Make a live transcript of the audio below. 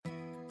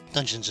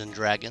Dungeons &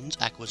 Dragons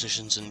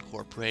Acquisitions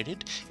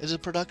Incorporated is a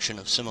production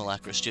of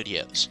Simulacra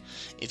Studios.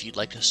 If you'd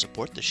like to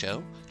support the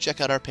show,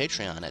 check out our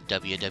Patreon at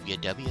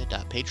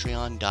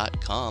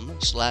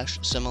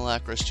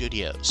www.patreon.com/Simulacra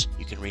Studios.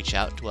 You can reach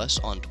out to us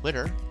on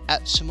Twitter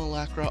at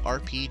Simulacra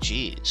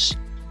RPGs.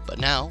 But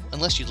now,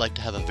 unless you'd like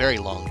to have a very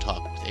long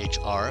talk with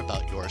HR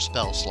about your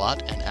spell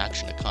slot and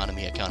action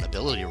economy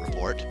accountability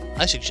report,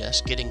 I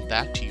suggest getting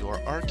back to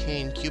your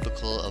arcane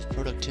cubicle of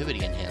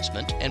productivity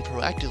enhancement and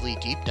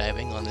proactively deep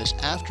diving on this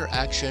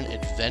after-action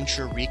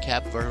adventure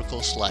recap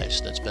vertical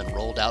slice that's been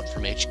rolled out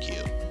from HQ.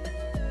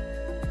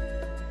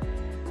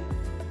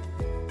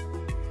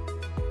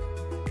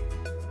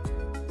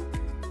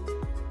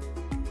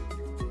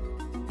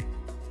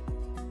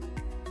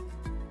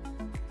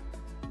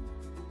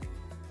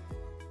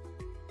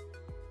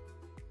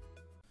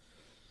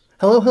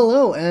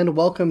 Hello, and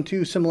welcome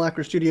to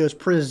Simulacra Studios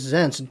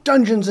presents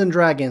Dungeons &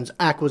 Dragons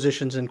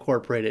Acquisitions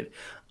Incorporated.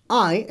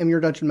 I am your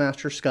Dungeon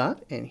Master,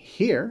 Scott, and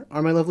here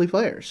are my lovely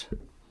players.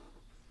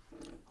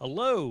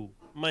 Hello,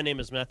 my name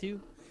is Matthew.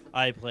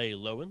 I play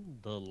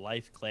Lowen, the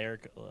Life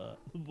Cleric.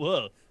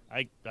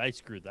 I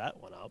screwed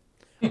that one up.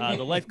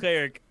 The Life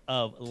Cleric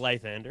of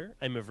Lythander.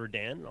 I'm a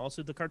Verdan, and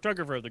also the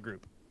cartographer of the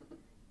group.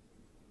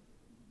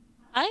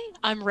 Hi,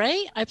 I'm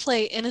Ray. I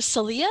play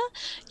Inacelia,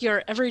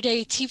 your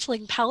everyday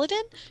tiefling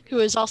paladin, who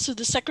is also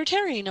the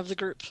secretarian of the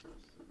group.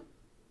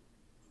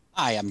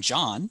 Hi, I'm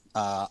John.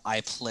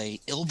 I play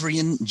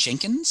Ilbrian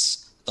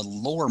Jenkins, the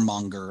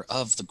loremonger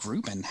of the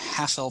group and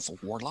half-elf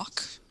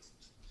warlock.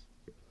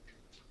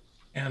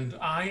 And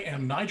I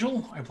am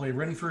Nigel. I play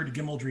Renford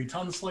Gimmeldry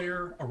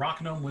Tunslayer, a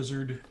rock gnome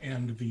wizard,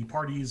 and the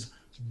party's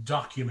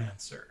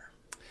documancer.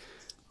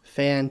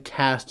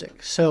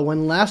 Fantastic. So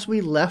when last we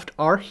left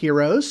our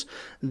heroes,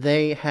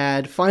 they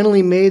had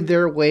finally made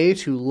their way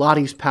to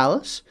Lottie's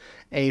Palace,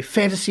 a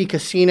fantasy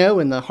casino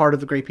in the heart of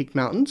the Great Peak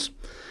Mountains.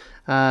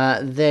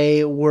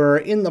 They were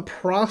in the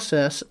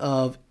process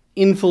of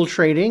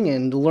infiltrating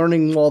and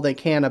learning all they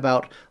can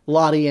about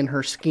Lottie and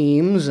her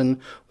schemes and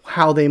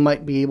how they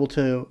might be able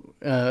to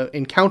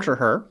encounter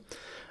her,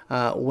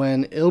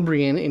 when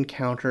Ilbrian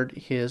encountered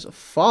his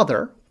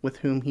father, with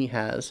whom he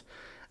has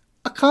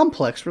a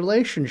complex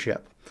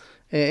relationship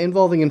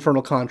involving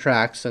infernal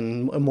contracts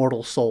and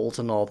immortal souls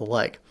and all the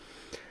like.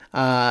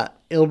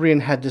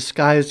 Ilbrian had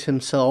disguised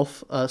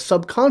himself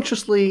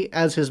subconsciously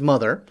as his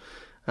mother.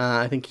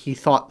 I think he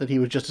thought that he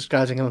was just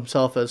disguising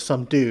himself as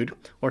some dude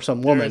or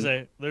some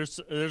woman. There's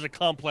a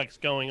complex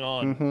going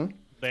on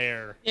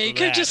there. Yeah, you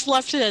could have just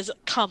left it as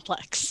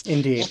complex.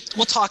 Indeed.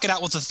 We'll talk it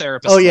out with the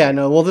therapist. Oh yeah,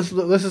 no. Well, this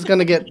is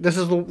gonna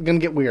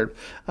get weird.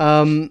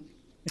 And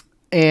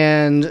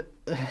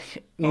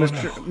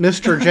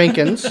Mr.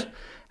 Jenkins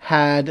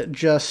had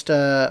just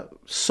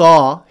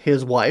saw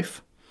his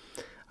wife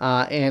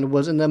and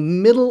was in the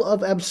middle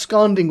of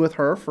absconding with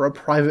her for a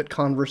private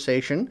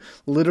conversation,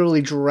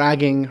 literally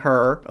dragging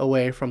her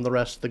away from the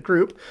rest of the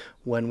group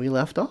when we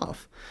left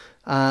off.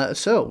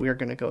 So we are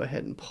going to go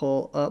ahead and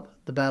pull up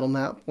the battle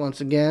map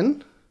once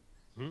again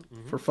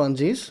for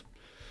funsies.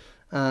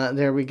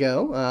 There we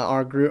go.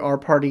 Our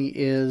party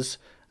is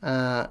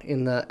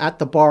at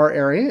the bar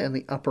area in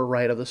the upper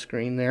right of the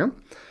screen there.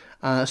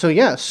 So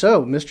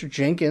Mr.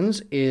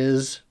 Jenkins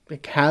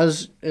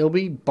has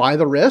Ilby by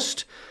the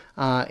wrist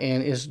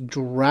and is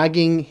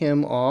dragging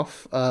him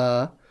off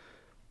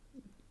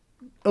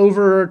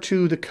over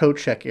to the coat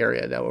check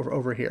area now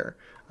over here,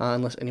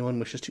 unless anyone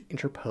wishes to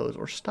interpose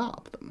or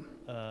stop them.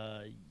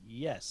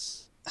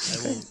 Yes. I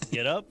will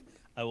get up.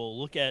 I will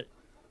look at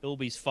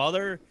Ilby's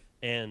father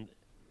and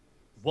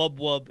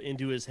wub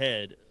into his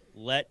head.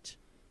 Let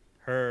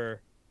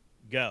her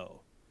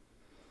go.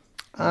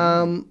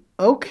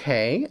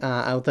 Okay,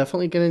 I'm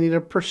definitely going to need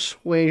a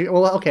persuasion.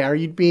 Well, okay, are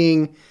you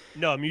being...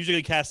 No, I'm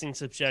usually casting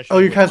suggestion. Oh,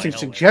 you're casting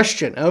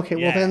suggestion. Okay,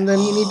 yeah. Well then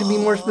you need to be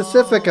more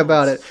specific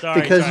about it.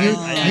 Because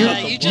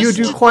you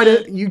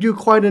do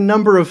quite a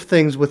number of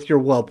things with your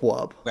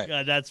wub.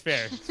 Right. That's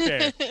fair.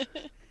 Fair.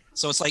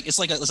 So it's like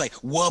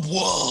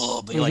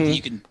wub. Like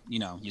you can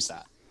use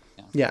that.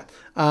 Yeah.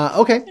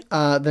 Okay.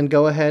 Then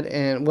go ahead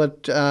and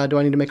what do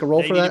I need to make a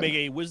roll for that? You need to make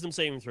a wisdom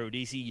saving throw,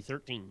 DC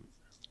 13.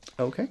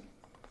 Okay.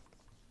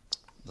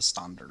 The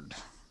standard.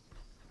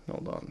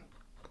 Hold on.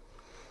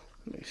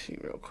 Let me see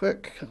real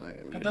quick.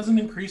 That doesn't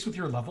increase with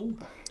your level?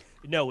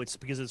 No, it's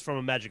because it's from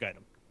a magic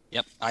item.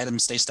 Yep,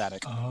 items stay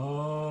static.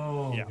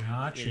 Oh, yeah.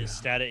 Gotcha.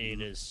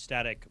 It is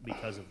static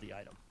because of the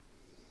item.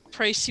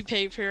 Price you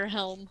pay for your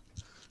helm.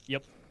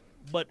 Yep.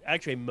 But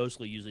actually, I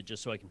mostly use it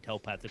just so I can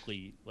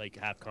telepathically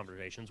have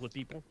conversations with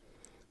people,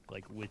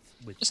 with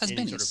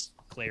any sort of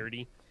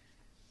clarity.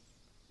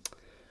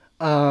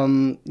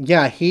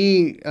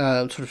 He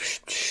sort of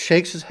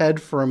shakes his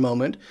head for a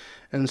moment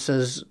and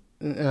says,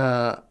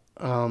 sort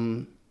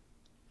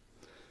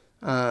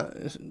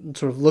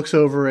of looks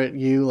over at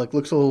you,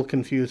 looks a little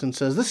confused and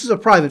says, "This is a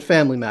private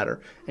family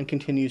matter," and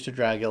continues to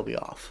drag Ilby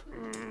off.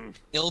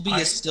 Ilby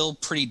is still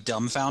pretty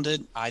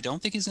dumbfounded. I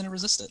don't think he's going to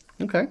resist it.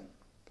 Okay.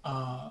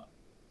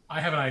 I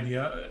have an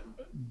idea.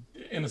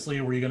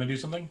 Inacelia, were you going to do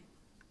something?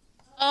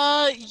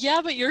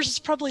 Yeah, but yours is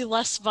probably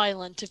less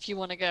violent if you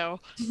want to go.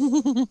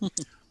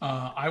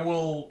 I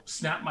will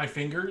snap my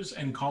fingers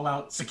and call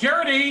out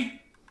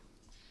security.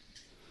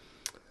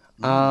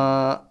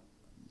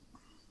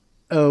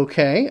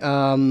 Okay.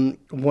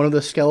 One of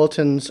the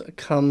skeletons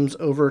comes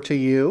over to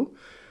you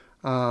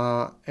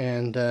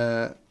and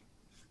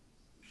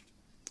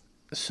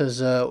says,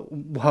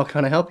 how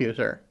can I help you,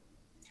 sir?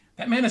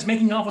 That man is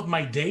making off with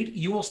my date.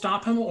 You will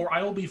stop him, or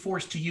I will be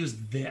forced to use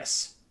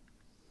this.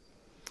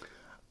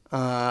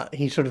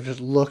 He sort of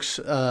just looks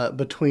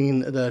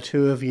between the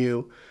two of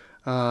you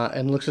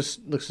and looks at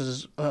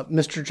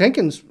Mr.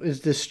 Jenkins,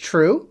 is this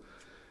true?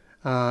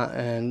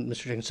 And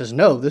Mr. Jenkins says,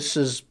 no, this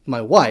is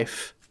my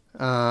wife.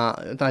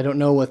 I don't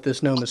know what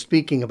this gnome is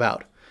speaking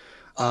about.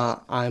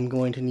 I'm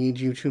going to need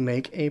you to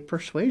make a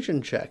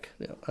persuasion check,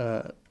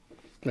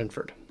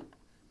 Renford.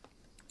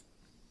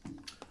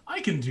 I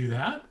can do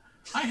that.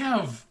 I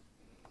have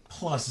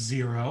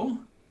 +0.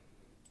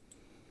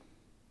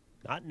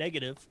 Not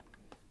negative.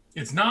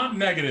 It's not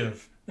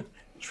negative.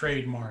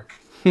 Trademark.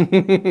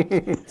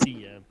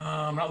 TM.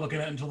 I'm not looking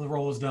at it until the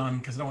roll is done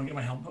because I don't want to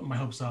get my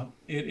hopes up.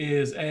 It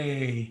is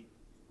a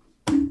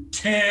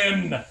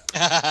 10.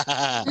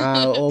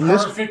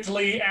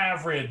 Perfectly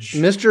average.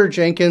 Mr.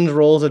 Jenkins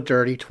rolls a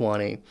dirty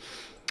 20.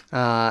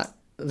 The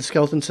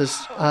skeleton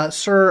says,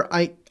 sir,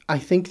 I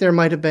think there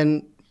might have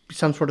been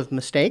some sort of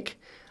mistake.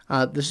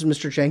 This is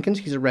Mr. Jenkins.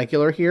 He's a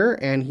regular here,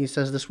 and he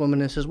says this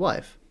woman is his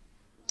wife.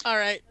 All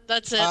right,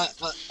 that's it.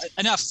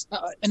 Enough.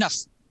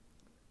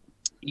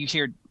 You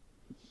hear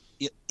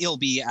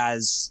Ilby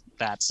as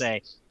that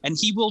say, and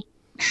he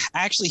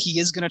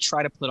is going to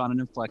try to put on an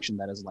inflection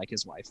that is like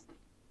his wife,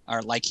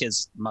 or like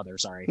his mother,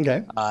 sorry.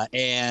 Okay.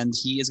 And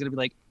he is going to be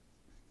like,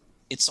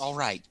 it's all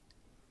right.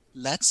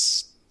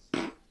 Let's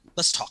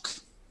talk.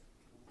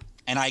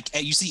 And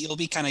you see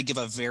Ilby kind of give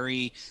a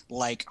very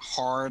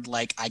hard,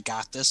 I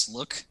got this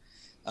look.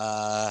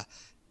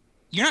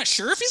 You're not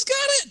sure if he's got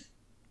it,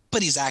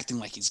 but he's acting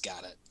like he's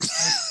got it.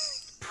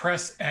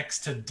 Press X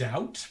to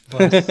doubt.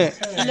 But okay.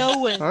 No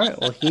one. All right,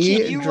 well,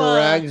 he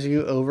drags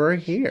you over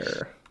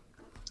here.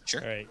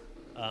 Sure. All right.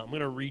 I'm going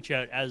to reach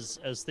out as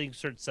things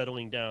start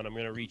settling down. I'm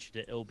going to reach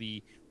to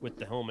Ilby with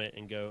the helmet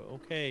and go,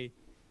 okay,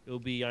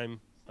 Ilby,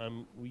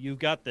 you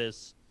got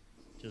this.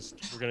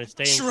 We're going to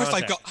stay in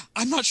contact.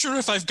 I'm not sure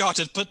if I've got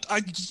it, but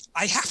I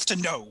have to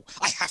know.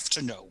 I have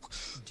to know.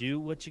 Do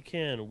what you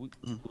can.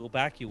 We'll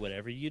back you,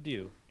 whatever you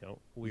do.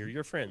 We're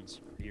your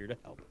friends. We're here to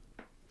help.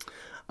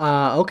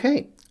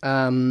 Okay.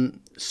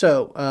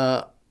 So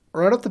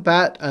right off the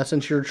bat,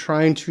 since you're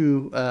trying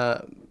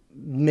to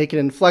make an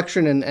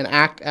inflection and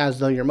act as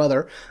though your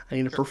mother, I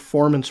need a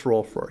performance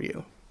roll for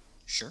you.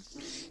 Sure.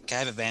 Can I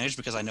have advantage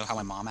because I know how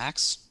my mom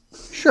acts?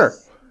 Sure.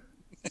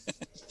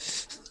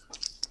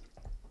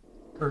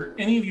 For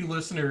any of you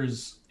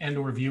listeners and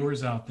or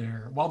viewers out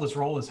there, while this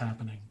roll is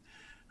happening,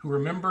 who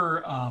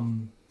remember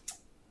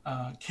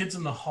Kids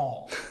in the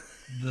Hall,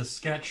 the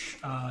sketch,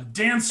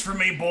 Dance for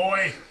Me,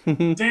 Boy!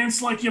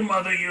 Dance like your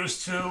mother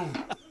used to.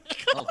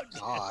 Oh,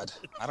 God.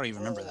 I don't even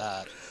remember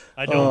that.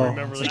 I don't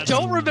remember that. I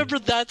don't remember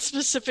that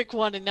specific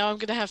one, and now I'm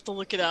going to have to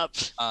look it up.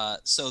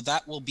 So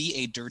that will be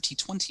a dirty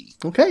 20.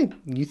 Okay.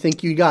 You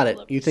think you got it.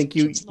 You think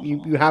you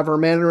have her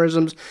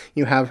mannerisms,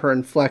 you have her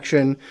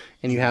inflection,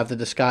 and you have the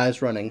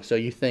disguise running. So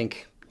you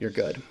think you're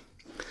good.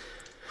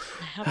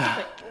 I have to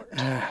wait for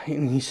it.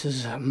 And he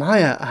says,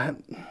 Maya,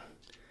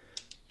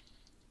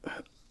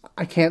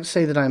 I can't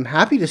say that I'm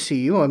happy to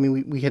see you. I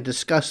mean, we had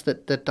discussed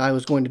that I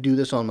was going to do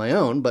this on my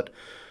own, but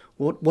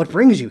what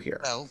brings you here?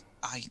 Well,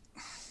 I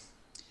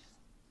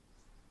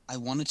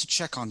wanted to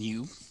check on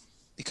you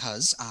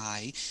because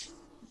I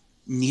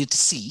needed to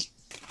see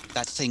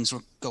that things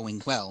were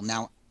going well.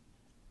 Now,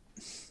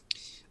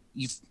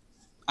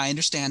 I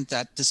understand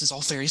that this is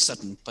all very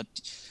sudden, but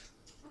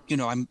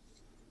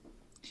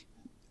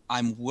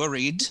I'm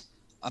worried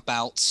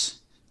about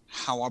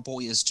how our boy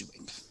is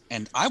doing,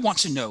 and I want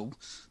to know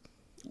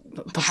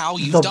how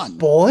you've done.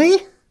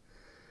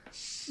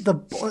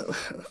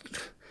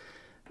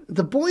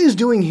 The boy is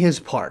doing his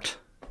part.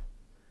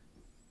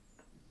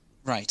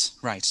 Right.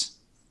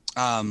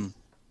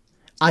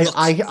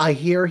 I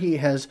hear he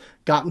has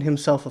gotten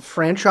himself a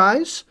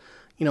franchise.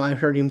 I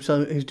heard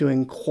he's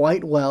doing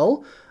quite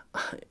well.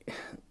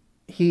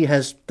 He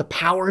has the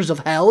powers of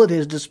hell at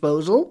his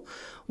disposal.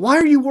 Why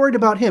are you worried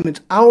about him?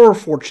 It's our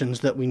fortunes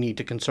that we need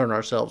to concern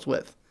ourselves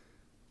with.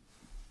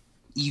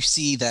 You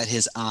see that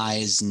his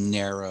eyes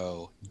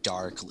narrow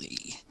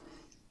darkly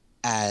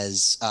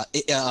as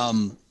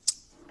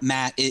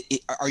Matt,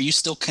 are you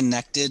still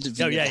connected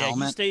via the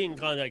helmet? He's staying in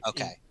contact.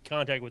 Okay.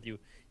 Contact with you.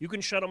 You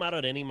can shut him out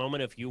at any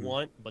moment if you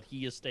want, but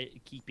he is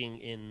keeping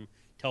in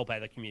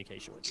telepathic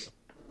communication with you.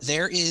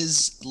 There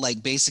is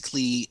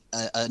basically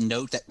a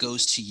note that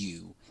goes to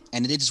you,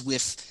 and it is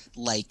with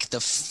the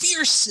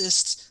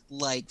fiercest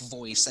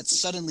voice that's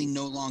suddenly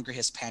no longer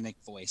his panic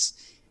voice,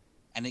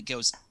 and it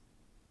goes,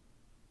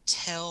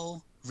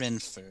 "Tell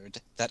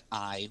Renford that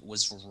I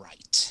was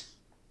right."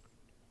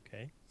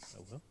 Okay, I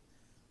will.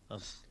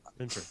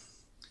 Renford.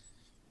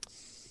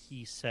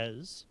 He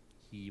says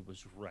he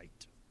was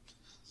right.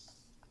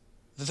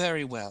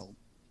 Very well.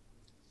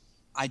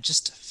 I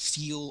just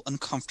feel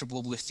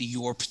uncomfortable with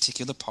your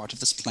particular part of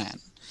this plan.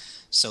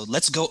 So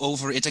let's go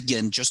over it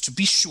again just to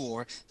be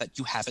sure that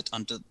you have it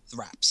under the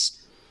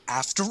wraps.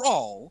 After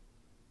all,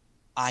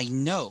 I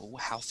know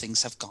how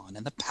things have gone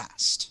in the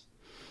past.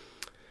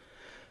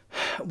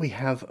 We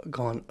have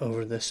gone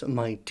over this,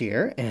 my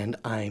dear, and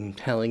I'm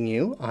telling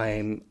you,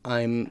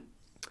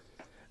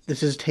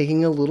 this is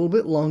taking a little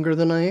bit longer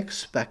than I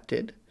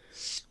expected.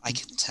 I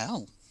can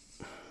tell.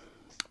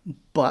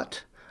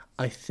 But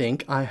I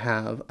think I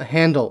have a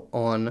handle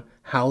on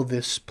how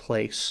this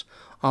place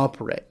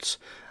operates.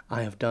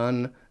 I have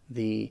done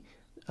the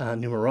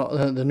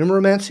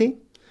numeromancy.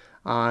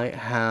 I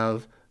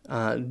have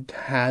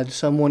had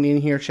someone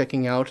in here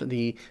checking out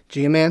the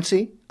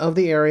geomancy of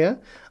the area.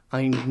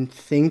 I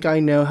think I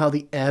know how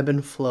the ebb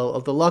and flow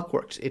of the luck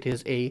works. It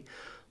is a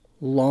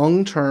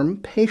long-term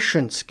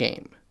patience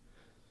game.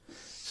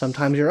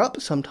 Sometimes you're up,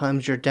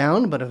 sometimes you're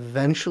down, but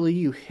eventually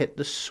you hit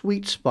the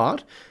sweet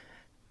spot,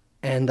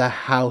 and the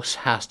house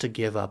has to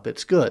give up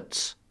its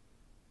goods.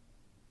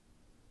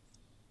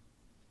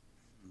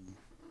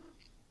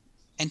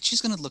 And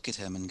she's going to look at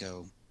him and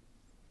go,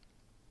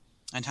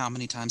 and how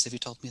many times have you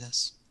told me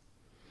this?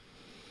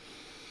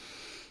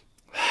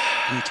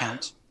 Can you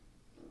count?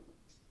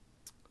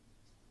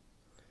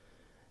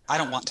 I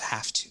don't want to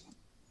have to.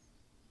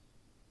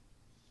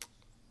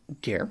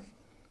 Dear,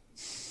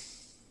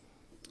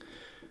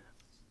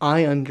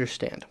 I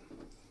understand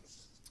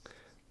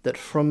that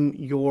from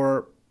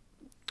your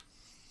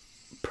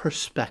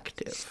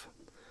perspective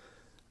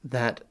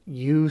that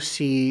you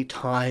see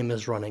time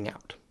is running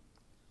out.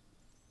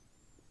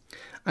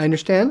 I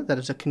understand that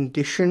is a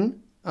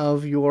condition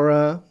of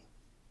your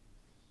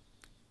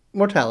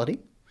mortality.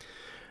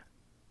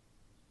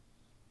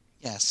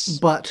 Yes.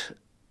 But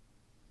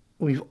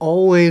we've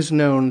always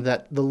known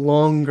that the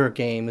longer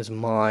game is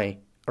my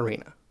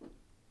arena.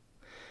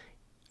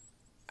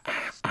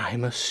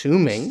 I'm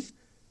assuming,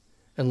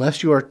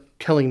 unless you are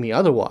telling me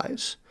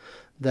otherwise,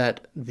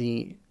 that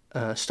the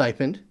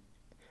stipend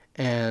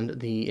and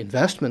the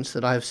investments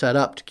that I've set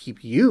up to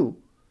keep you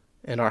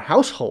and our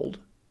household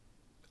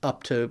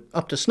up to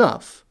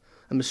snuff,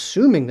 I'm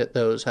assuming that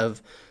those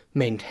have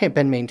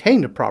been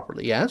maintained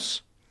properly,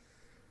 yes?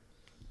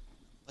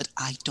 But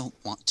I don't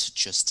want to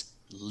just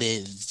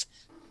live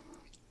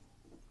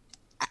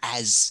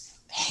as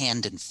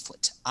hand and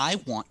foot.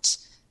 I want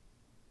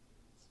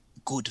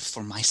good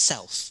for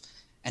myself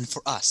and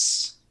for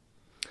us.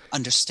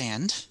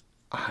 Understand?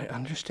 I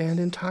understand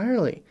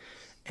entirely.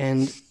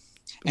 And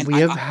we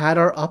have had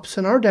our ups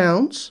and our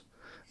downs.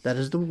 That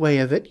is the way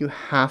of it. You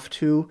have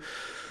to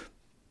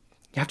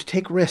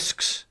take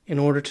risks in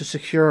order to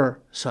secure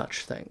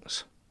such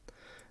things.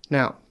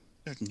 Now,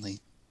 certainly.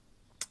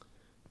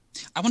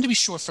 I want to be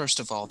sure, first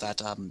of all, that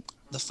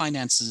the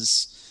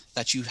finances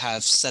that you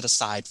have set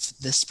aside for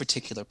this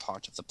particular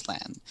part of the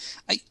plan,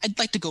 I'd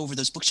like to go over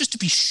those books just to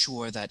be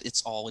sure that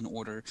it's all in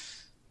order,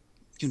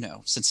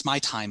 since my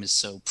time is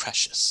so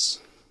precious.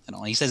 And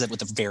all. He says it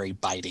with a very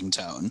biting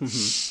tone.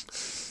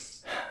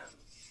 Mm-hmm.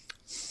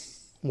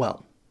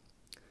 Well,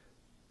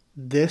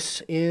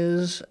 this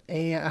is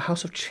a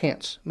house of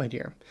chance, my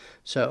dear.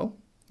 So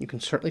you can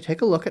certainly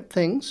take a look at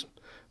things,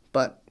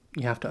 but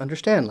you have to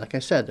understand, like I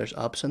said, there's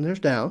ups and there's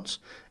downs,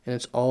 and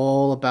it's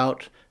all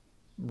about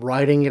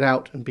riding it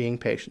out and being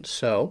patient.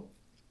 So,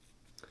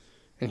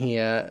 and he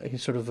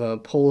sort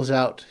of pulls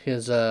out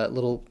his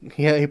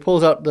he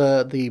pulls out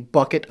the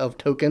bucket of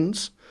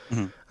tokens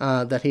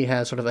that he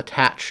has sort of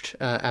attached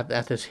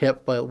at his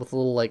hip with a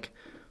little like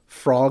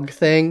frog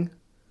thing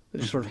that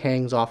just sort of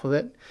hangs off of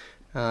it.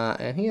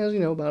 And he has,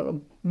 about a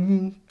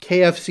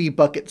KFC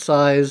bucket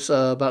size,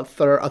 about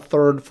a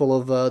third full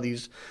of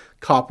these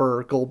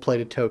copper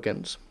gold-plated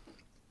tokens.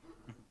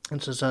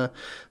 And says,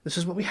 this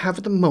is what we have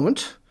at the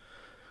moment.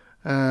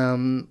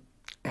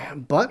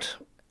 But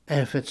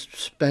if it's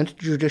spent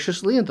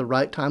judiciously at the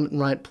right time and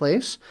right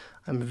place,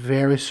 I'm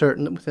very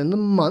certain that within the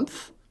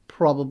month,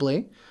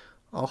 probably,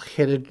 I'll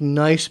hit a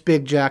nice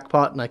big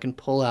jackpot and I can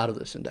pull out of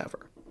this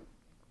endeavor.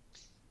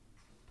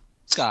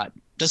 Scott,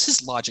 does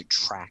his logic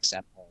tracks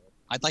at all?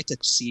 I'd like to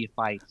see if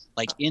I,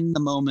 in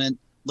the moment,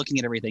 looking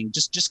at everything,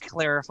 just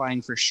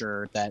clarifying for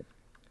sure that,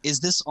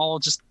 is this all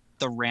just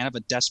the rant of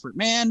a desperate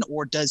man,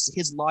 or does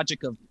his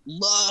logic of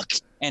luck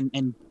and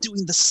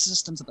doing the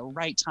systems at the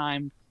right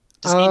time,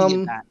 does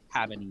any of that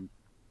have any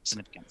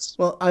significance?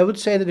 Well, I would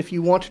say that if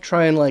you want to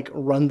try and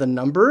run the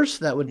numbers,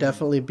 that would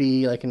definitely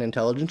be an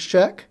intelligence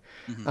check.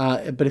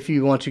 Mm-hmm. But if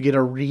you want to get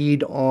a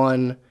read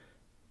on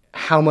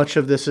how much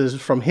of this is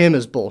from him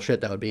is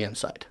bullshit, that would be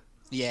insight.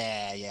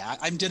 Yeah.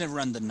 I'm gonna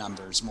run the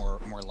numbers more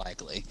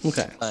likely.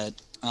 Okay.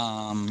 But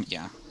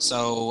yeah.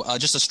 So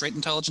just a straight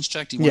intelligence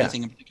check. Do you want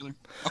anything in particular?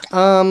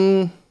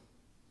 Okay.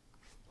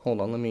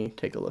 Hold on. Let me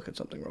take a look at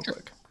something real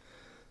quick,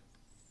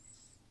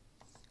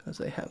 because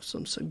they have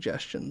some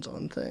suggestions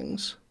on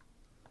things.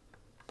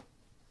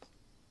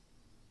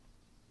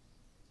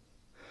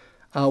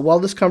 While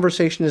this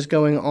conversation is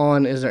going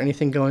on, is there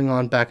anything going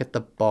on back at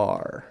the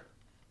bar?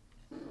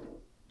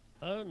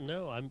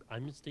 no,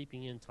 I'm just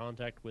keeping in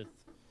contact with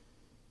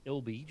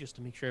Ilby just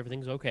to make sure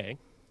everything's okay.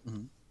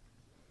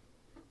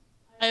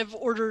 I've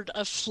ordered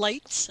a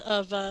flight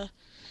of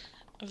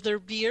their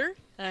beer.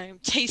 I'm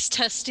taste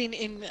testing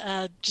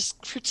and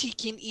just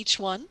critiquing each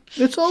one.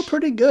 It's all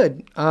pretty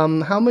good. How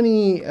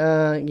many?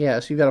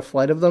 So you've got a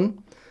flight of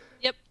them.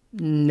 Yep,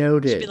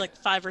 Noted. should be like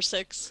 5 or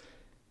 6.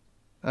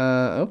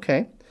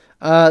 Okay.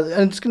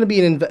 And it's going to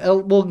be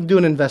we'll do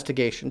an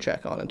investigation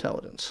check on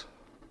intelligence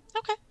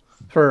Okay.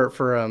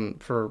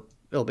 for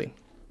Ilby.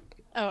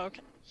 Oh,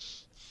 okay.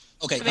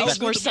 Okay, That makes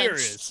but- more The beer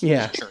sense. is.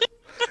 Yeah. Sure.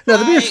 No,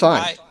 the beer's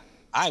fine.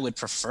 I would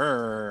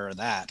prefer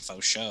that,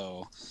 faux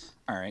show.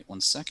 All right,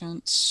 1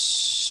 second.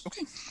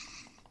 Okay.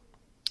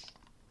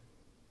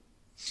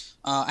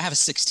 I have a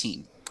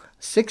 16.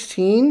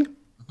 16.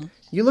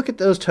 You look at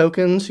those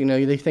tokens. You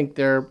know, they think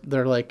they're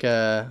like.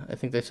 I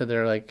think they said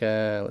they're like.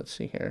 Let's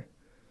see here.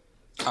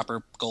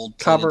 Copper, gold,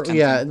 Copper. kind of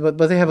Yeah, thing.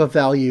 but they have a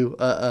value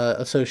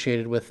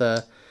associated with.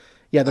 They're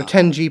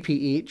 10 GP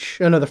each.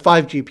 Oh no, they're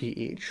 5 GP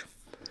each.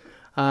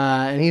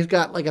 And he's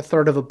got like a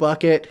third of a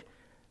bucket.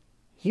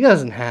 He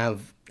doesn't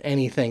have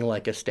anything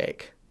like a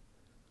stake.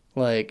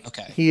 Like,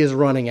 Okay. he is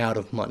running out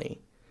of money.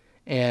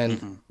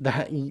 And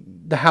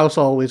the house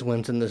always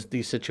wins in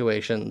these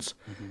situations.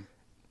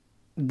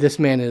 This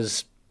man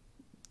is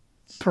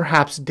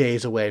perhaps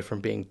days away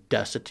from being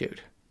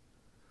destitute.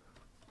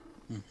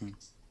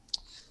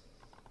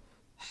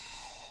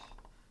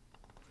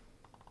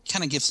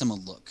 Kind of gives him a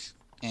look,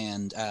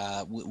 and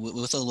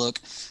with a look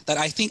that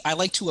I think I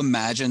like to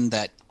imagine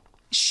that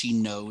he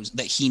knows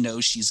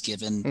she's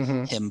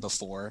given him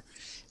before,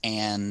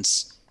 and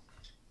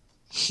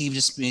he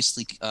just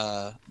basically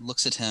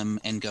looks at him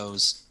and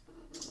goes,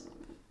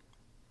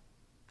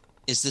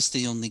 "Is this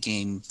the only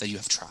game that you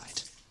have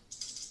tried?"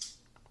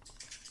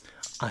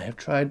 I have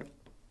tried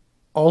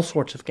all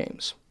sorts of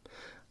games.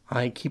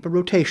 I keep a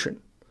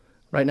rotation.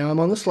 Right now I'm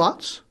on the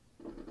slots.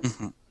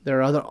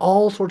 There are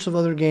all sorts of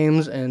other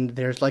games, and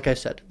there's, like I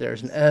said,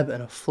 there's an ebb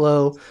and a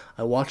flow.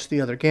 I watch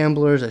the other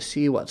gamblers. I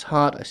see what's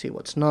hot. I see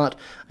what's not.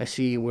 I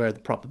see where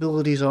the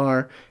probabilities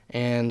are.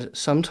 And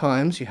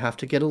sometimes you have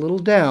to get a little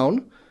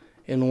down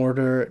in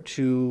order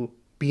to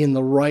be in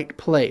the right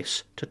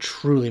place to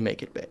truly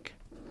make it big.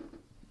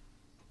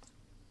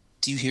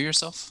 Do you hear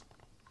yourself?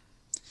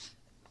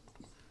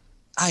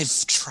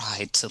 I've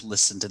tried to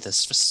listen to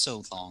this for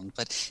so long,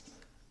 but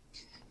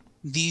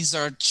these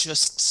are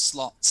just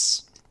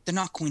slots. They're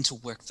not going to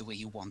work the way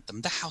you want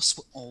them. The house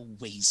will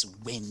always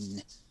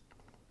win.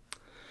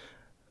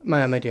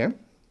 My dear,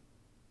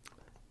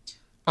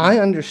 I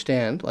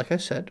understand, like I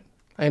said,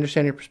 I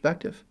understand your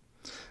perspective.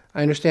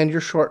 I understand your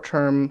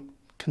short-term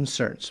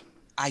concerns.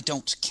 I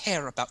don't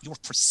care about your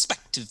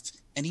perspective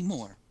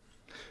anymore.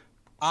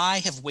 I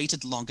have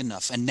waited long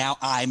enough, and now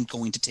I'm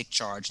going to take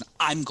charge, and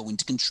I'm going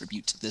to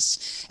contribute to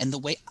this in the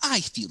way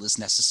I feel is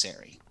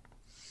necessary.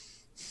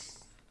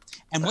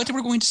 And what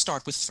we're going to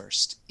start with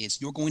first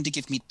is you're going to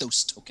give me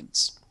those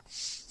tokens.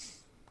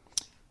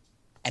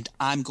 And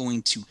I'm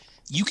going to...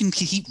 You can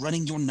keep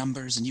running your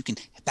numbers, and you can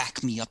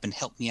back me up and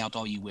help me out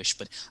all you wish,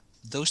 but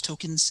those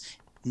tokens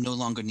no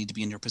longer need to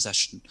be in your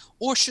possession.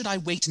 Or should I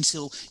wait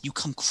until you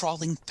come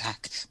crawling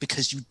back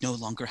because you no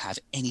longer have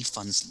any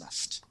funds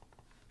left?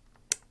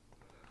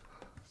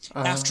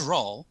 After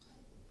all,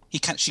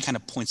 she kind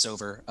of points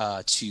over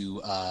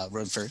to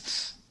Rodford.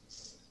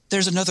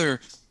 There's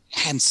another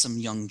handsome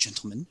young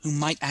gentleman who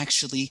might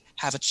actually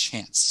have a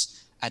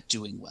chance at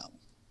doing well.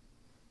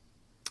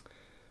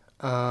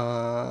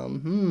 Are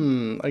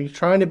you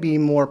trying to be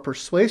more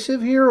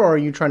persuasive here, or are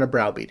you trying to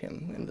browbeat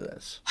him into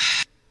this?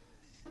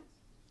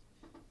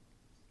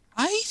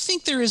 I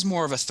think there is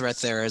more of a threat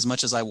there, as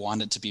much as I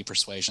want it to be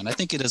persuasion. I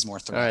think it is more All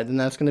threat. right, then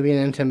that's going to be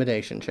an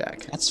intimidation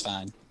check. That's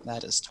fine.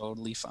 That is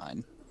totally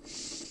fine.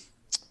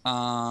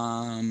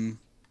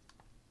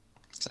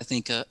 I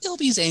think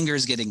Ilby's anger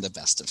is getting the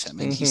best of him,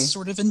 and he's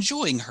sort of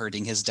enjoying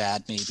hurting his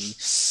dad, maybe.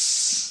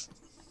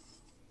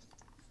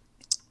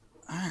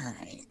 All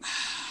right.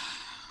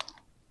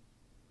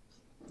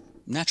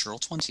 Natural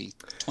 20.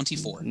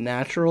 24.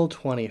 Natural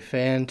 20.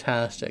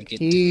 Fantastic. Get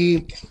He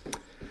big.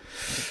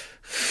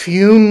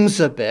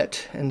 fumes a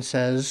bit and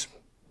says,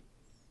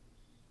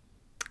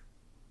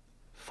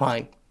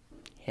 fine.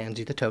 Hands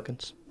you the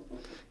tokens.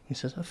 He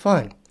says,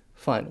 fine.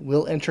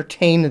 We'll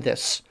entertain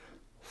this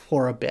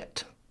for a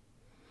bit.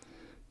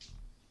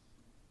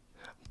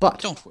 But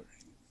Don't worry.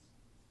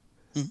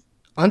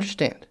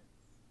 understand,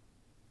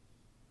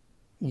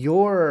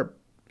 you're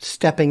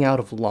stepping out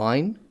of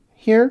line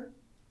here.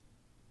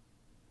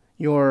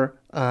 Your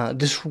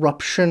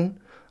disruption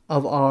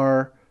of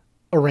our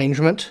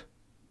arrangement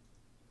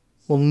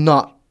will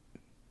not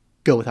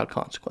go without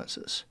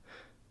consequences.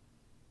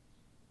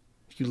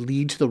 If you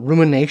lead to the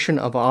ruination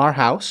of our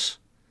house,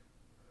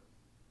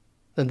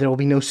 then there will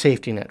be no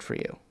safety net for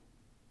you.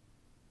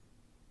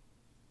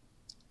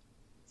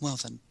 Well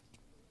then,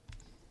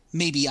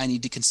 maybe I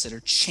need to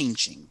consider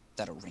changing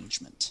that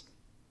arrangement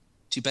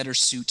to better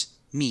suit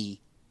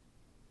me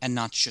and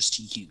not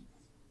just you.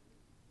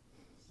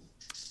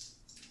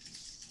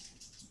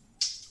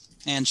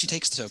 and she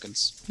takes the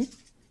tokens,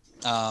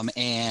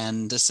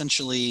 and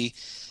essentially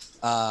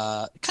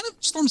kind of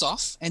storms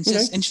off and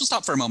says, and she'll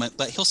stop for a moment,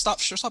 but she'll stop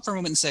for a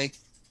moment and say,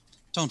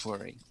 "Don't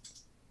worry.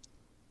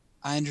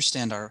 I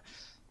understand our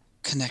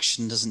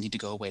connection doesn't need to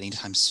go away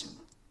anytime soon.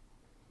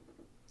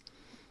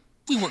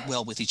 We work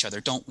well with each other,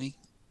 don't we?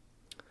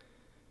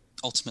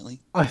 Ultimately,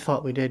 I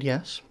thought we did,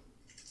 yes.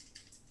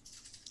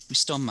 we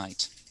still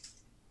might."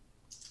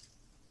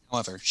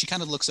 However, she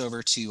kind of looks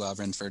over to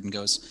Renford and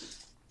goes,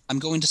 "I'm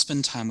going to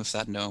spend time with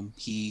that gnome.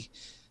 He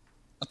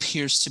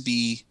appears to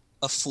be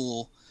a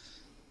fool,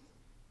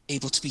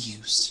 able to be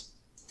used."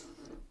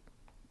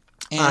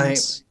 And I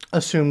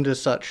assumed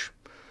as such.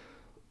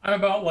 I'm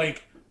about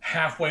like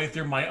halfway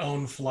through my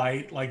own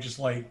flight,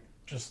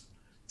 just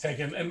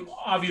taking, and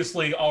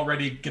obviously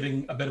already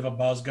getting a bit of a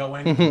buzz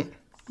going.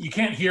 You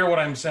can't hear what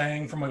I'm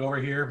saying from like over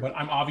here, but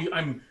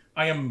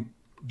I am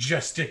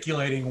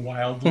gesticulating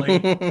wildly.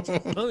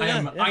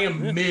 I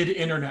am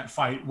mid-internet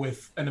fight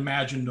with an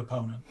imagined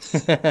opponent.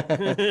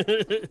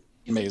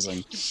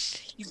 amazing.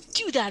 You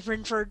do that,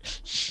 Renford.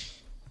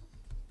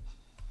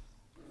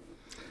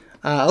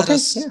 Okay,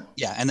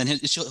 Yeah, and then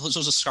she'll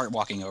just start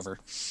walking over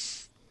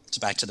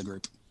back to the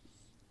group.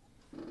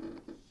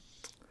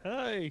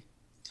 Hi.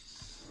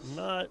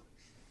 Not.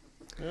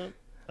 No,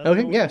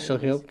 Okay, yeah, so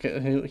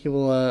he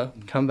will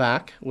come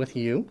back with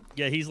you.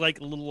 Yeah, he's like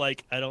a little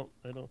like I don't.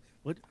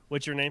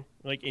 What's your name?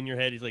 Like in your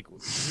head, he's like,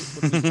 what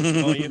do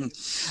we call you?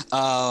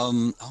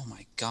 Oh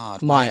my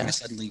God. Maya.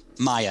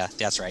 Maya.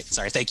 That's right.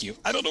 Sorry. Thank you.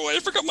 I don't know why I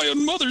forgot my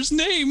own mother's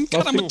name.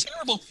 God, I'm a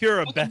terrible.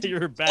 You're a bad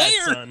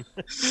player. son.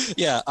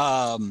 Yeah.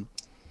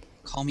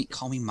 Call me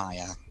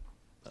Maya.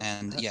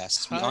 And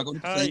yes, we are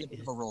going to play a bit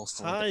of a role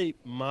for. Hi,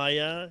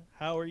 Maya.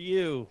 How are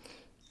you?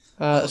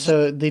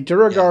 So the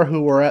Duragar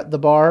who were at the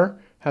bar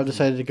have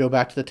decided to go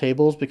back to the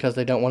tables because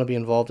they don't want to be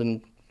involved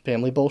in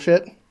family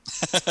bullshit.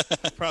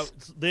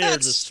 They're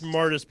the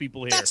smartest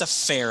people here. That's a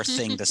fair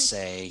thing to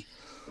say.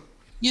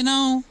 You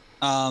know?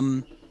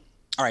 All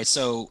right,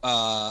 so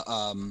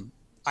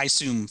I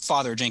assume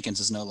Father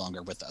Jenkins is no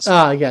longer with us.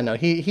 Yeah, no.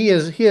 He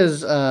is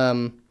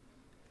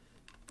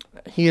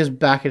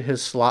back at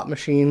his slot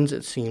machines.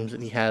 It seems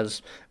that he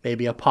has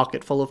maybe a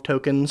pocket full of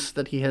tokens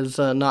that he has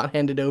not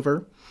handed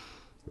over.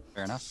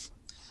 Fair enough.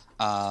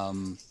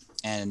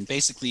 And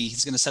basically,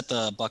 he's going to set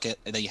the bucket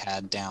that he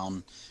had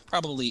down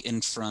probably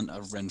in front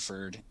of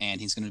Renford,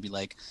 and he's going to be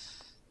like,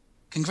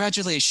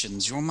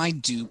 "Congratulations, you're my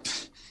dupe,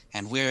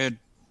 and we're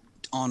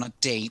on a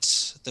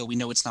date, though we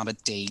know it's not a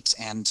date,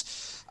 and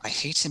I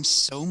hate him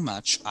so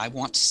much. I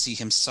want to see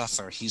him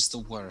suffer. He's the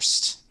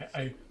worst."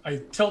 I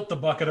tilt the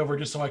bucket over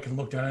just so I can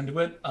look down into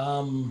it.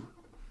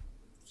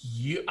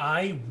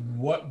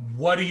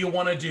 What do you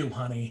want to do,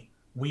 honey?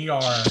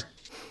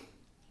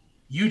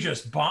 You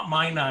just bought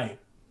my night.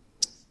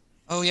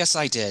 Oh, yes,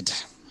 I did.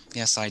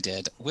 Yes, I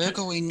did. We're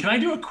going... Can I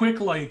do a quick,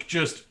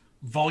 just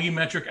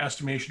volumetric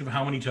estimation of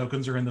how many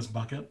tokens are in this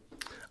bucket?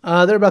 There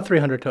are about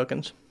 300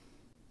 tokens.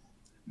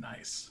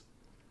 Nice.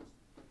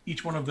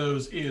 Each one of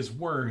those is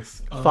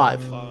worth...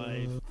 Five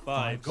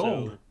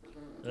gold. So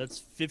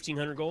that's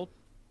 1,500 gold?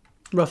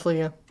 Roughly,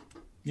 yeah.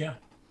 Yeah.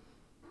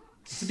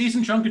 It's a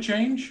decent chunk of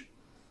change.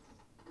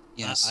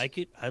 Yes.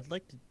 I'd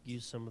like to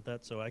use some of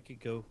that so I could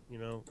go,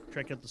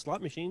 check out the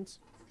slot machines.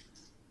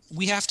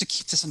 We have to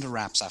keep this under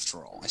wraps after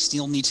all. I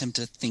still need him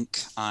to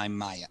think I'm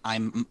Maya.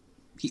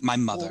 My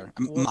mother.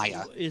 I'm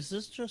Maya. Is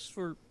this just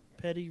for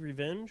petty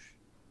revenge,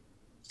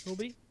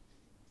 Toby?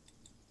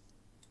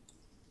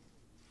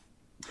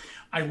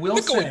 I will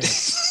say...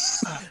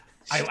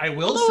 I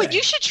will Although say...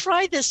 you should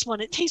try this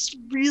one. It tastes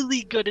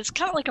really good. It's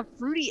kind of like a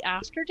fruity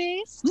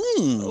aftertaste.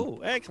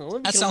 Oh,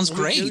 excellent. That sounds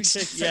great.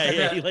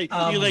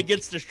 Yeah. He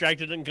gets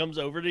distracted and comes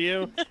over to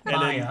you.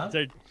 Maya,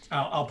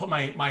 I'll put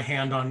my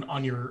hand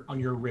on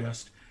your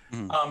wrist.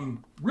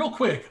 Real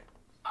quick,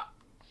 I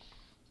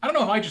don't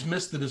know if I just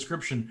missed the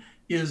description.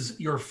 Is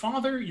your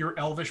father your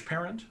elvish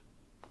parent?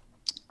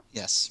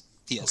 Yes,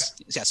 he is.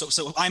 Okay. Yeah,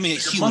 so I'm a your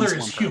human. Mother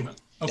is human.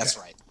 Okay. That's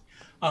right.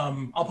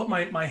 I'll put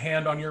my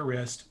hand on your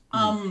wrist.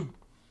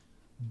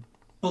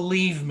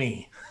 Believe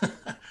me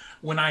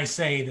when I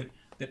say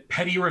that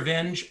petty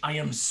revenge I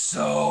am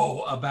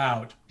so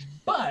about.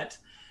 But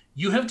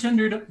you have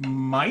tendered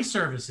my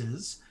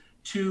services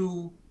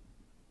to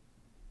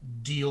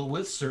deal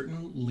with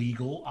certain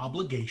legal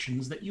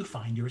obligations that you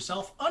find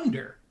yourself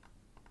under.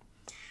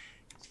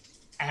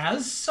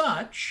 As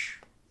such,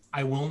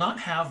 I will not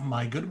have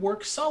my good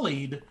work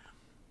sullied,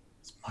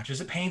 as much as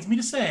it pains me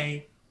to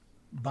say,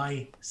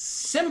 by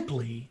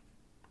simply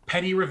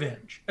petty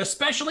revenge,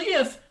 especially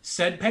if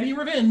said petty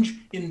revenge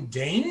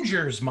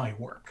endangers my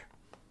work.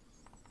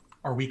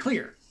 Are we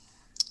clear?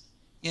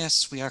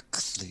 Yes, we are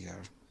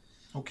clear.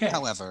 Okay.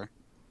 However,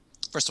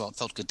 first of all, it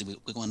felt good to be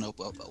going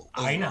over.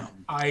 I know.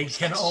 I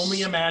can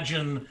only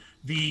imagine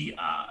the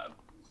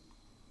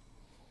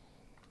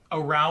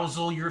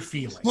arousal you're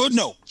feeling. Well,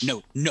 no.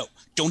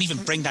 Don't even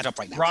bring that up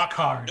right now. Rock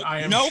hard.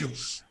 I am no. sure.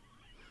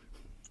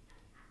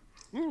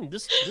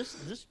 This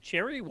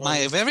cherry one.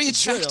 My very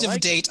is good. I attractive like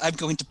it. date. I'm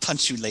going to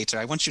punch you later.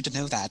 I want you to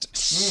know that.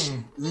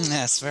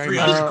 Yes, very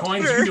 300 much.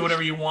 coins. You can do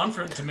whatever you want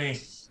for it to me.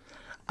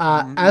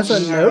 As a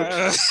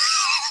note,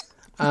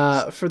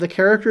 for the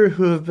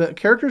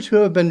characters who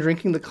have been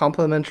drinking the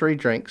complimentary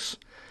drinks,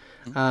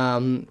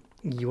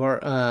 you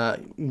are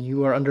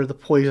under the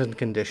poison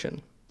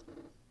condition.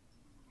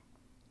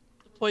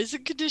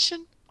 Poison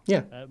condition?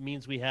 Yeah. That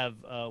means we have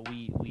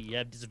we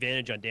have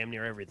disadvantage on damn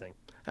near everything.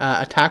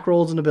 Attack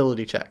rolls and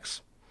ability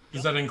checks.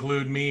 Does that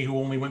include me, who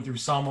only went through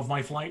some of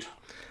my flight?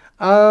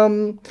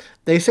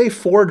 They say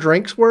 4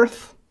 drinks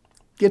worth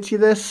gets you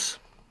this.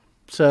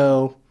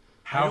 So,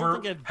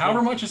 However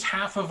much is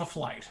half of a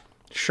flight?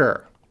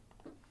 sure.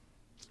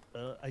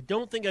 I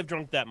don't think I've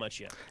drunk that much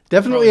yet.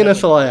 Definitely in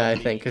Asalaya, I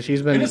think, because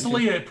she's been.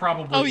 Initially, it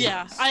probably. Oh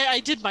yeah, is. I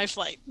did my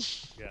flight.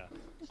 Yeah.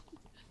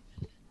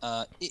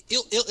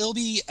 It'll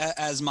be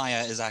as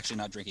Maya is actually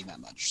not drinking that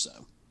much, so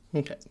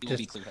Okay. it will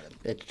be clear-headed.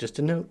 It's just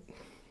a note.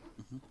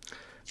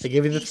 They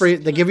give you the free.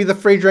 They give you the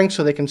free drinks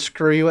so they can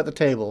screw you at the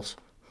tables.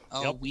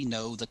 Oh, Yep. we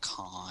know the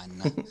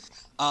con.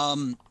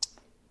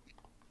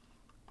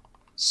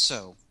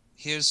 So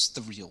here's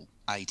the real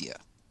idea,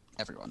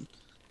 everyone.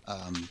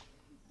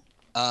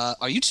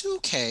 Are you two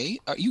okay?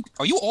 Are you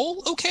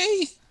all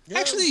okay? Yeah,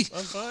 Actually,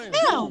 I'm fine.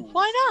 Yeah,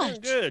 why Feeling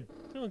not? good.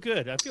 Feeling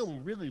good. I feel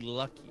really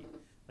lucky.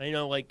 I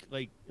know, like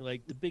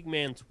the big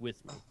man's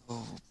with me.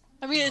 oh,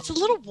 I mean, it's a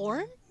little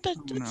warm, but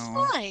it's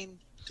no. fine.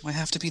 do I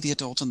have to be the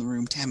adult in the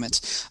room? Damn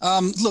it.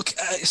 Look,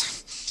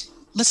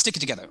 let's stick it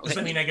together. Does that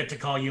Okay? mean I get to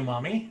call you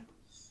mommy?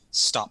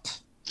 Stop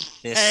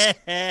this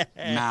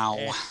now.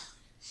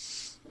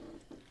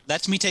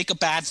 Let me take a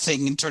bad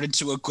thing and turn it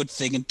into a good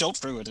thing, and don't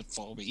ruin it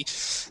for me.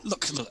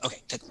 Look,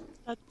 okay,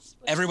 That's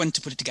everyone to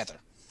put it together.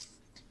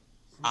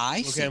 I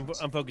Okay, think...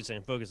 I'm focusing.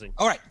 I'm focusing.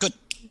 All right, good,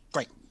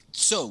 great.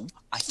 So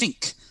I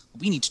think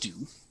what we need to do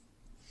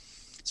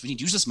is we need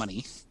to use this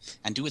money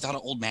and do what our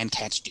old man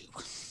can't do,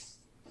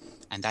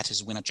 and that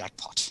is win a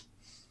jackpot.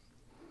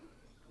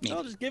 Maybe.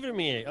 Oh, just give it to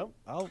me. I'll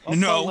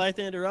No. call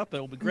Lythander up.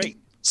 It'll be great.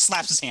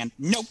 Slaps his hand.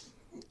 Nope,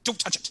 don't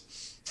touch it.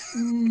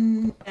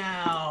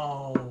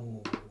 Now,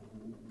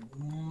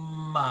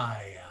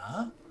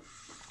 Maya,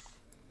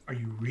 are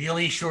you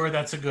really sure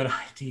that's a good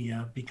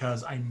idea?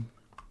 Because I'm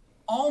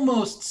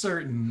almost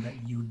certain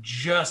that you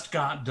just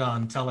got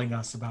done telling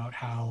us about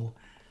how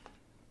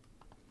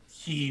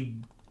he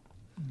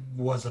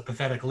was a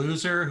pathetic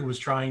loser who was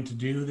trying to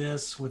do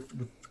this with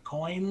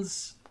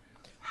coins.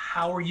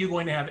 How are you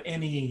going to have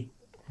any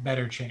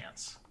better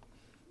chance?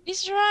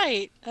 He's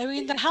right. I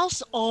mean, the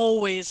house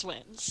always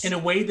wins. In a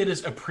way that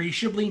is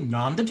appreciably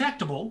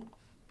non-detectable.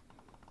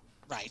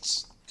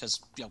 Right, because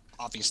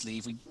obviously,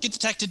 if we get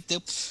detected,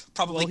 they'll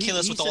probably kill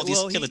us with all these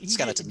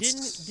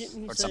skeletons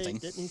Didn't he or say? something.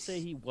 Didn't he say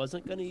he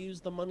wasn't going to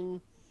use the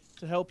money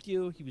to help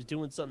you? He was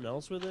doing something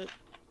else with it.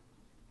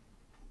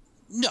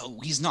 No,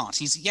 he's not.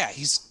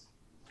 He's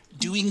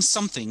doing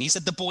something. He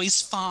said the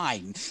boy's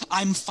fine.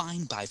 I'm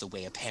fine, by the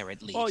way.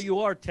 Apparently. Oh, you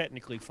are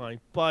technically fine,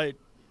 but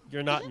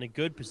you're not in a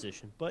good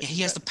position. But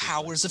He has the technically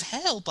fine. powers of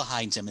hell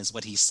behind him, is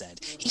what he said.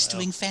 He's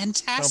doing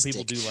fantastic.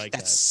 some people do like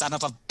that. son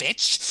of a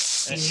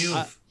bitch. And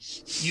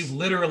you've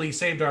literally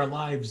saved our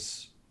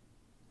lives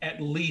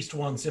at least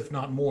once, if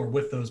not more,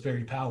 with those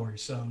very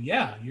powers. So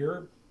yeah,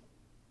 you're.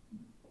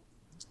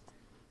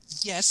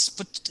 Yes,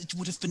 but it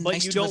would have been But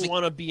nice you to don't have...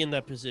 want to be in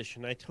that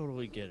position. I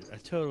totally get it. I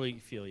totally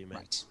feel you, man.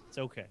 Right. It's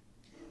okay.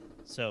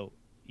 So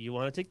you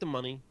want to take the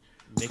money,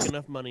 make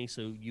enough money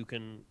so you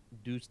can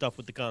do stuff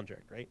with the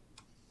contract, right?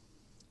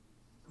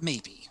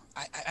 Maybe.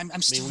 I'm I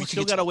still mean, we looking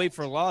still at... got to wait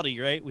for Lottie,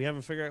 right? We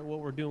haven't figured out what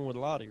we're doing with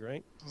Lottie,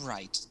 right?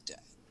 Right.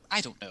 I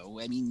don't know.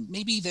 I mean,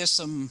 maybe there's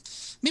some...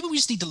 Maybe we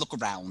just need to look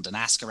around and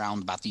ask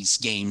around about these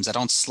games that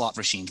aren't slot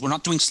machines. We're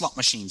not doing slot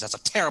machines. That's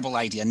a terrible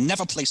idea.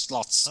 Never play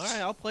slots. All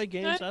right, I'll play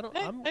games.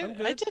 I'm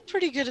good. I did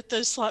pretty good at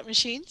those slot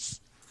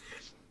machines.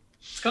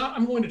 Scott,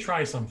 I'm going to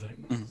try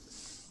something.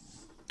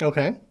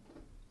 Okay.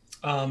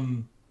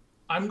 I'm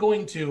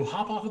going to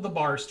hop off of the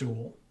bar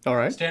stool, All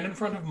right. stand in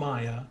front of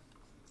Maya,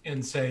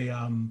 and say,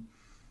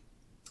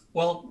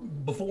 well,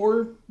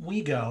 before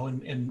we go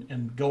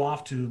and go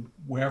off to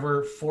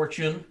wherever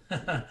fortune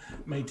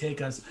may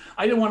take us,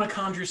 I do want to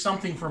conjure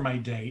something for my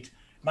date,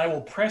 and I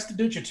will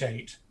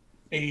prestidigitate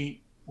a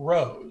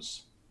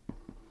rose.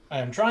 I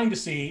am trying to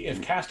see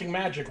if casting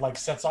magic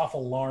sets off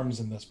alarms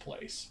in this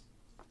place.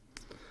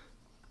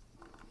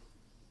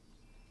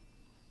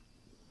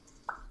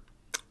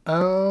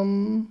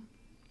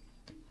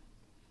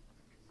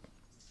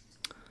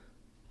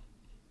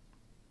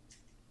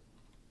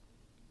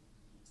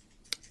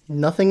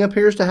 Nothing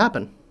appears to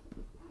happen.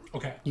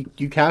 Okay.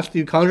 You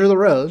conjure the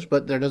rose,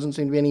 but there doesn't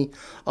seem to be any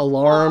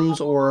alarms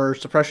or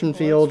suppression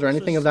fields or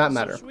anything of that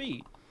matter.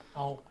 Sweet.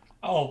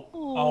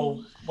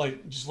 I'll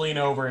just lean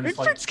over and just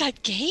Rinford's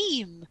got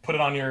game. put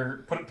it on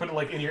your put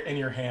it in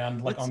your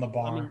hand on the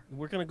bar. I mean,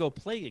 we're gonna go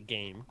play a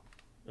game.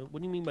 What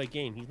do you mean by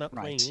game? He's not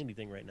playing Right.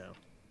 anything right now.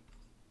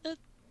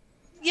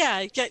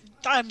 Yeah,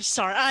 I'm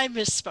sorry. I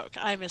misspoke.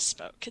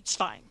 It's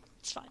fine.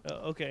 It's fine.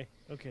 Okay,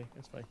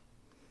 that's fine.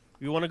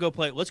 We want to go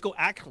play. Let's go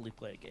actually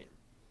play a game.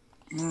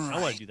 I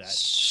want to do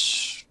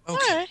that. All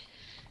Okay. right.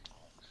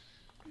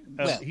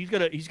 Well, He's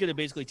gonna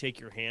basically take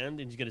your hand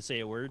and he's gonna say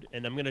a word,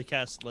 and I'm gonna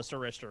cast Lesser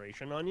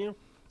Restoration on you,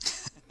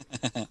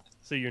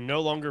 so you're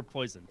no longer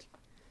poisoned.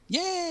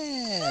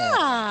 yeah.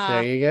 Ah.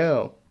 There you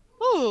go.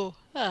 Ooh.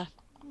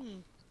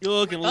 You're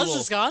looking a Buzz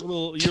little, is gone.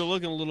 you're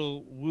looking a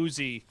little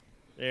woozy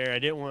there.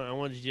 I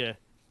wanted you.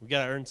 We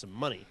gotta earn some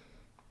money.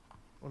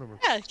 Whatever.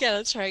 Yeah,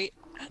 that's right.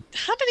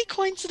 How many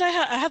coins did I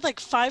have? I had like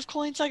 5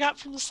 coins I got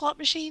from the slot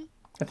machine.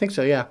 I think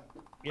so, yeah.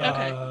 Yeah.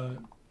 Okay.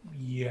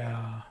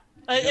 Yeah.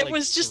 You got, It like,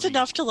 was just 3.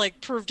 enough to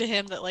like prove to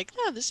him that like,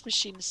 no, this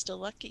machine is still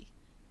lucky.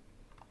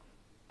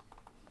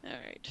 All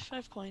right,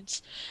 5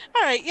 coins.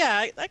 All right,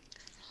 yeah.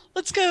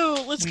 Let's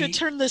go. Let's go We-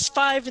 turn this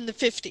 5 into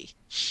 50.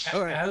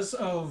 All right. As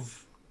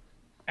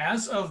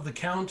of the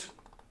count,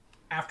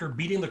 after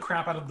beating the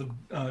crap out of the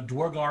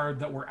Dwargard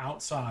that were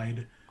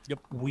outside, Yep.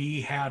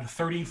 we had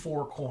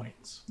 34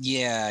 coins.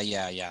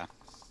 Yeah.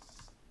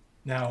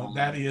 Now,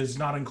 that is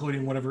not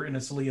including whatever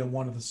Inacilia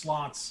won of the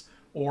slots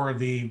or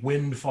the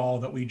windfall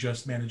that we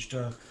just managed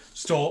to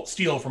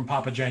steal from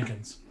Papa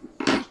Jenkins.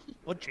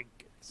 What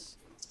Jenkins?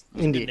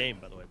 Indeed. Good name,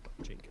 by the way,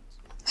 Jenkins.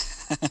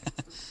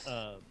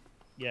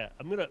 Yeah,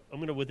 I'm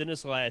gonna within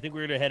this line. I think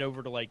we're gonna head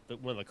over to like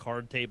one of the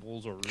card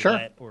tables or Sure.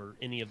 roulette or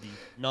any of the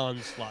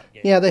non-slot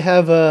games. Yeah, they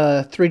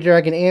have 3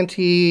 Dragon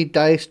Ante,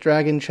 Dice,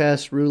 Dragon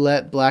Chess,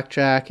 Roulette,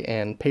 Blackjack,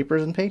 and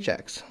Papers and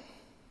Paychecks.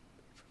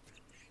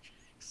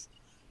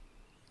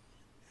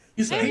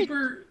 Is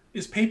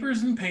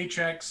papers and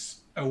paychecks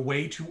a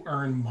way to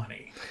earn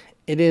money?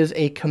 It is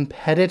a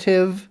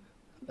competitive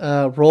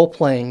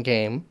role-playing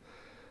game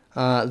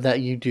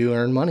that you do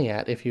earn money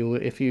at if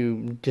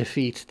you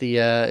defeat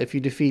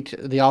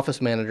the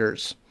office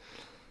managers.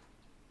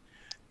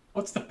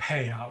 What's the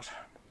payout?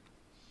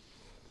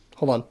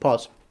 Hold on,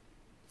 pause.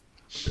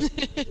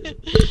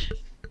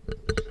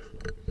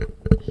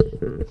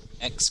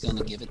 X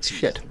gonna give it to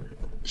Shit.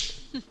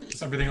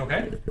 Is everything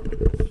okay?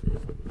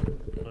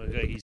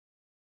 Okay, he's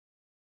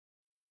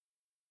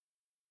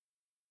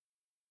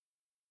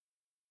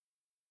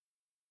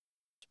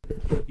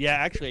yeah,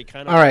 actually, I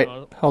kind of. All right,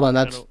 hold on.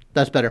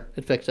 That's better.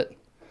 It fixed it.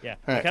 Yeah,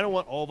 all I right. kind of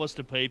want all of us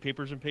to play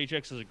Papers and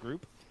Paychecks as a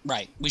group. you.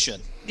 Right. We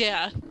should.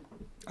 Yeah.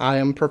 I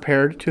am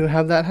prepared to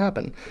have that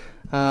happen.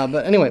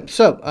 But anyway,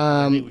 so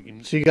think we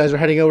can- so you guys are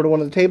heading over to one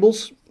of the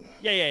tables.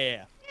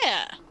 Yeah.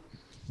 Yeah.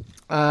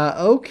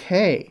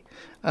 Okay.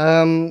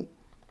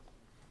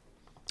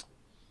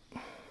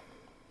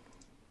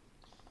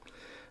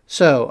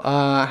 So,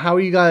 how are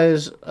you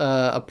guys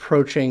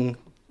approaching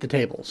the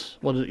tables?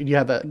 Do you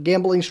have a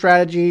gambling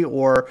strategy,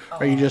 or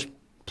are you just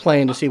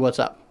playing to see what's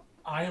up?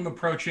 I am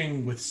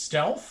approaching with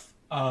stealth,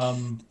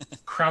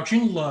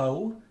 crouching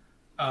low,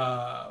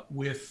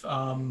 with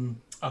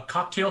a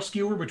cocktail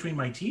skewer between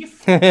my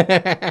teeth.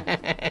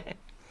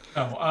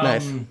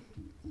 Nice.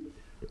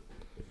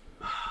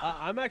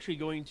 I'm actually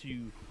going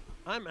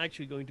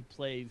to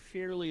play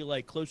fairly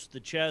like close to the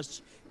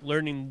chest,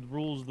 learning the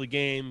rules of the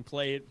game,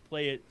 play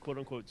it quote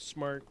unquote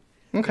smart.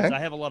 Okay. 'Cause I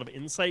have a lot of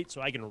insight,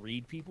 so I can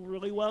read people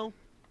really well.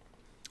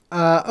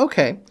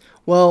 Okay.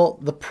 Well,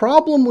 the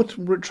problem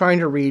with trying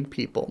to read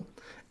people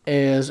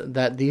is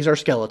that these are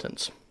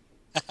skeletons.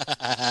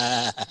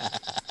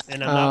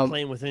 And I'm not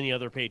playing with any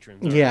other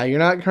patrons. Yeah, you're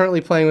not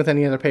currently playing with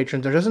any other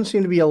patrons. There doesn't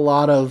seem to be a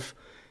lot of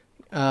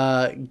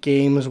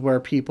games where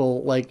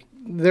people like.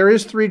 There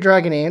is 3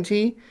 Dragon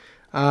Ante,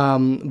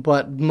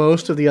 but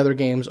most of the other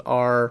games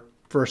are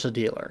Versa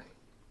Dealer.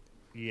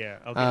 Yeah.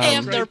 Okay.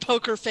 And their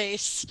poker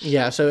face.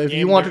 Yeah, so if you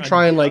Game want to where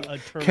try and a like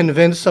tournament-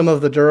 convince some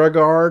of the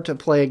Duragar to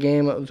play a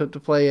game to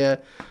play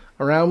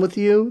around with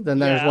you, then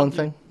there's Yeah, one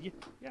thing. Yeah.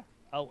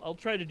 I'll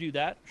try to do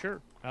that. Sure.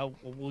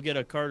 We'll get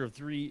a card of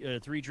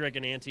 3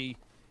 Dragon Ante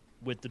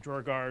with the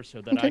Drogar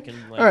so that I can.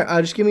 Like, All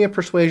right, just give me a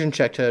persuasion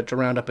check to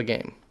round up a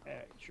game.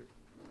 Sure.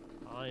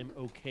 I'm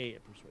okay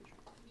at persuasion.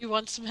 You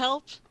want some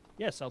help?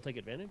 Yes, I'll take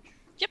advantage.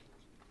 Yep.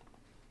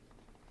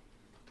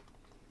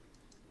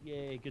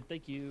 Yay! Good.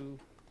 Thank you.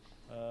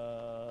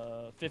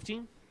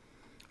 15.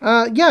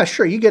 Yeah,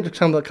 sure. You get a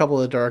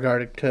couple of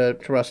Duragar to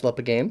wrestle up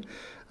a game.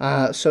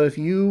 So if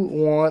you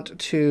want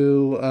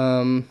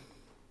to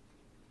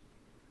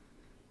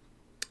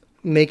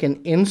make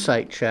an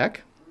insight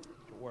check.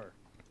 Sure.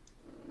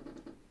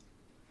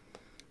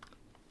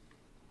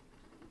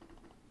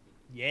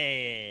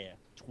 Yeah.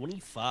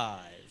 25.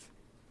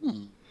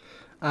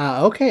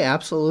 Okay,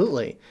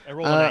 absolutely. I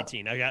rolled a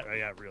 19. I got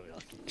really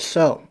lucky.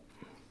 So,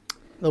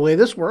 the way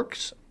this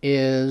works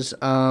is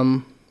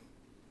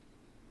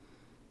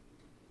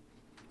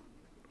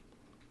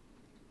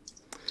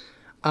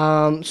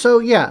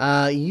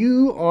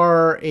you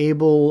are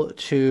able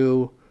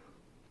to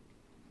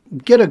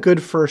get a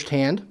good first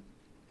hand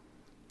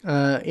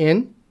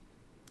in.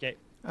 Okay.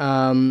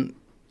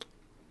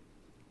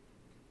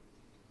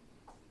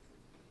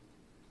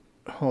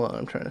 Hold on,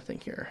 I'm trying to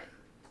think here.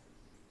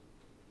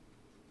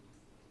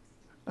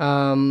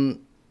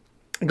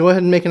 Go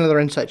ahead and make another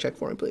insight check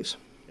for me, please.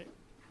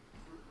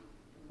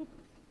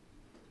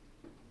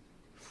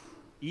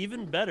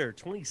 Even better,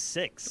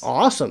 26.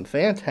 Awesome, It's a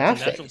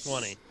fantastic. natural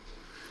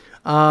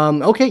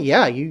 20. Okay,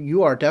 yeah,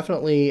 you are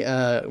definitely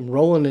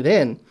rolling it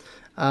in.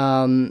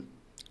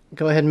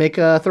 Go ahead and make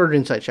a third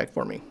insight check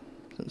for me,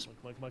 since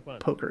Come on.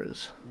 poker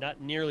is Not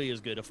nearly as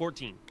good. A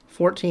 14.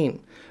 14.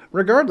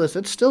 Regardless,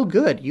 it's still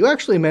good. You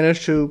actually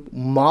managed to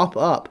mop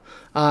up.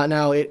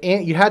 Now,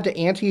 you had to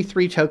ante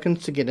 3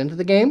 tokens to get into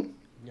the game,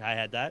 I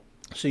had that.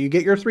 so you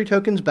get your 3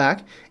 tokens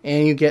back,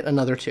 and you get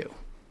another 2.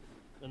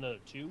 Another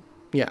 2.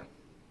 Yeah.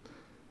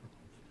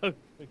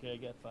 Okay, I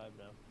got 5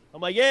 now. I'm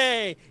like,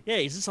 yay!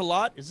 Yay, is this a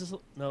lot?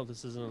 No,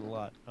 this isn't a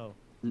lot. Oh,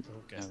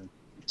 okay. No,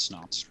 it's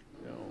not.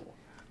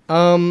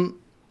 No.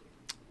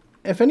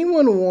 If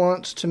anyone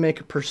wants to make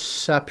a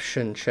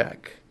perception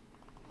check.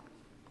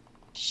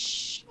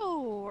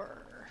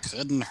 Sure.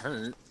 Couldn't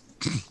hurt.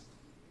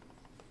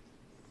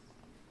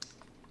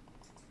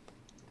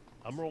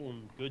 I'm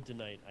rolling good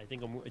tonight. I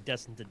think I'm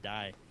destined to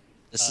die.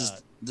 This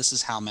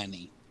is how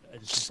many?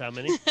 This is how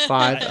many?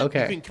 5, You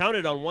okay. can count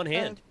it on one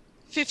hand.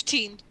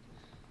 15.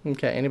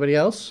 Okay, anybody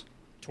else?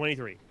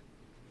 23.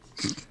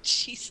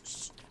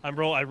 Jesus. I'm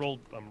rolling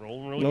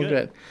really Oh, good.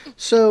 good.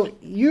 So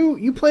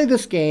you play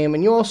this game,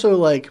 and you also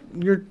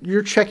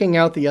you're checking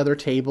out the other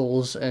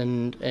tables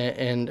and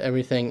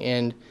everything,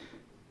 and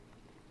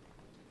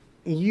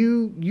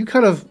you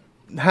kind of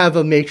have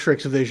a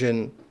Matrix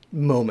vision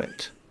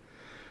moment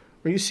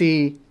where you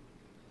see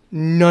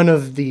none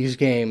of these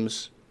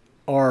games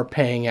are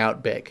paying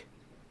out big.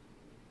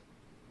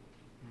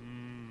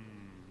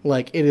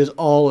 Like, it is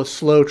all a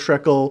slow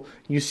trickle.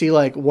 You see,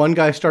 like, one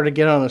guy started to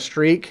get on a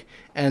streak,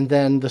 and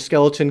then the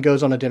skeleton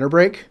goes on a dinner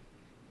break.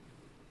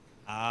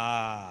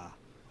 Ah.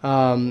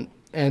 And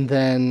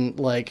then,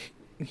 like,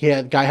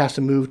 guy has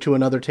to move to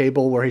another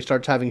table where he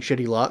starts having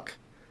shitty luck.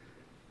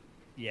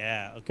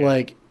 Yeah, okay.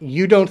 Like,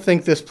 you don't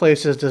think this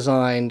place is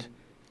designed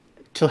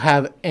to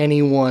have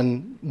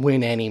anyone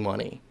win any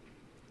money.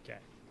 Okay.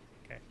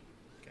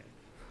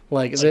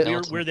 Like,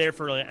 We're there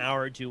for like an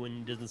hour or two,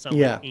 and it doesn't sound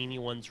Yeah. like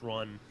anyone's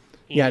run.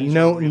 yeah, any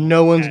no sort of real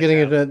no one's cash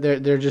getting out.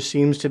 it. There just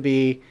seems to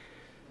be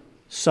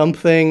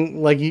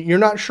something, like, you're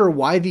not sure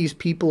why these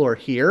people are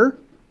here.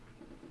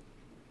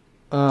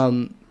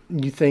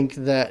 You think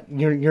that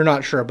you're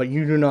not sure, but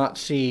you do not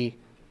see.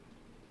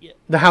 Yeah.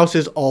 The house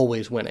is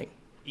always winning.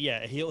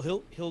 Yeah,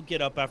 he'll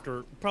get up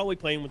after probably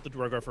playing with the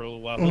drug for a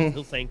little while. Mm-hmm.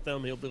 He'll thank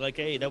them. He'll be like,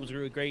 "Hey, that was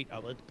really great.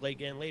 I'll let you play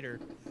again later."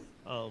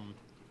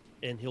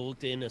 And he'll look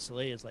to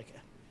NSLA as like,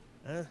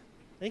 I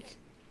think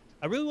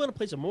I really want to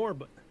play some more,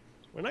 but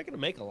we're not going to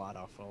make a lot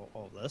off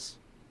all this.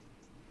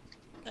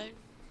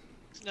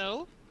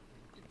 No.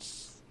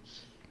 It's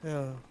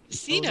Yeah.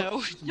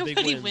 casino. Some big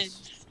Nobody wins.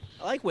 wins.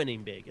 I like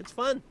winning big. It's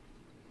fun.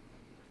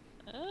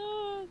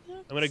 I'm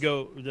gonna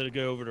go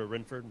over to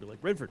Renford and be like,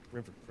 Renford.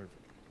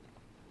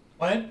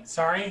 What?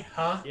 Sorry?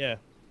 Huh? Yeah,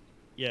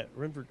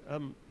 Renford.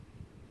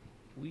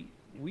 We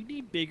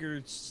need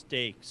bigger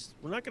stakes.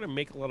 We're not gonna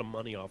make a lot of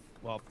money off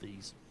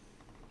these.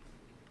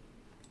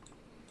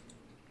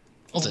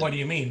 Well, What do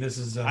you mean? This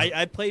is.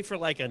 I played for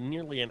like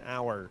nearly an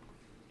hour,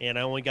 and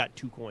I only got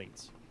 2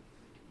 coins.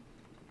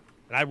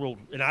 And I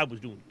was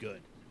doing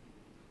good.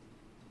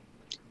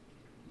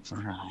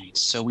 Right.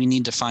 So we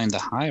need to find the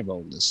high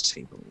rollers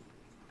table.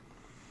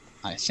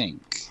 I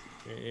think.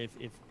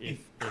 If it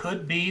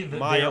could be that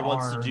Maya there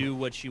wants are. to do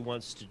what she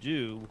wants to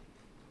do,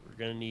 we're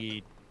gonna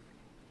need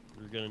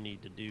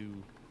to do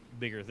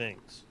bigger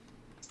things.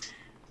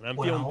 And I'm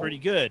feeling Well- pretty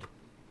good.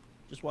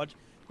 Just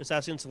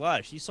ask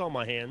Insalai. She saw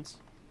my hands.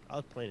 I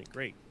was playing it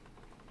great.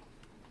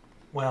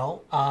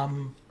 Well,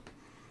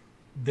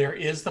 there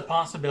is the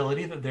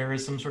possibility that there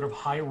is some sort of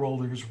high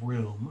rollers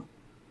room,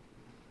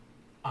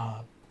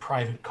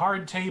 private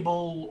card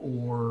table,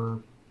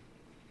 or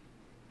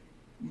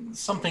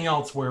something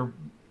else where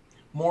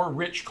more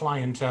rich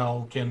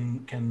clientele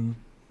can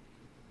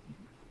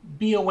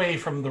be away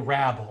from the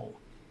rabble.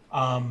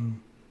 Well,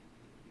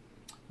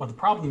 the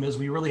problem is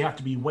we really have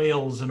to be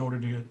whales in order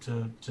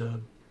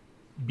to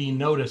be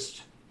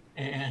noticed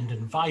and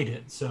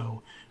invited.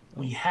 So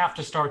we have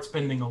to start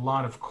spending a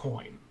lot of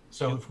coin.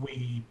 So if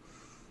we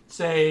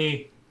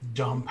say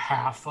dump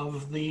half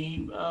of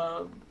the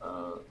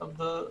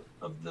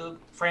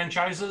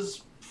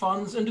franchise's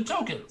funds into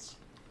tokens.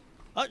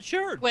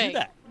 Sure, do Wait,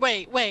 that.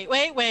 wait.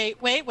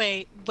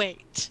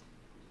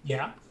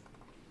 Yeah.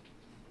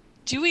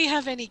 Do we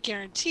have any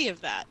guarantee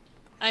of that?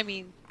 I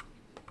mean,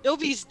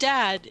 Ilby's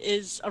dad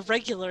is a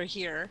regular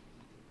here.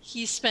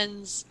 He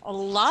spends a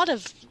lot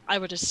of, I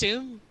would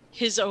assume,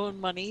 his own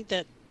money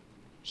that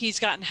he's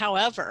gotten.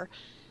 However,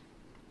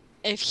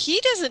 if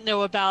he doesn't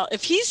know about,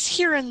 if he's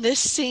here in this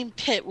same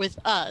pit with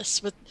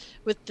us, with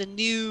the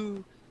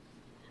new,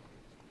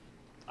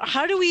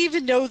 how do we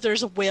even know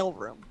there's a whale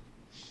room?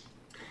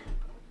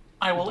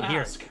 I will Here.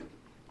 ask.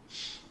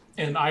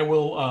 And I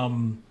will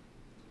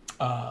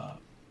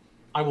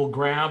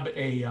grab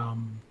a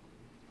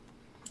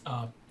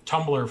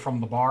tumbler from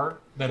the bar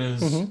that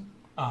is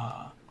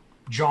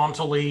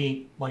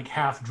jauntily, like,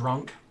 half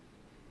drunk,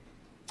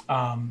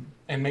 and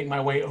make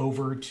my way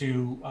over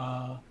to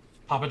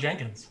Papa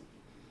Jenkins.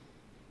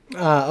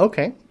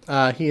 Okay.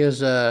 He is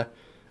he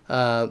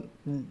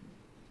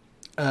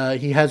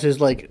has his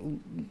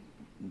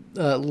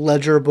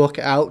ledger book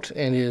out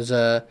and is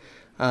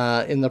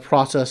in the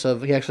process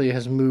of. He actually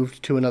has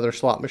moved to another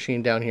slot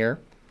machine down here.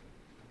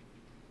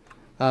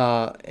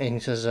 And he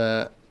says,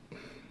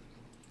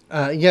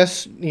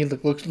 "Yes." He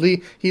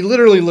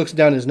literally looks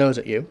down his nose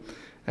at you,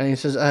 and he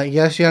says,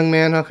 "Yes, young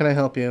man. How can I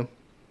help you?"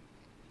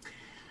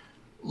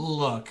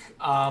 Look,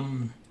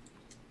 I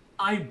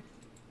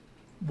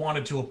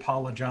wanted to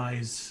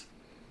apologize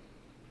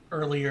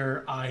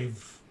earlier.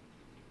 I've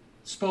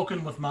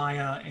spoken with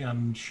Maya,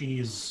 and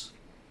she's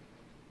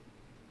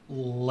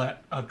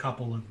let a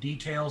couple of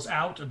details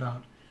out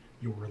about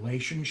your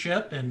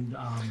relationship, and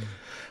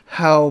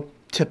How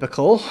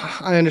typical.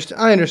 I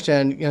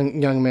understand,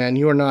 young man.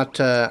 You are not.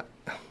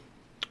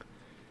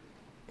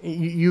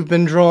 You've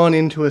been drawn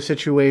into a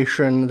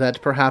situation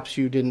that perhaps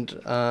you didn't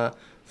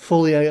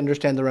fully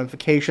understand the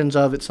ramifications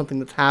of. It's something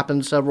that's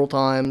happened several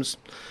times.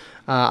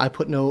 I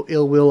put no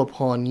ill will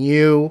upon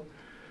you.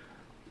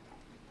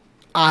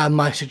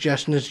 My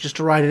suggestion is just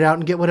to write it out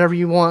and get whatever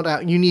you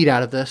need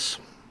out of this.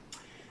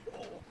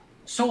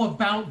 so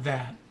about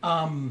that,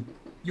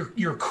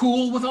 you're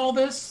cool with all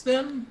this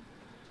then?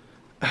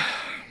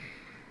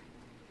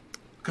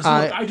 Because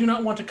I do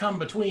not want to come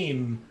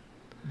between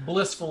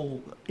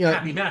blissful,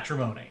 happy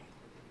matrimony.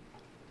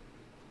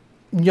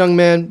 Young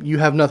man, you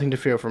have nothing to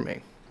fear from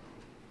me.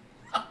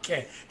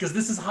 Okay, because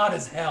this is hot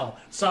as hell.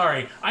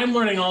 Sorry, I'm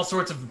learning all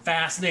sorts of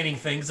fascinating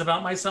things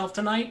about myself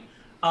tonight.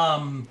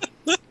 Other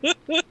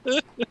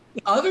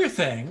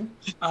thing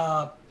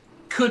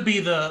could be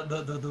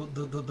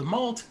the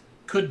malt,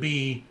 could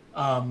be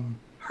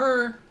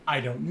her. I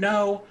don't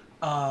know.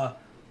 I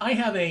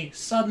have a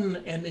sudden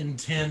and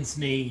intense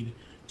need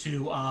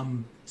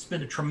to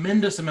spend a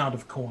tremendous amount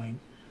of coin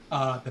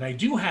that I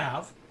do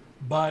have,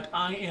 but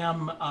I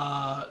am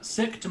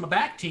sick to my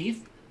back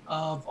teeth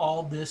of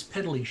all this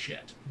piddly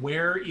shit.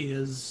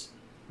 Where's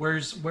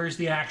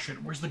the action?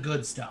 Where's the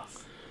good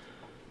stuff?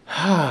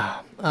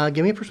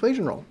 Give me a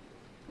persuasion roll.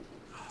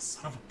 Oh,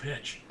 son of a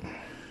bitch.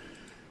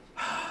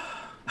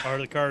 Are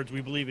the cards?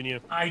 We believe in you.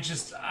 I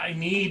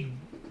need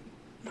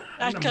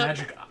a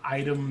magic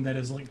item that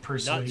is like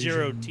persuasion. Not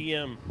 0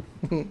 TM.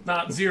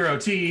 Not 0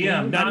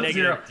 TEM. Not Not 0.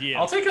 negative TM.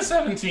 I'll take a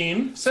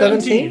 17.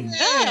 17?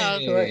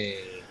 Yeah.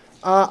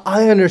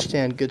 I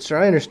understand, good sir.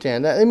 I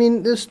understand. I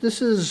mean, this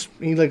is.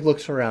 He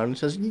looks around and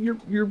says,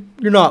 "You're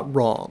not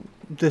wrong.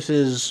 This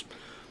is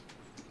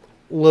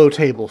low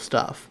table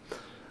stuff.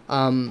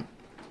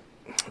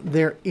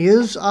 There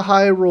is a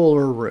high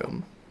roller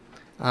room.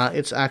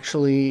 It's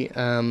actually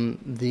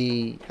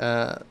the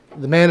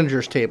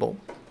manager's table,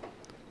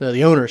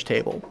 the owner's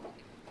table,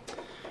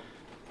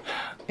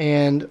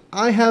 and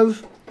I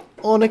have,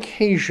 on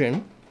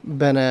occasion,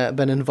 been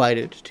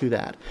invited to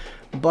that.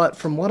 But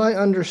from what I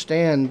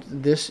understand,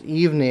 this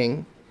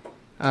evening,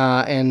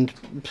 and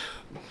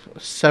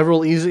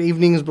several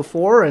evenings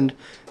before, and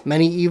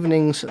many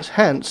evenings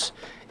hence,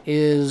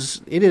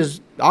 it is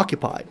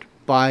occupied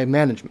by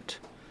management.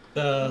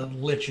 The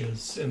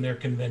liches in their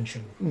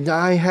convention.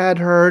 I had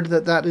heard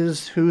that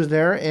is who's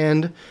there,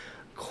 and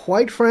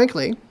quite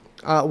frankly,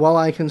 while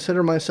I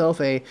consider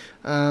myself a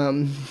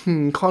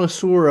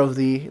connoisseur of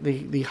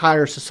the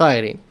higher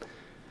society,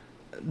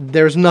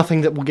 there's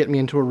nothing that will get me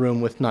into a room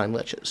with 9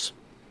 liches.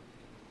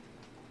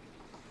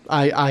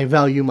 I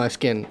value my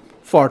skin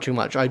far too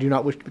much. I do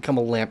not wish to become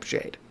a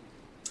lampshade.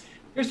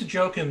 There's a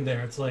joke in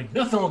there. It's like,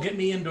 nothing will get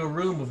me into a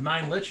room with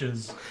 9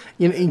 liches.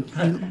 You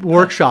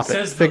workshop it.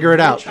 Says the Figure it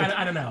out.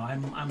 I don't know.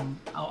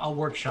 I'll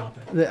workshop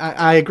it.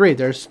 I agree.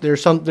 There's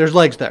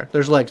legs there.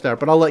 There's legs there.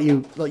 But I'll let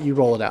you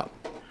roll it out.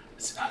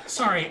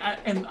 Sorry,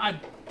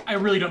 I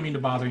really don't mean to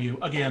bother you.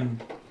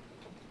 Again,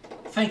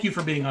 thank you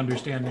for being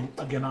understanding.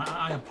 Again,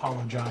 I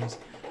apologize.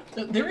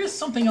 There is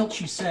something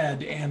else you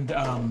said, and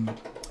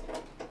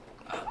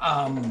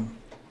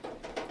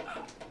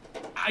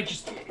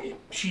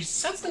she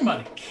said something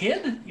about a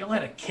kid. Y'all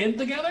had a kid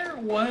together.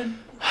 What?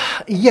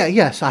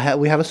 Yes,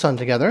 we have a son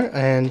together,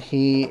 and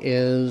he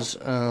is.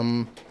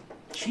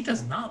 She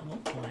does not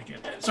look like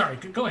it. Sorry,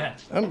 go ahead.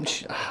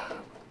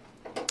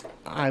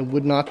 I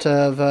would not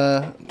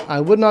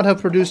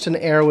have produced an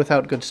heir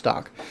without good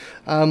stock.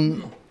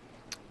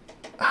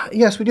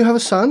 Yes, we do have a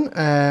son.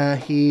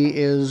 He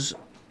is,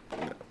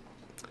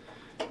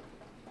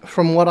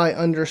 from what I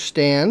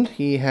understand,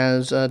 he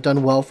has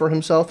done well for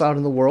himself out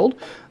in the world.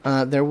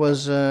 There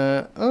was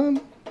an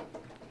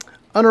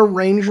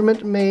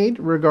arrangement made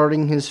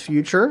regarding his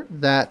future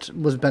that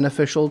was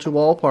beneficial to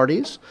all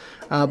parties,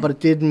 but it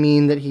did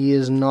mean that he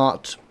is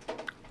not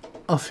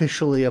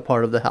officially a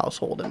part of the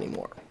household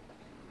anymore.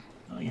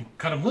 You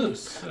cut him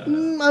loose.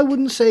 I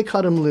wouldn't say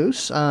cut him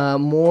loose.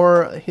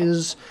 More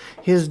his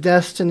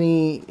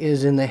destiny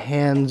is in the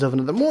hands of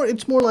another.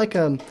 It's more like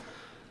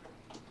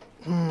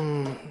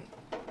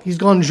he's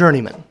gone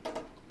journeyman.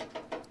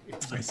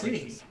 I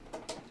see.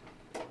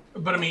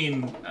 But I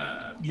mean,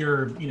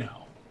 you're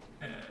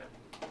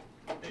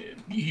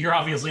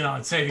obviously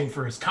not saving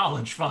for his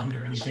college fund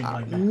or anything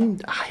like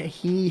that.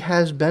 He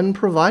has been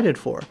provided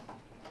for.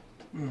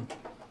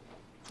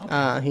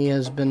 He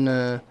has been,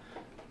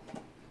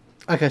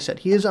 like I said,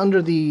 he is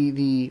under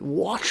the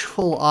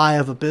watchful eye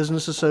of a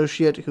business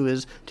associate who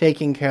is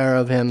taking care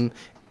of him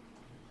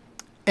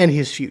and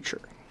his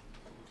future.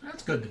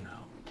 That's good to know.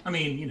 I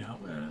mean,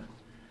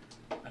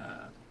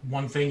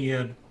 one thing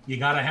you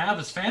gotta have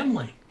is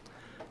family.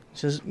 He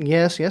says,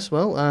 yes.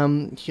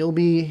 Well, he'll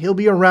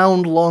be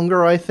around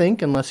longer, I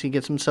think, unless he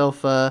gets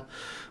himself.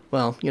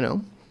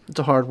 It's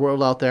a hard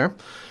world out there.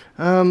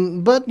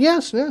 But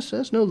yes.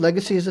 No,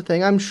 legacy is a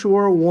thing. I'm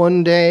sure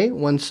one day,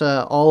 once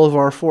all of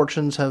our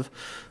fortunes have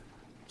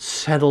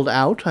settled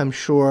out, I'm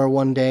sure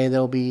one day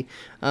there'll be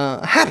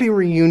a happy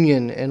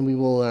reunion, and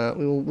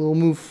we'll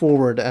move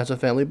forward as a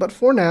family. But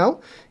for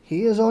now,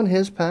 he is on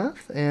his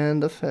path,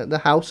 and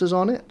the house is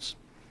on its.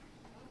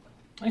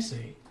 I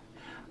see.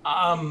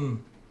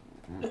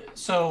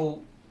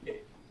 So,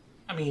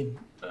 I mean,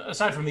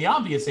 aside from the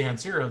obvious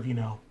answer of,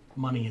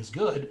 money is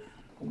good,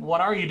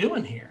 what are you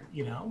doing here?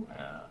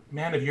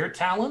 Man of your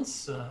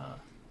talents,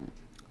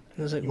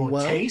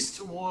 your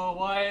taste.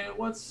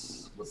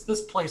 What's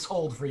this place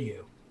hold for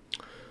you?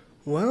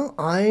 Well,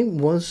 I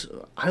was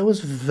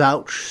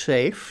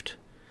vouchsafed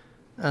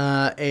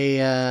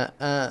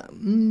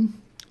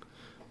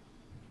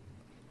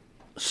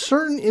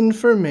certain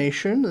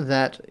information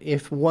that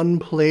if one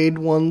played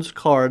one's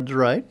cards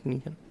right,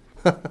 you can.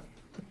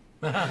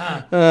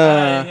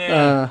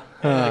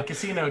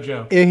 Casino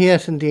joke.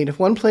 Yes, indeed. If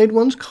one played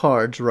one's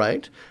cards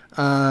right,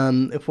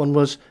 if one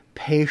was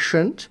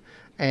patient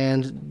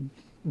and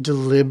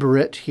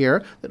deliberate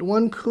here, that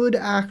one could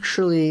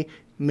actually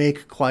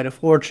make quite a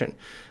fortune.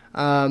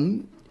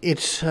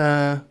 It's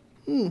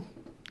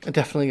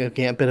definitely a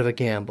bit of a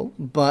gamble,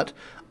 but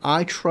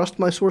I trust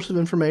my source of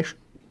information,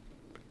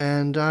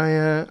 and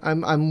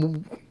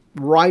I'm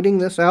riding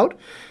this out,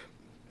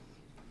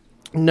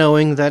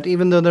 knowing that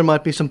even though there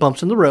might be some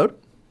bumps in the road,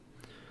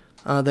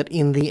 that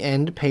in the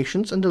end,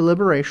 patience and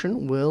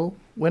deliberation will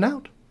win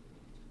out.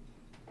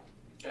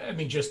 I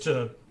mean, just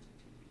to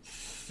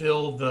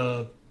fill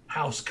the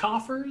house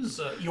coffers,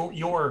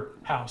 your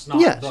house,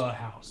 not the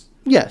house.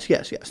 Yes.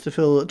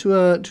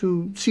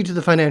 To see to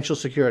the financial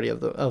security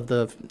of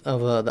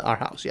our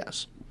house.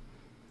 Yes.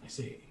 I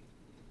see.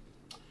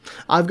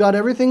 I've got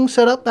everything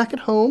set up back at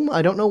home.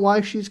 I don't know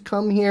why she's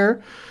come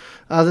here,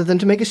 other than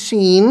to make a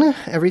scene.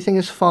 Everything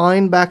is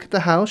fine back at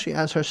the house. She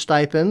has her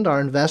stipend.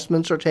 Our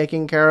investments are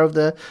taking care of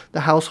the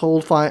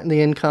household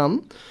the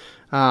income.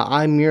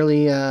 I'm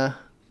merely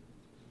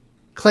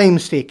claim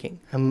staking.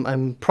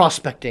 I'm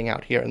prospecting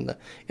out here in the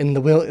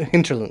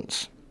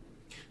hinterlands.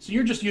 So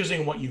you're just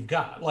using what you've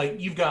got. Like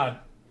you've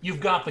got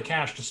the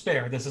cash to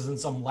spare. This isn't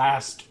some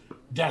last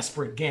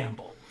desperate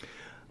gamble.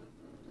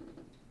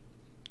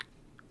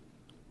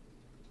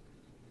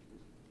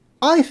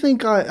 I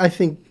think,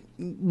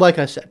 like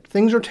I said,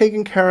 things are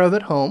taken care of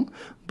at home,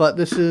 but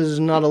this is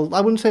not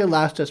I wouldn't say a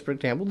last desperate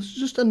gamble. This is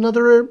just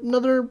another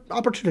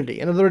opportunity,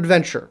 another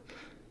adventure,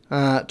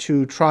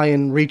 to try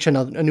and reach a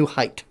new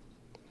height.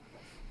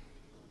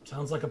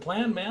 Sounds like a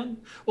plan, man.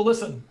 Well,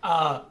 listen,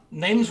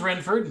 name's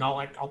Renford, and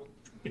I'll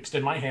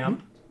extend my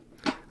hand.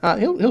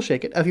 He'll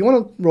shake it. If you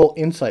want to roll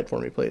insight for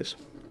me, please.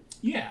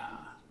 Yeah.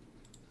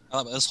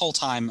 This whole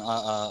time,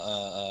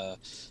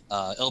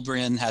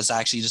 Ilbrian has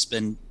actually just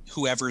been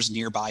whoever's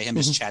nearby him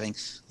just chatting.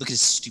 Look at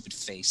his stupid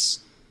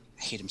face.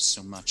 I hate him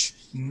so much.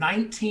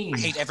 19. I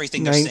hate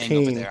everything they're saying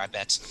over there, I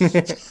bet.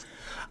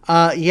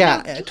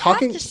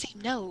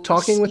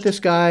 Talking with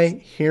this guy,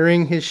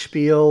 hearing his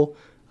spiel,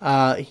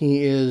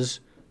 he is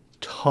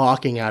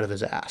talking out of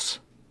his ass.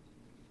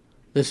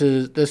 This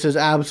is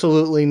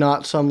absolutely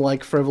not some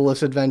like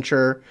frivolous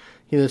adventure.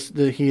 He is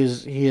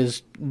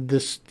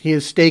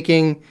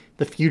staking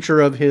the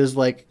future of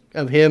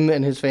him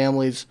and his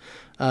family's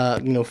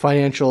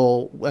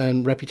financial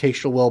and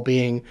reputational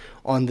well-being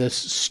on this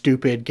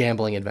stupid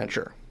gambling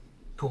adventure.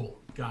 Cool.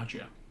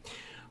 Gotcha.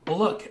 Well,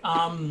 look,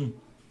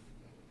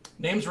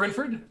 name's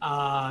Renford.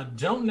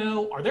 Don't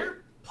know. Are there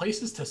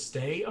places to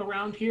stay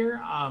around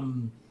here?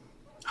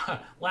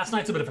 Last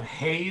night's a bit of a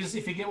haze,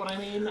 if you get what I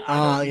mean.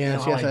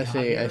 Yes, I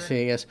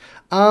see, yes.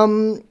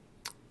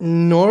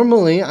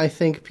 Normally, I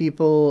think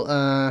people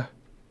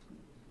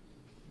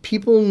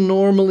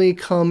normally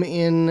come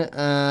in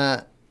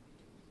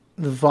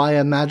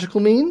via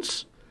magical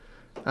means.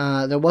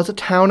 There was a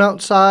town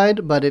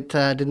outside, but it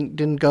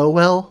didn't go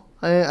well,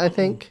 I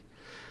think.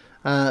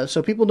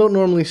 So people don't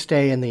normally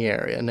stay in the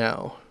area,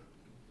 no.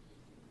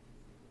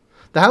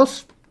 The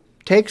house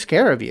takes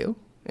care of you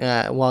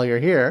while you're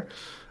here.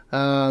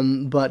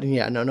 But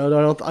yeah,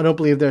 no, I don't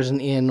believe there's an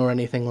inn or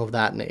anything of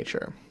that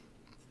nature.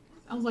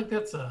 Sounds like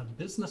that's a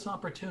business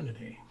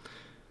opportunity.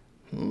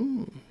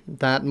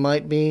 That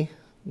might be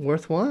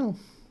worthwhile.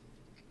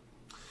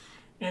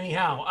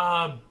 Anyhow,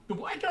 I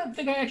don't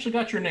think I actually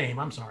got your name.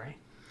 I'm sorry.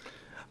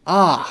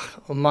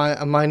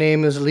 My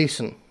name is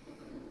Leeson.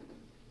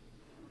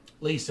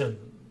 Leeson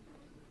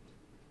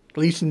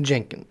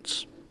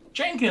Jenkins.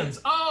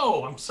 Jenkins.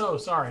 Oh, I'm so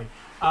sorry.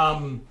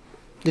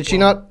 Did she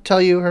not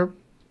tell you her?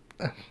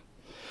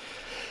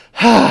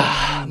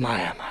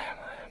 Maya.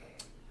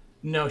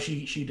 No,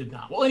 she did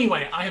not. Well,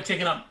 anyway, I have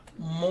taken up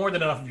more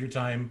than enough of your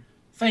time.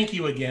 Thank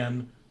you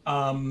again.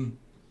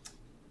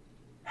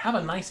 Have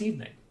a nice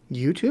evening.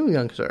 You too,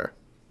 young sir.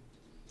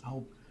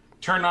 I'll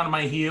turn on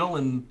my heel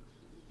and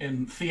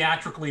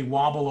theatrically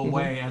wobble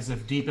away as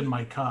if deep in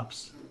my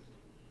cups.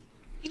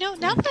 You know,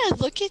 now that I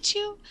look at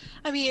you,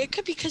 I mean, it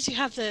could be because you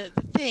have the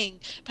thing,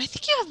 but I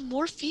think you have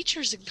more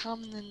features in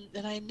common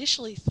than I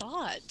initially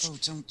thought. Oh,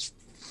 don't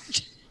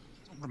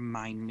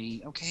remind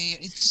me, okay?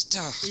 It's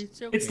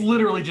It's okay. It's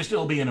literally just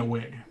Ilby in a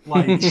wig,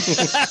 like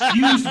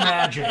used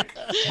magic.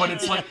 But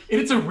it's like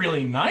it's a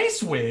really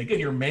nice wig, and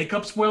your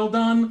makeup's well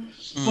done.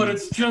 But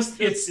it's just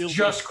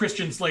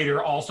Christian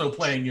Slater also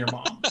playing your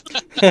mom.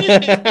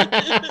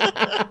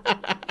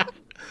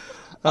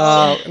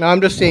 No,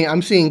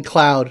 I'm seeing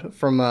Cloud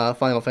from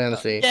Final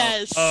Fantasy.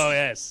 Yes. Oh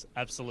yes,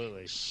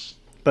 absolutely.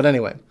 But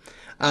anyway,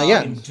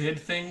 yeah, And did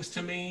things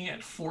to me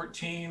at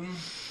 14.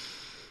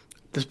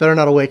 this better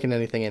not awaken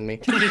anything in me.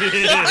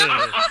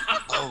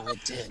 oh,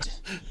 it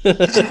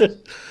did.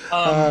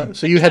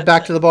 So you head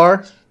back to the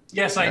bar.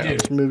 Yes, I do.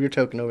 Let's move your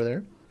token over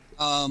there.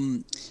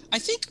 I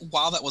think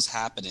while that was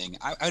happening,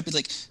 I would be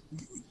like,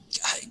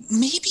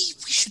 maybe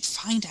we should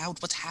find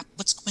out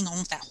what's going on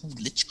with that whole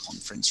Lich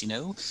conference. You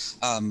know,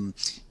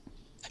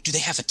 do they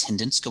have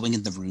attendants going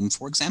in the room,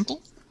 for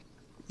example?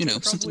 You know,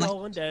 something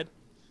Probably like.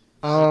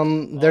 all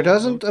undead. There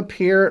doesn't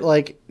appear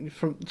like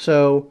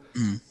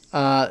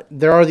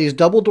there are these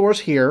double doors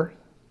here.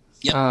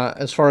 Yep.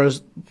 As far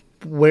as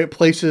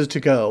places to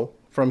go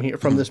from here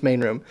from this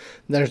main room.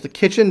 There's the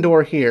kitchen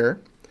door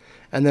here,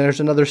 and there's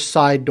another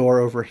side door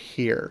over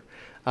here.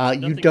 You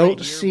Nothing don't right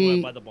here,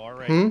 see. by the bar,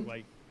 right?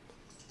 Like,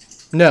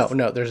 No.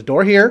 There's a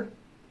door here,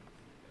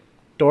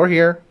 door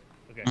here,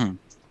 okay.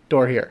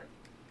 door here.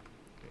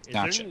 Is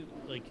Gotcha. there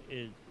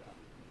any,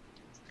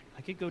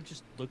 I could go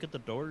just look at the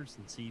doors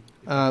and see.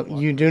 If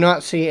You do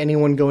not see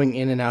anyone going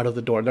in and out of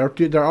the door. There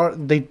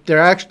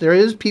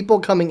is people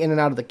coming in and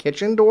out of the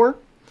kitchen door.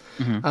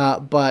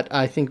 But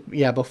I think,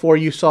 before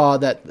you saw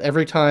that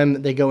every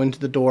time they go into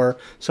the door,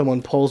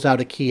 someone pulls out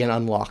a key and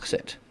unlocks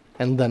it,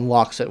 and then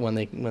locks it when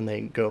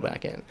they go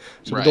back in.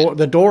 So Right.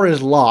 the door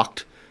is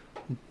locked,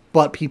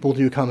 but people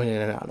do come in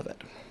and out of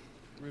it.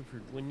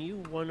 Rupert, when you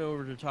went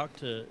over to talk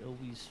to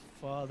Ilby's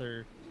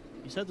father,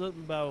 you said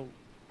something about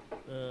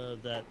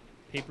that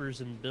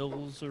papers and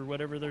bills or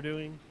whatever they're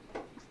doing.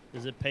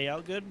 Does it pay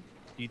out good?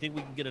 Do you think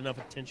we can get enough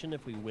attention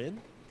if we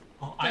win?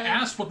 Well, I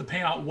asked what the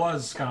payout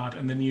was, Scott,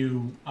 and then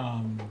you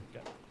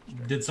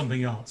did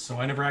something else. So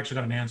I never actually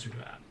got an answer to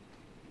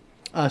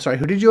that. Sorry,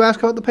 who did you ask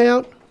about the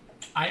payout?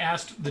 I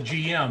asked the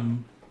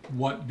GM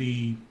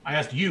I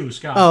asked you,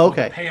 Scott. Oh, what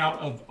the okay.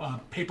 payout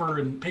of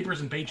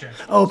papers and paychecks.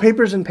 Oh,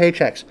 papers and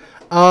paychecks.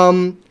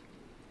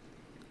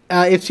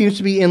 It seems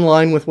to be in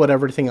line with what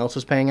everything else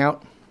is paying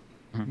out.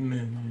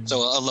 So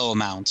a low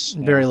amount.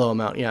 Very low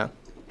amount, yeah.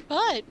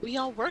 But we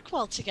all work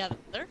well together.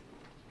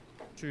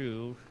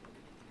 True.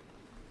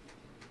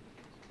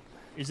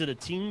 Is it a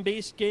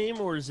team-based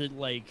game, or is it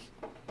like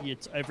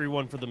it's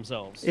everyone for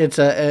themselves? It's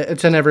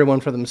an everyone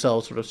for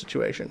themselves sort of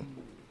situation.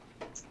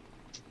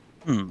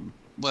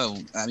 Well,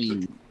 I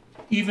mean,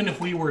 Even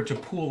if we were to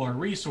pool our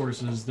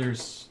resources,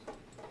 there's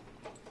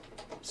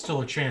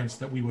still a chance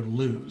that we would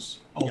lose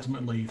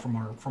ultimately from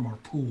our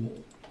pool.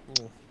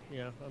 Oh,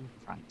 yeah.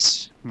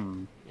 right. Yeah,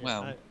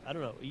 Well, I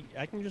don't know.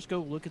 I can just go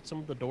look at some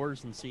of the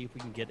doors and see if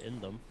we can get in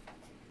them.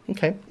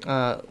 Okay.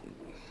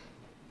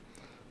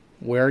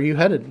 Where are you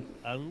headed?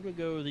 I'm gonna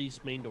go to these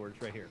main doors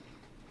right here.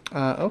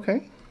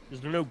 Okay.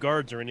 Because there are no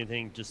guards or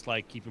anything, just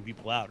like keeping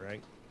people out,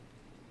 right?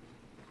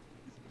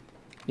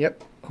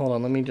 Yep. Hold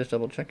on. Let me just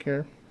double check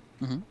here.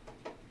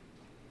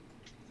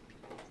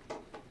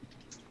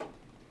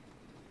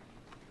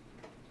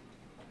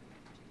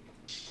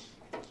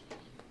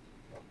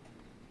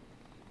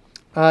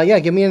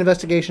 Give me an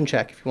investigation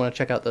check if you want to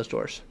check out those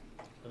doors.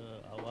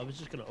 I was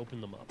just gonna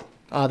open them up.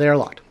 They are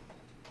locked.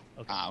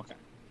 okay.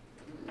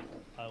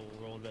 I will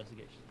roll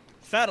investigation.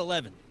 Fat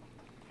 11.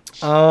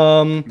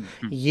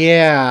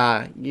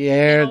 Yeah,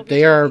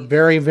 they are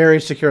very,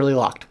 very securely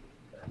locked.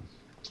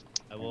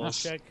 I will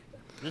check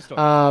this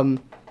door.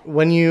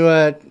 When you,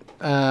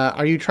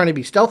 are you trying to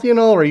be stealthy and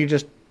all, or are you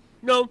just,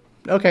 No.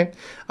 okay.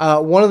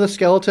 One of the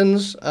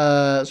skeletons,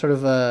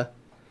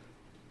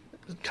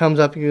 comes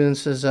up to you and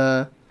says,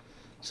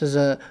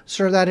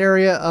 sir, that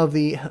area of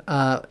the,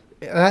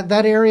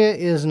 that area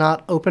is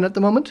not open at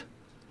the moment.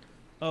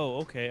 Oh,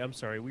 okay. I'm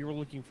sorry. We were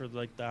looking for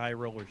like the high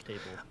rollers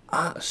table.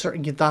 Sir,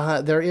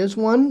 there is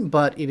one,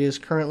 but it is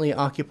currently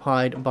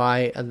occupied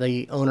by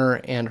the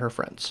owner and her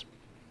friends.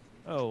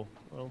 Oh,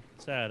 well,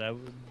 sad. I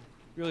would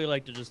really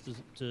like to just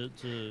to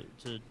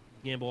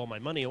gamble all my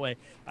money away.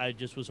 I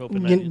just was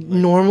hoping.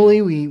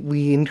 Normally,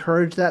 we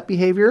encourage that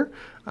behavior,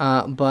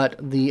 but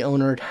the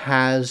owner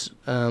has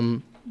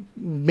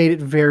made it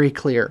very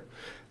clear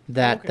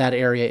that that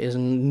area is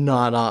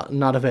not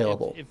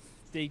available. If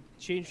they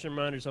change their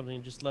mind or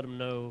something, just let them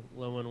know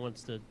Lowen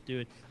wants to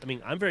do it. I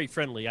mean, I'm very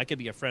friendly. I could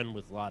be a friend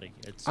with Lottie.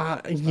 It's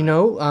fine.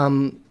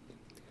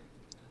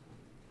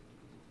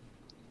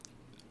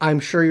 I'm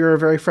sure you're a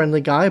very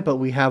friendly guy, but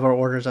we have our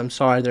orders. I'm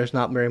sorry, there's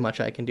not very much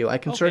I can do. I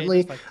can Okay,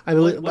 certainly. that's fine. I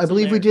believe. What's I in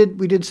believe we there?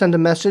 did send a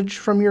message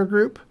from your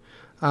group,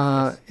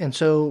 and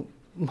so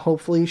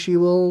hopefully she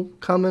will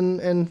come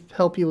and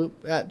help you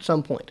at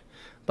some point.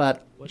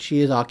 But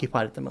she is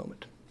occupied at the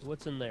moment.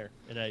 What's in there?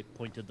 And I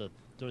point to the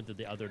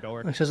other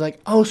door. And she's like,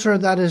 "Oh, sir,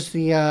 that is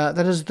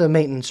the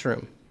maintenance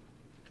room."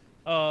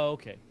 Oh,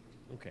 okay.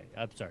 Okay.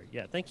 I'm sorry.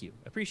 Yeah, thank you.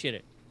 I appreciate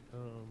it.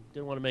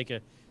 Didn't want to make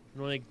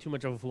too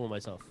much of a fool of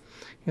myself.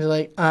 He's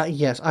like,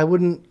 "Yes, I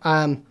wouldn't.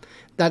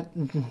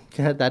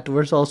 That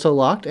door's also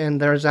locked, and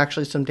there's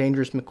actually some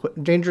dangerous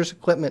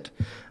equipment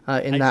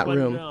in that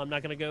room." No, I'm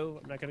not gonna go.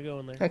 I'm not gonna go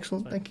in there.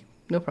 Excellent, It's fine. thank you.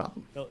 No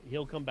problem.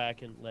 He'll come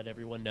back and let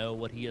everyone know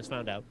what he has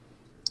found out.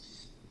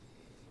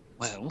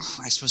 Well,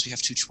 I suppose we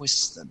have two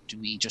choices then. Do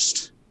we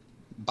just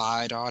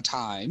bide our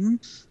time,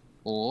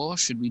 or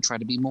should we try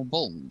to be more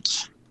bold?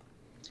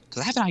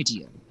 Because I have an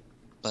idea,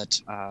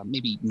 but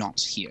maybe not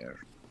here.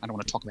 I don't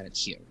want to talk about it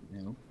here,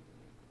 you know?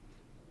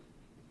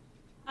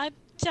 I'm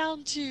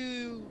down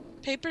to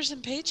papers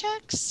and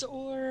paychecks,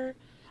 or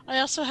I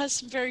also have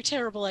some very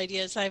terrible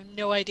ideas. I have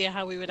no idea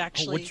how we would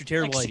actually what's your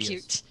terrible execute.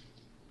 ideas?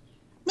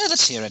 Well,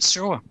 let's hear it,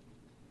 sure.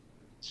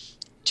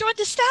 Join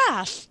the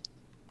staff.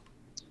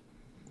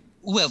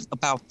 Well,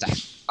 about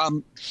that.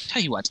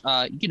 Tell you what,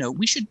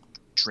 we should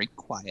drink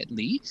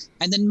quietly,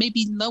 and then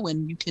maybe,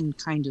 Lowen, you can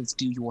kind of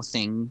do your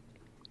thing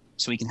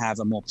so we can have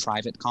a more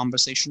private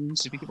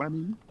conversations, if you get what I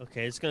mean.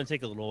 Okay, it's gonna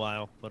take a little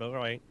while, but all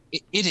right.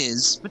 It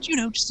is, but,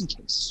 just in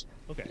case.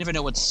 Okay. You never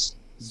know what's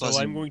So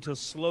buzzing. I'm going to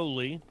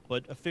slowly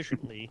but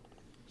efficiently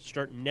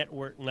start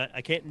network.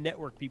 I can't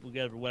network people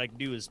together. What I can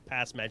do is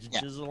pass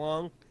messages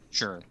along.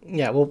 Sure.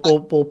 Yeah,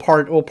 we'll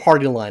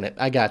party line it.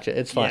 I got you.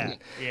 It's fine.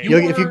 Yeah.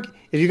 You-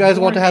 if you guys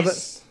want to have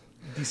it,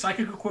 the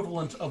psychic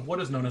equivalent of what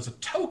is known as a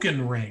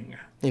token ring.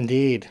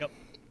 indeed. Yep.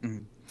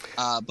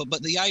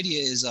 But the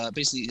idea is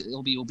basically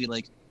it'll be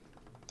like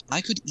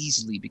I could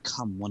easily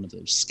become one of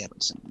those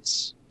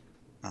skeletons.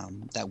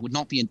 That would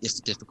not be an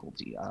if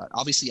difficulty.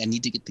 Obviously, I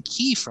need to get the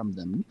key from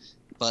them,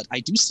 but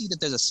I do see that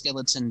there's a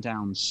skeleton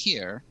down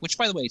here. Which,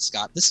 by the way,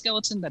 Scott, the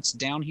skeleton that's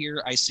down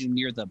here, I assume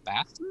near the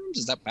bathrooms.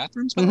 Is that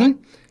bathrooms? By the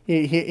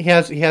way? He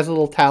has a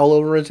little towel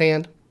over his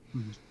hand.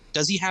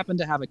 Does he happen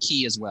to have a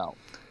key as well?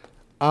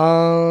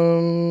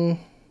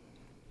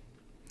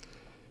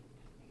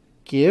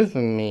 Give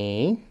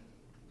me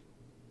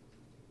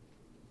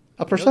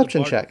a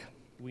perception check.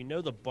 We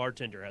know the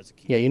bartender has a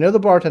key. Yeah, you know the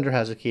bartender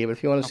has a key, but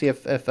if you want to see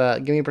if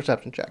give me a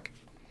perception check.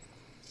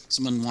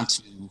 Someone want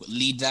to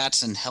lead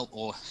that and help,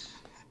 or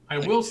I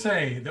will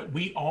say that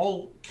we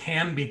all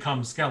can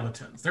become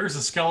skeletons. There's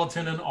a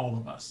skeleton in all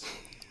of us.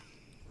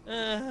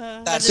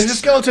 that's There's a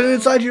skeleton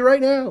inside you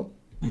right now.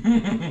 I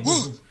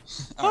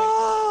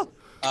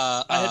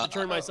had to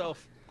turn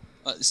myself.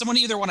 someone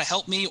either want to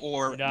help me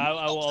or No,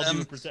 I'll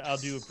them. I'll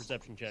do a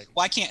perception check.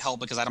 Well, I can't help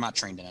because I'm not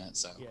trained in it,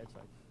 so Yeah, it's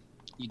fine.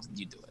 you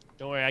do it.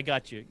 Don't worry, I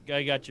got you.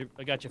 I got you.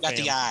 Got fam.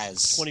 the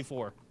eyes.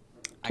 24.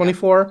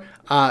 24.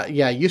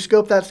 Yeah, you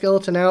scope that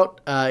skeleton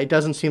out. It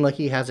doesn't seem like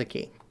he has a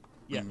key.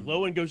 Yeah,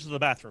 Lowen goes to the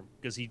bathroom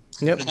because he's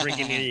Yep. been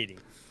drinking and eating,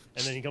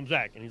 and then he comes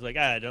back and he's like,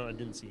 I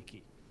didn't see a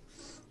key.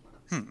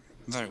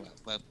 Very well.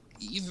 Well,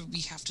 either we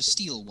have to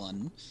steal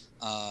one,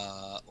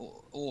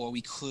 or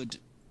we could.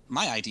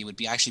 My idea would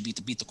be actually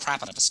beat the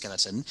crap out of a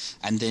skeleton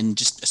and then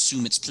just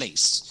assume it's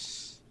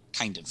placed.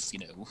 Kind of, He's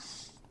a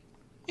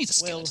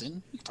Well,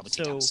 skeleton. We could probably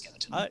take down a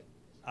skeleton.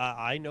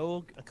 I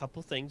know a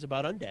couple things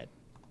about undead.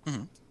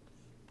 Mhm.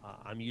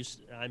 I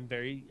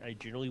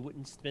generally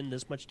wouldn't spend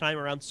this much time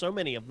around so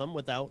many of them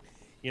without,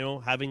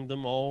 having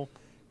them all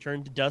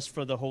turn to dust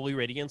for the holy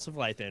radiance of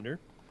Lythander.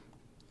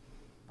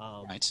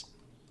 Right.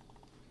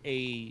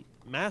 A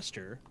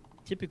master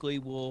typically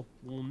will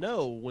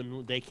know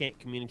when they can't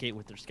communicate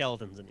with their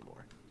skeletons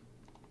anymore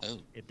Oh.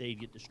 if they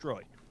get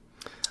destroyed.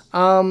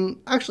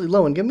 Actually,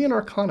 Lowen, give me an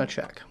Arcana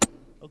check.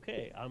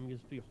 Okay, I'm going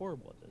to be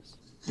horrible at this.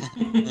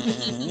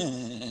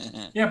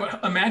 Yeah,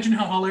 but imagine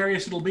how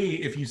hilarious it'll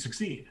be if you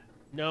succeed.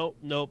 No,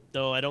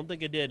 I don't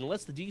think I did.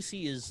 Unless the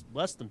DC is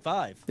less than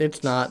 5.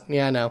 It's not.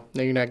 Yeah, no,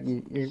 you're not.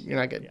 You're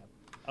not good. Yeah.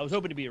 I was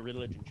hoping to be a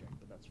religion check,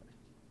 but that's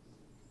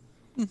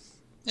fine.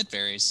 It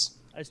varies.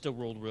 I still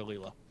rolled really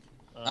low.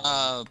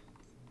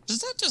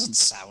 That doesn't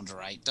sound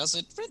right, does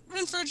it?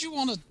 Renford, you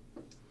want to?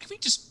 Can we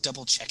just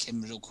double check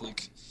him real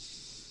quick?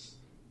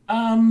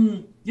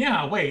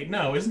 Yeah, wait,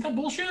 no, isn't that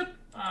bullshit?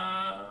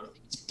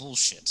 It's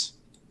bullshit.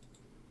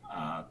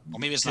 Or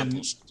maybe it's not can-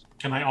 bullshit.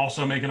 Can I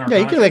also make an Yeah,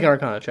 Arcana? you can make an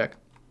Arcana check.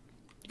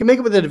 You can make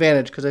it with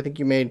advantage because I think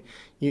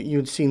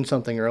you'd seen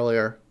something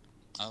earlier.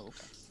 Oh,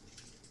 okay.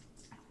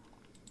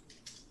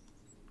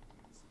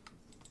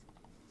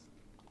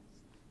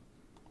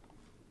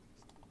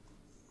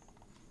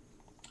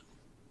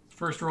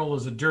 First roll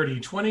is a dirty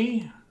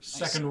 20.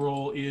 Second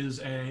roll is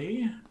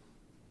a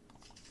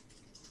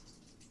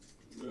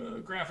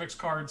graphics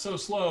card so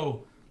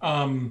slow.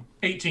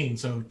 18,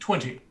 so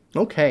 20.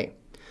 Okay,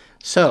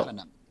 so Fair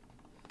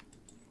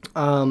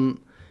enough.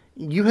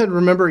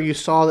 you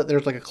saw that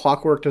there's like a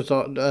clockwork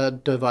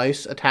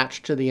device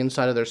attached to the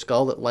inside of their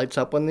skull that lights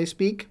up when they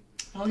speak.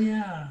 Oh,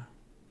 yeah.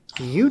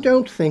 You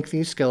don't think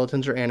these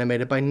skeletons are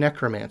animated by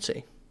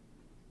necromancy.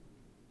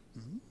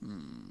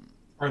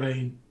 Are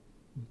they...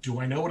 Do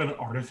I know what an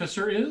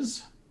artificer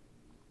is?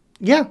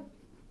 Yeah.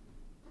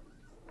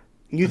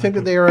 You think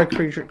that they are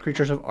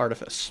creatures of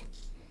artifice.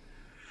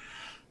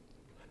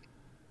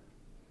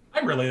 I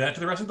relay that to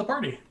the rest of the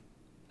party.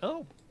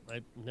 Oh,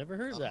 I've never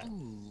heard that.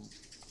 Ooh.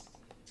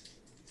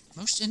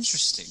 Most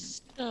interesting.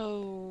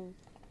 So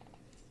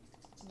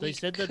They we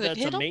said that could that's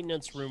hit a 'em?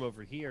 maintenance room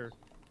over here.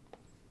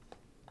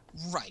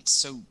 Right,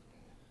 so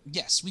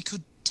yes, we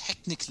could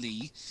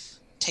technically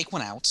take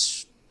one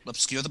out,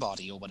 obscure the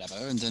body or whatever,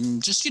 and then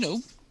just,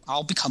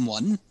 I'll become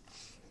one.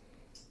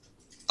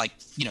 Like,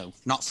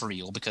 not for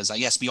real, because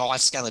yes, we all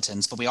have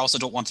skeletons, but we also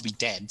don't want to be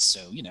dead,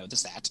 so,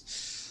 there's that.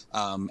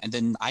 And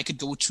then I could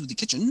go to the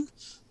kitchen.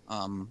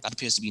 That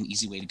appears to be an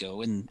easy way to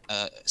go, and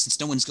since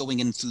no one's going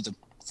in through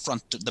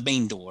the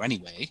main door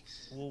anyway.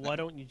 Well, why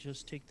don't you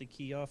just take the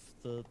key off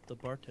the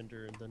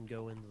bartender and then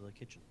go into the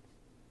kitchen?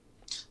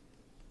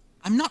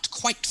 I'm not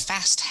quite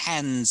Fast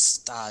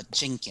Hands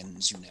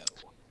Jenkins,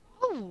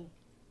 Oh,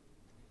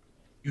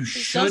 You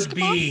should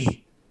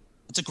be.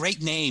 It's a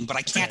great name, but I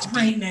It's a can't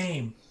great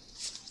name.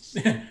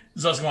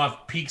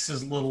 Zuskimov peeks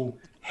his little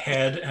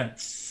head and...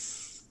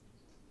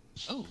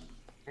 Oh.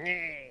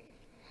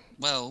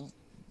 Well,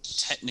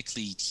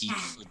 technically he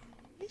could...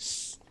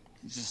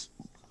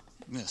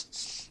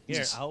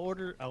 Here, I'll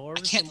order. I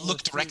can't some look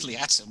food. directly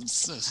at him. A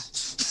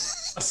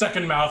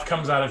second mouth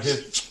comes out of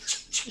his...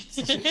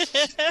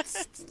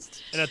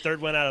 And a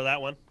third one out of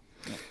that one.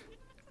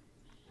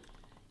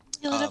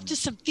 feeling up to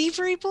some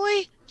thievery,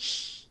 boy?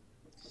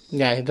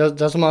 Yeah, he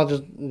doesn't want to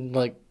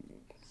just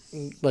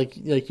like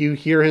you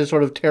hear his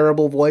sort of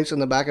terrible voice in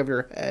the back of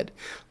your head,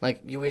 like,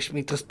 you wish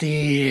me to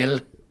steal.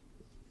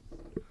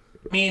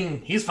 I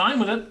mean, he's fine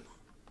with it.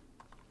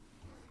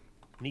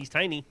 And he's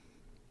tiny.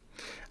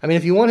 I mean,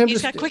 if you want him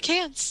He's to, got quick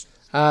hands.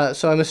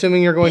 so I'm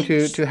assuming you're going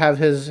to have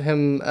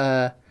him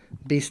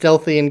be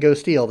stealthy and go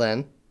steal.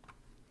 Then,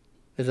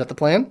 is that the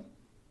plan?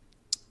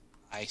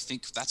 I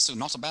think that's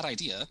not a bad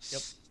idea.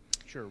 Yep.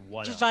 Sure.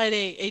 Why not? Provide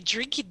a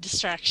drinking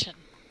distraction.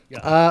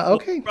 Yeah.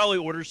 Okay. We'll probably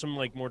order some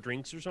more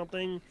drinks or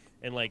something,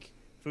 and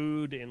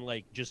food,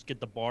 and just get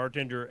the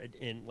bartender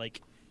and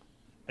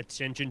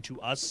attention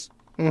to us.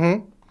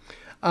 Mm-hmm.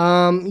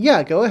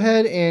 Yeah. Go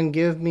ahead and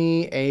give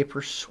me a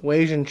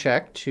persuasion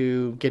check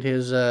to get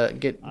his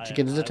get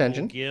his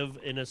attention. I will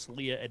give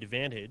Inaslia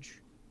advantage.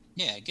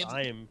 Yeah, give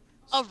I am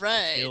All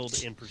right.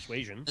 skilled in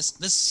persuasion. this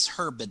is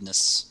her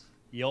business.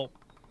 Yup.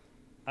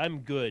 I'm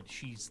good.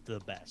 She's the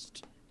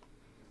best.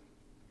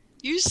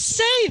 You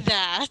say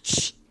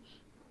that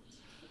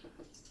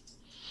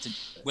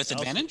With I'll-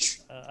 advantage?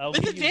 I'll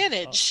with give you-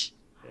 advantage.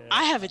 yeah.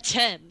 I have a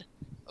 10.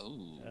 Oh,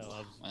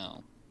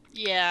 well.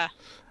 Yeah.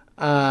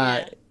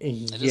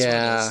 is what it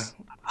Yeah. is.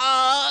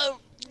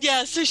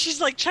 Yeah, so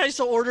she's tries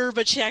to order,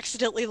 but she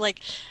accidentally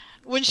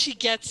when she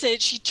gets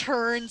it, she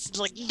turns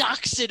and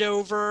knocks it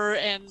over,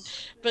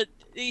 but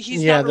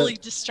he's Yeah, not really Yeah,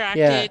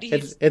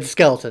 distracted. it's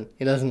skeleton.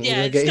 He doesn't.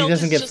 Yeah, he doesn't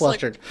skeleton's get just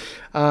flustered.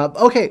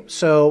 Okay,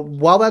 so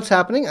while that's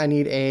happening, I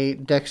need a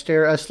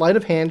sleight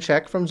of hand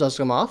check from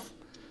Zuskimov,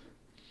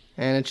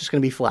 and it's just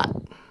going to be flat.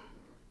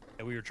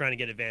 And we were trying to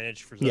get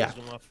advantage for Yeah.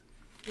 Zuzimov.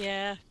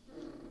 Yeah.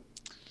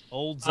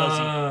 Old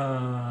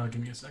Zuzzy.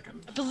 Give me a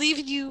second. I believe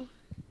in you,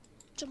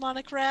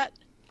 demonic rat.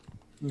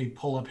 Let me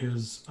pull up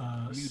his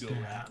Ludo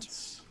rat.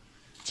 stats.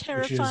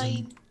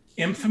 Terrifying.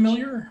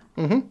 Infamiliar?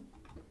 Mm-hmm.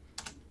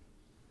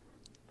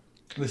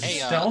 This Hey,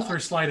 is stealth or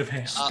sleight of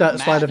hand?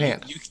 Sleight Matt, of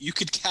hand. You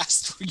could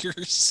cast your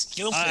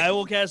skill. I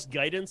will cast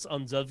guidance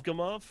on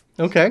Zuzgimov.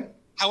 Okay.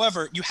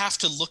 However, you have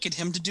to look at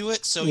him to do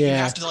it, so Yeah. you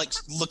have to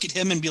look at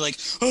him and be like,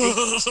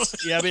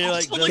 Yeah, I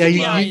mean,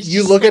 Yeah,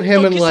 you look at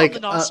him and Focus on the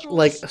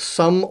nostrils.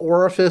 some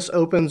orifice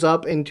opens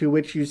up into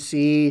which you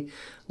see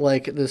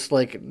this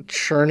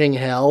churning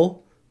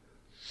hell.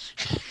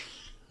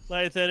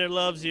 Lythander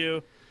loves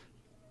you.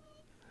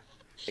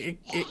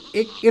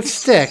 It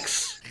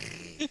sticks.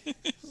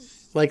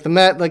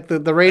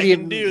 The I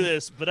radiant. can do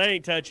this, but I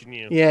ain't touching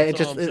you. Yeah,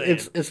 That's all I'm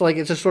saying.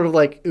 it just sort of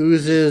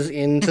oozes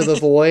into the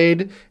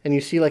void, and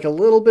you see a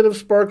little bit of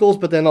sparkles,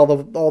 but then all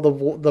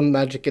the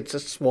magic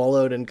gets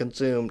swallowed and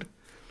consumed.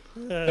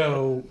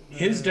 So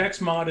his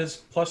dex mod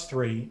is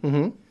 +3.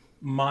 Mm-hmm.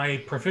 My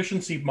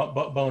proficiency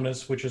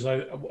bonus, which is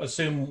I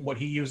assume what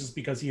he uses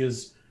because he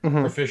is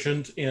Mm-hmm.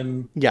 proficient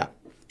in Yeah.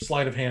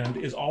 sleight of hand,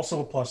 is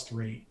also a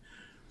 +3.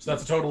 So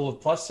that's a total of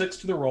 +6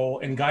 to the roll,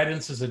 and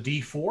guidance is a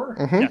D4.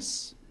 Mm-hmm.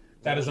 Yes.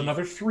 That is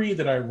another 3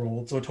 that I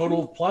rolled, so a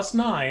total of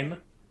 +9,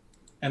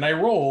 and I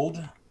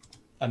rolled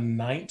a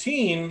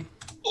 19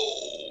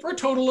 for a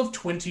total of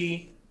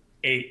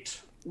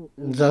 28.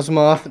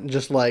 Zuzimoth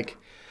just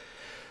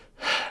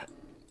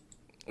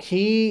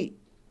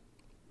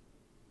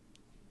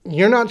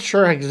you're not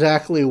sure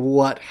exactly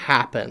what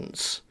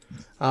happens.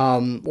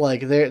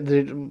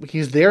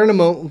 He's there in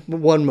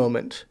one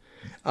moment,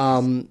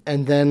 and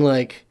then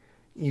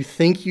You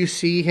think you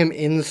see him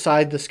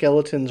inside the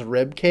skeleton's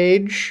rib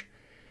cage.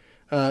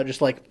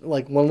 Just like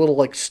one little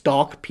like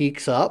stalk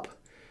peeks up.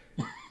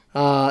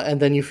 And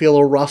then you feel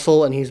a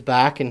rustle, and he's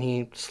back, and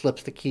he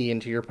slips the key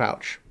into your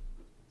pouch.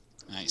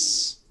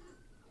 Nice.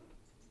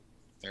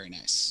 Very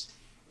nice.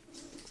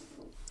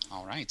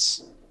 All right.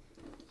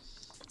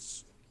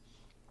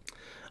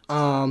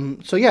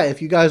 So yeah,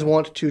 if you guys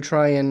want to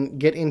try and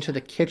get into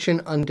the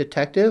kitchen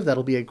undetected,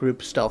 that'll be a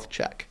group stealth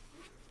check.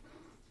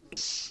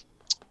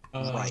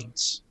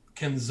 Right.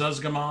 Can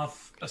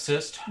Zuzgamoth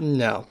assist?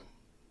 No.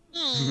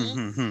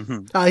 Hmm.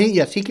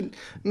 Yes, he can.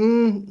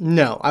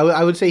 No,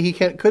 I would say he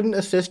couldn't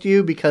assist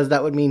you because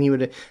that would mean he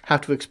would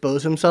have to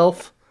expose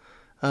himself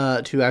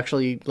to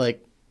actually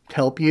like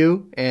help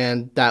you,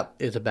 and that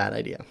is a bad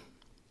idea.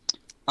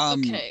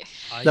 Okay.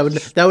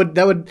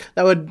 That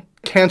would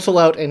cancel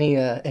out any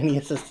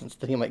assistance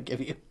that he might give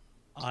you.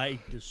 I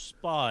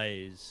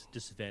despise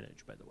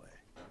disadvantage, by the way.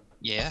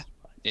 Yeah,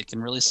 it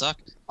can really suck.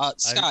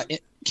 Scott,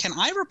 can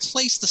I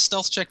replace the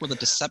stealth check with a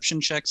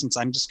deception check since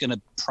I'm just going to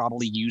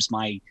probably use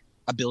my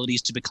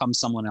abilities to become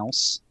someone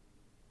else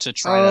to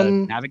try to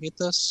navigate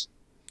this?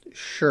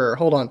 Sure.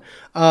 Hold on.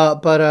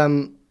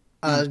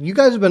 You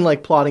guys have been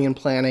like plotting and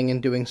planning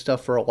and doing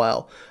stuff for a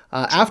while.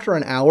 After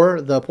an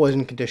hour, the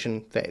poison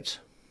condition fades.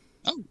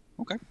 Oh,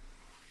 okay.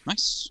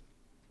 Nice.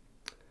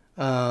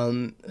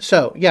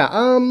 So yeah,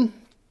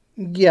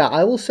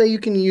 I will say you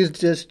can use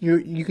this.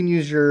 You can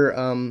use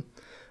your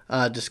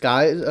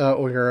disguise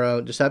or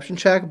your deception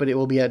check, but it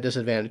will be at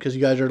disadvantage because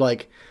you guys are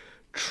like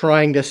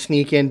trying to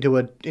sneak into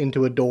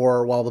a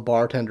door while the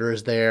bartender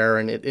is there,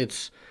 and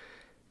it's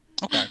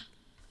okay.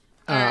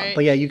 Alright.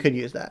 But yeah, you could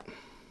use that.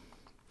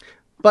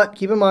 But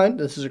keep in mind,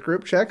 this is a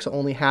group check, so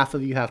only half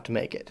of you have to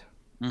make it.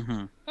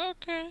 Mm-hmm.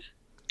 Okay.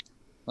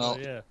 Well,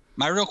 Yeah.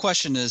 my real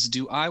question is,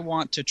 do I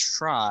want to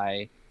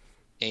try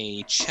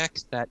a check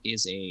that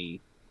is a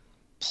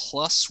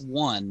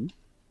 +1,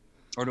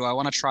 or do I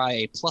want to try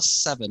a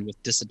 +7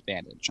 with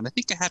disadvantage? And I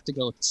think I have to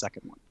go with the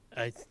second one.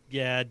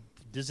 Yeah,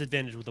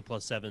 disadvantage with a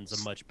 +7 is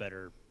a much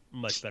better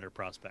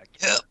prospect.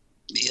 Yep.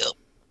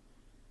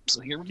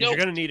 So here we 'Cause go. you're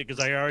gonna need it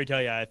because I already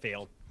tell you I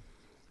failed.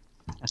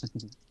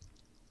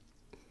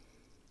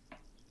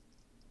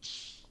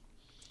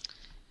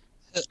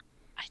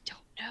 I don't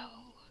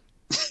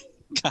know.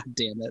 God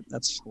damn it,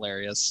 that's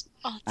hilarious.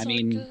 Oh, it's I all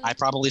mean, good. I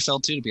probably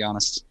failed too, to be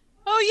honest.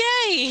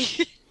 Oh,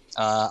 yay!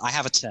 I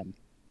have a 10,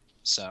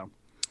 so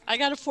I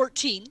got a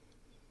 14.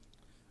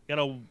 Got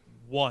a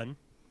 1.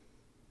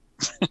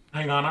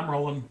 Hang on, I'm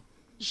rolling.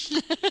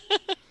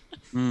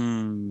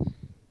 hmm.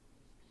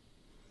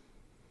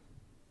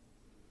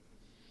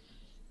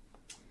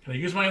 Can I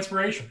use my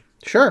inspiration?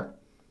 Sure.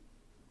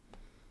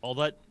 All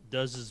that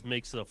does is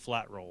makes it a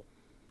flat roll.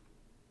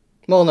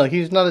 Well, no,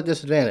 he's not at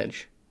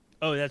disadvantage.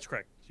 Oh, that's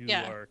correct. You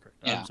Yeah. are correct.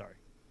 Yeah. I'm sorry.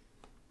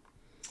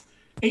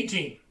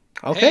 18.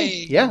 Okay.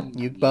 Hey. Yeah,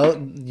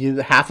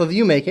 half of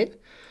you make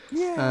it.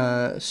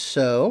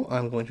 So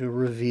I'm going to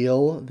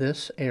reveal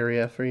this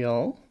area for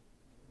y'all.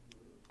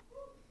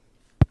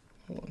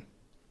 Hold on.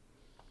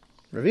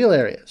 Reveal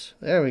areas.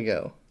 There we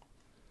go.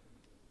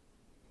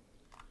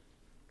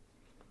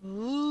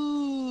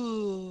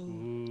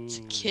 Ooh. It's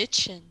a Ooh.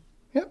 kitchen.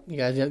 Yep, you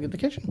guys gotta get the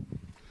kitchen.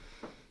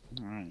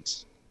 All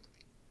right.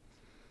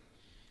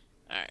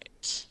 All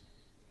right.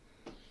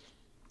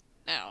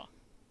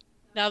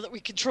 Now that we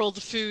control the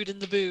food and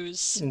the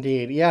booze.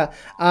 Indeed, yeah.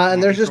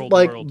 And there's just Control the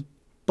like world.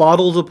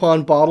 bottles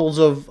upon bottles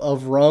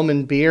of rum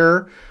and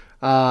beer,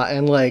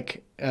 and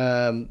like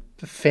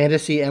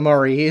fantasy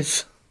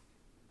MREs.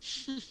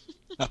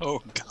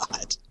 Oh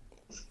God.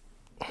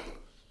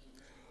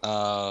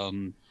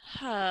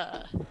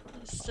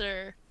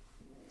 Sir.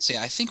 So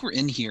yeah, I think we're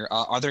in here.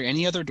 Are there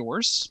any other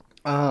doors?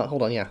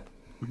 Hold on, yeah.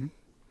 Mhm.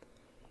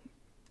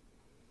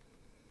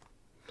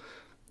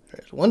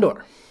 There's one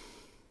door.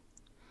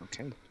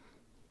 Okay.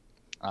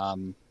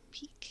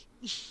 Peek.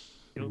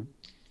 Go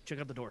check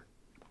out the door.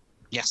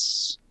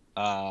 Yes.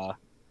 But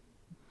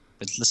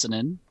listen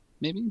in,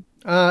 maybe.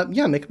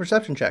 Yeah, make a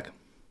perception check.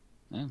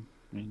 Yeah.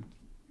 I mean,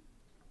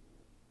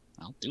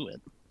 I'll do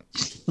it.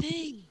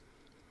 Thing.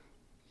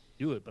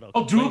 Do it, but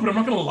I'll do it, but I'm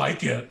not going to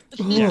like it.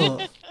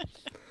 Ugh.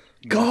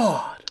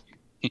 God.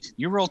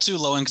 You roll 2,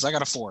 Lowen, because I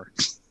got a 4.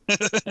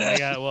 I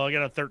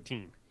got a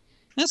 13.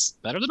 That's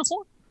better than a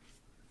 4.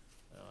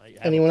 I have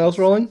Anyone a else plus-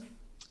 rolling?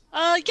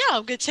 Yeah,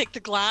 I'm gonna take the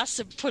glass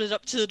and put it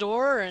up to the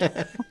door,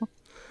 and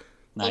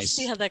we'll Nice.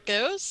 see how that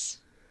goes.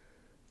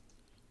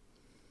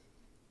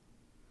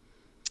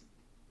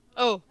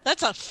 Oh,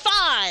 that's a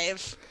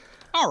 5.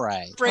 All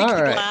right. Break All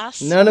the right.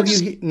 glass. None of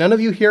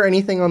you hear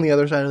anything on the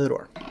other side of the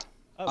door.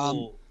 Oh,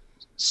 well,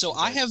 So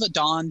I have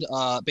donned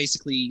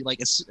basically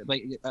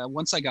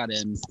once I got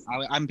in,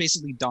 I'm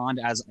basically donned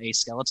as a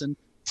skeleton.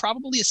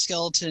 Probably a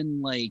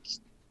skeleton like.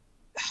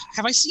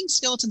 Have I seen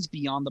skeletons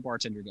beyond the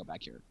bartender go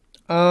back here?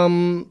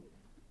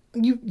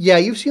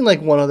 You've seen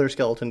like one other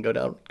skeleton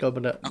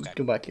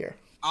go back here.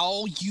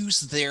 I'll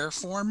use their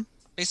form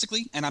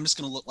basically, and I'm just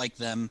gonna look like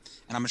them,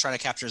 and I'm gonna try to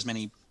capture as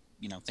many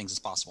things as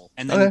possible.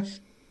 And then Okay.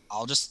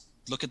 I'll just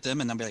look at them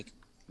and I'll be like,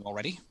 "You all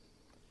ready?"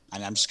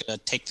 And I'm just gonna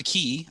take the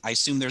key. I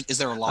assume is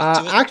there a lock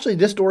to it? Actually,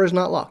 this door is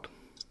not locked.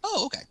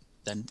 Oh, okay.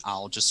 Then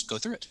I'll just go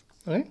through it.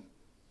 Okay.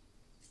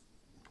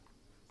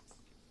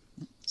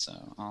 So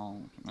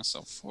I'll get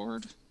myself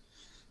forward.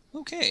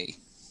 Okay.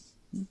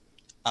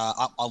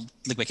 I'll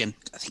look back in.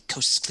 I think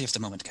coast is clear for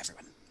the moment,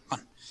 everyone. Come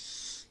on.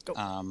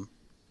 Go.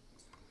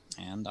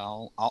 And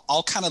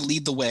I'll kind of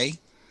lead the way.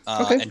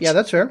 Okay. Yeah,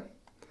 that's fair.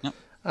 Yep.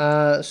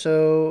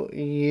 So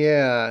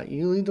yeah,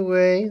 you lead the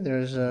way.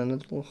 There's another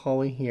little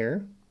hallway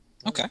here.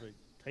 Okay.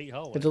 Tight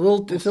hallway. It's a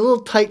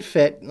little tight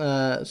fit.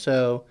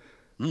 So.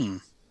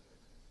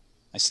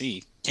 I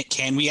see.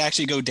 Can we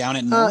actually go down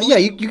it normally? Yeah,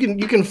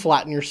 you can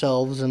flatten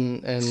yourselves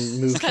and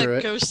move Kind through of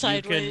it. go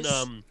sideways.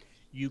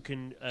 You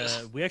can.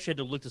 We actually had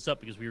to look this up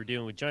because we were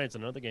dealing with giants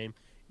in another game.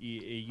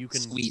 You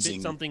can Squeezing.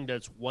 fit something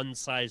that's one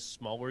size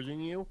smaller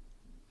than you,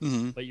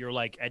 but you're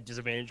like at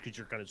disadvantage because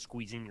you're kind of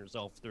squeezing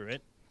yourself through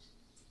it.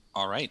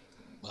 All right.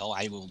 Well,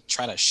 I will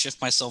try to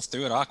shift myself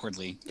through it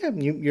awkwardly. Yeah,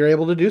 you're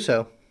able to do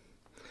so.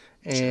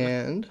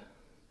 And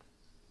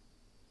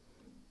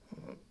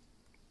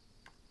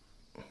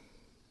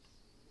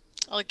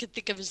All I could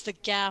think of is the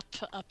gap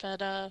up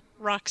at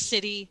Rock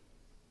City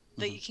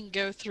that you can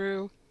go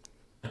through.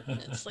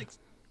 It's like,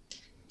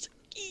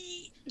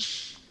 ee.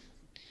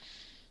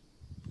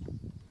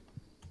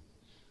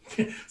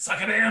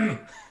 Suck it in.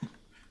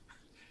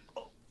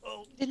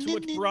 Oh, too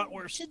much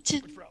bratwurst.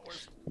 Too much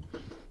bratwurst.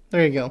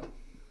 there you go.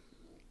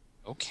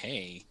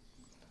 Okay.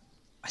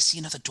 I see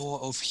another door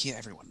over here,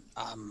 everyone.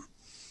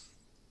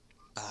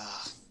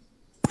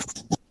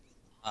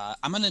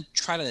 I'm gonna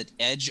try to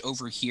edge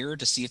over here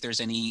to see if there's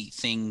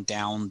anything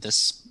down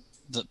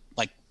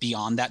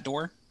beyond that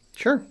door.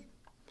 Sure.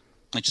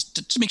 Like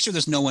just to make sure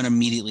there's no one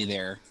immediately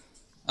there.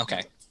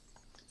 Okay.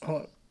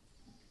 Hold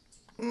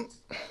on.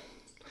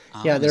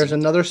 Yeah, there's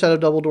another set of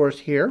double doors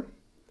here.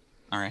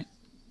 All right.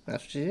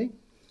 That's what you see.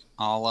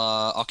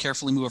 I'll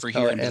carefully move over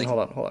here And hold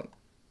on.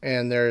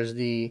 And there's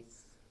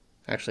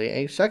actually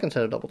a second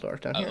set of double doors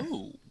down here.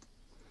 Oh.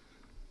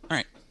 All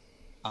right.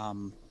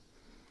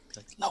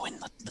 Lowen,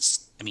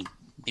 let's. I mean,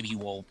 maybe you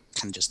all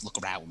kind of just look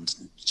around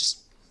and just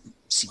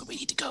see where we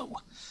need to go.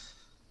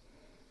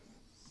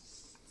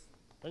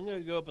 I'm gonna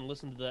go up and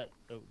listen to that.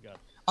 Oh god.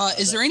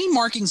 Is there any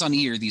markings on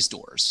either of these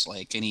doors?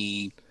 Like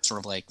any sort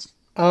of like?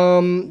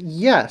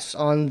 Yes.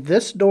 On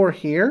this door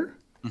here,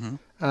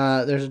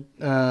 there's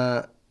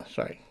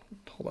sorry,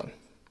 hold on.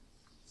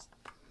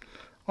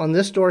 On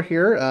this door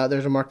here,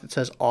 there's a mark that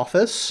says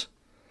office.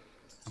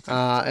 Okay.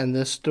 And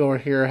this door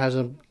here has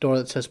a door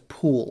that says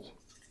pool.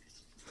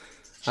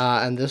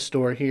 And this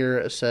door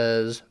here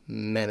says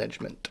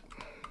management.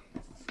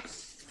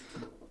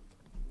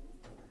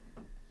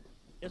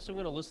 Yes, I'm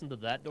gonna listen to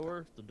that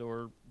door. The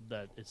door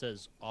that it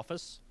says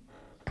office.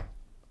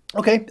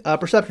 Okay,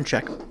 perception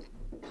check.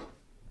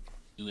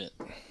 Do it.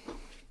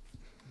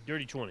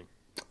 Dirty 20.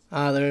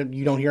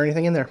 You don't hear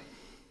anything in there.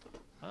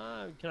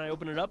 Can I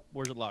open it up?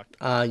 Or is it locked?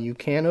 You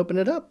can open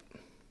it up.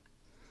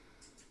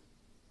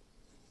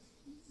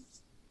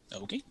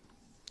 Okay.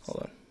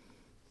 Hold on.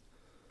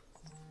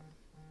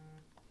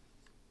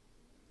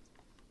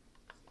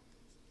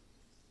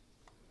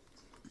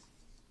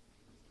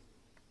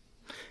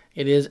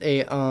 It is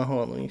a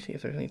hold on. Let me see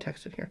if there's any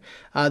text in here.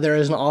 There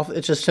is an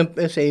office. It's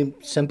a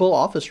simple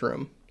office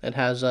room. It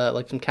has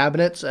like some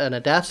cabinets and a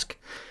desk,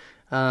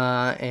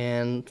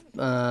 and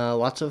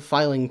lots of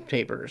filing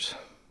papers.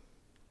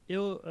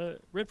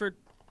 Ranford.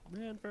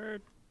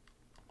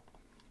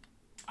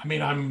 I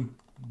mean, I'm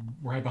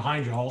right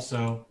behind y'all,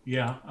 so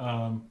yeah.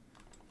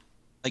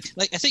 Like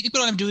I think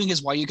what I'm doing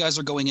is while you guys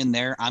are going in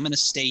there, I'm gonna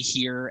stay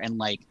here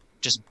and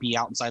just be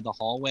out inside the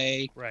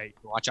hallway. Right.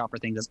 Watch out for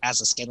things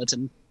as a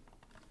skeleton.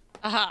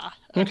 Aha.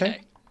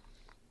 Okay.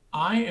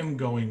 I am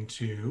going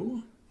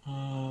to.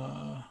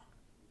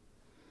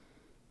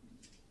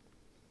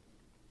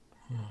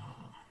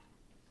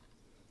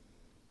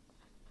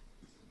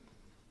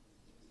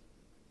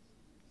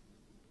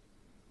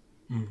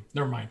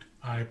 Never mind.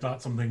 I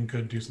thought something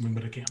could do something,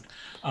 but it can't.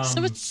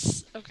 So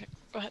it's okay.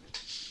 Go ahead.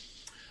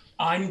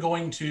 I'm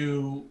going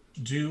to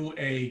do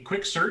a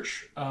quick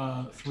search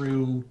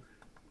through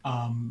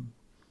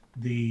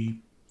the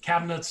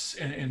cabinets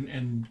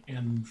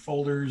and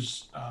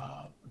folders,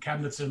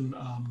 cabinets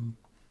and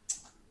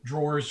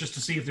drawers, just to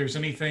see if there's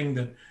anything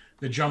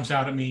that jumps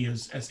out at me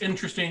as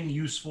interesting,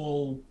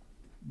 useful,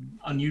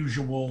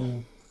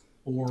 unusual,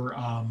 or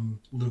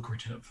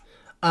lucrative.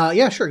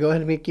 Yeah, sure. Go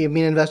ahead and give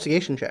me an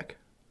investigation check.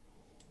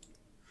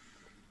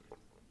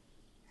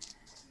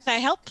 Can I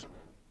help?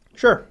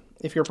 Sure.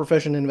 If you're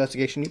proficient in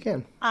investigation, you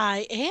can.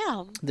 I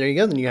am. There you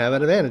go. Then you have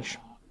an advantage.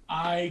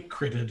 I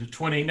critted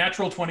 20,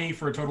 natural 20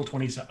 for a total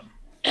 27.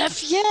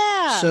 F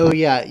yeah. So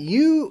yeah,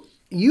 you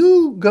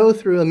go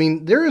through. I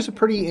mean, there is a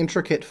pretty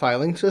intricate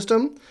filing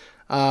system.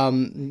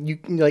 You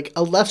like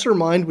a lesser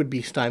mind would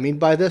be stymied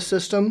by this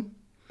system,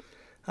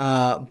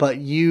 but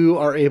you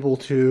are able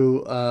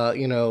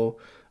to,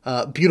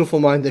 beautiful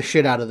mind the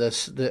shit out of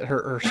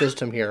her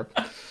system here.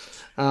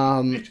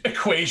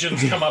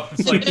 Equations come up.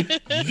 It's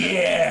like,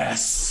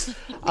 yes.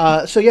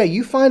 So yeah,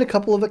 you find a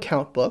couple of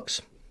account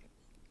books.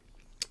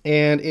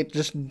 and it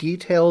just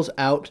details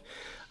out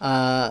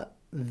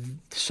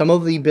some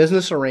of the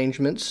business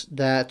arrangements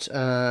that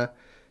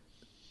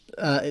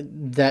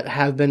that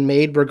have been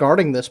made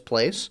regarding this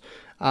place,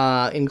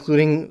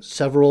 including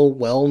several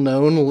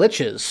well-known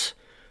liches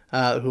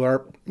who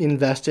are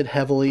invested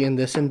heavily in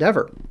this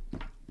endeavor.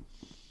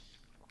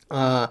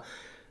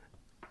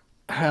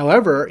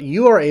 However,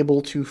 you are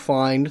able to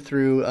find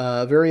through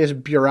various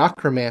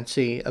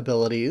bureaucramancy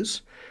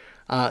abilities,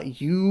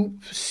 you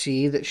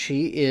see that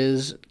she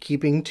is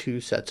keeping 2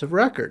 sets of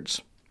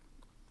records.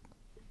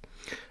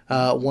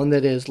 One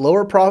that is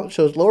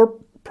shows lower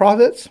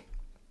profits,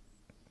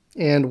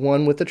 and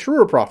one with the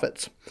truer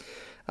profits.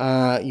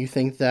 You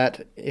think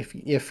that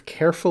if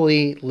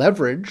carefully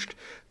leveraged,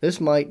 this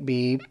might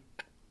be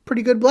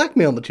pretty good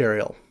blackmail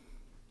material.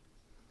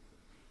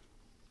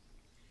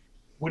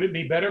 Would it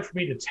be better for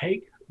me to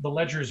take the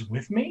ledgers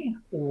with me,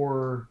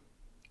 or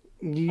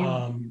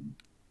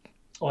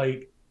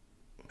like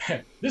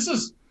this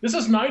is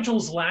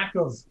Nigel's lack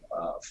of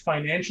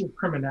financial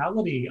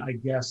criminality, I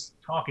guess,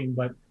 talking,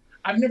 but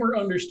I've never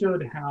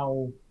understood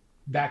how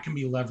that can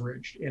be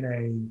leveraged in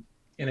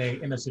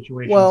a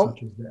situation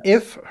such as this.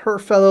 If her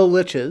fellow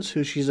liches,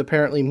 who she's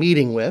apparently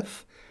meeting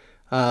with,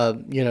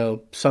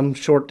 some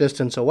short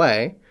distance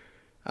away,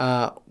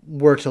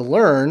 were to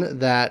learn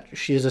that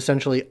she is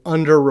essentially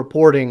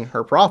underreporting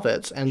her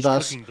profits and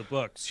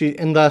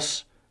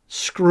thus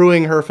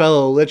screwing her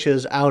fellow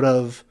liches out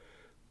of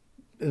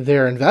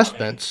their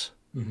investments,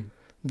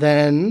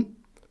 then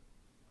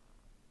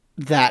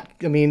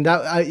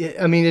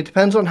it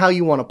depends on how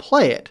you want to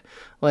play it.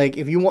 Like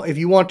if you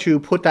want to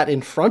put that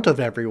in front of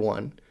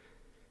everyone,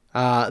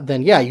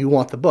 then yeah, you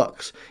want the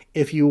books.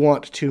 If you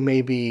want to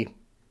maybe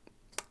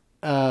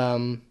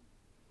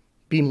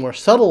be more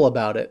subtle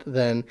about it,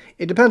 then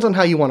it depends on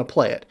how you want to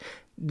play it.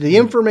 The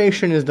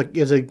information is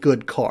a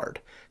good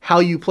card. How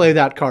you play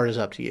that card is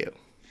up to you.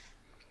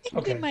 I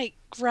think we might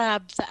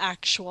grab the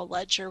actual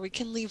ledger. We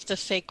can leave the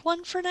fake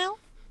one for now.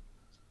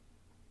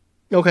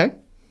 Okay.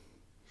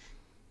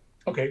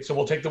 Okay, so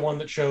we'll take the one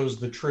that shows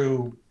the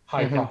true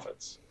high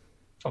profits.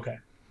 Okay.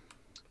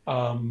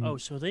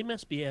 So they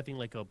must be having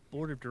like a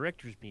board of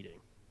directors meeting.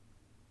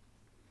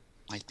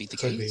 Might be the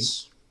Could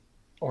case.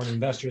 Or an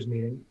investors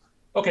meeting.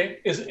 Okay,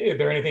 is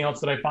there anything else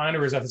that I find,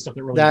 or is that the stuff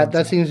that really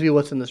that seems to be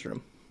what's in this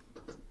room?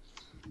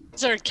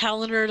 Is there a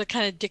calendar that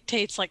kind of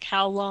dictates like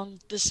how long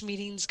this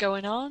meeting's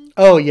going on?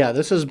 Oh yeah,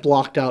 this is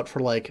blocked out for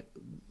like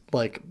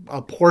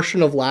a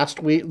portion of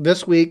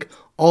this week,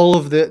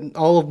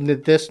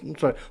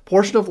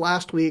 portion of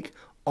last week,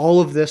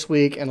 all of this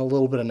week, and a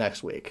little bit of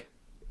next week.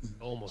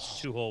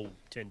 Almost 2 whole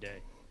 10-day.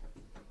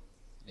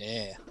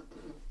 Yeah.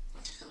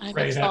 I'm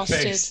Ray, that exhausted.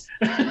 face.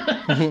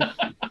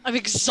 I'm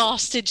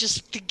exhausted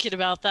just thinking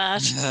about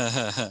that.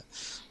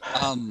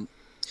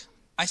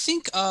 I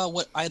think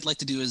what I'd like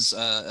to do is,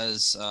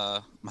 as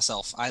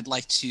myself, I'd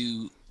like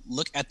to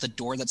look at the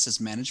door that says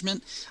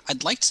management.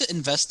 I'd like to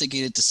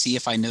investigate it to see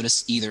if I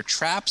notice either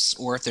traps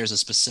or if there's a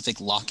specific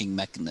locking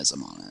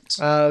mechanism on it.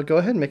 Go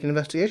ahead and make an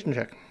investigation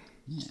check.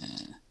 Yeah.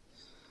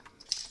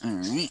 All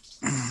right.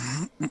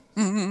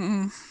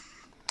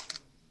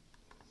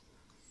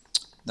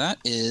 That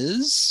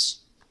is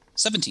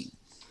 17.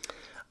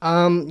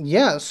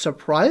 Yeah,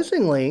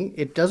 surprisingly,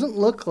 it doesn't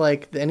look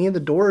like any of the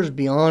doors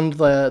beyond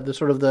the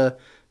sort of the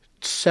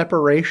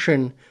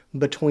separation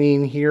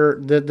between here,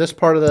 this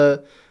part of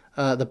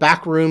the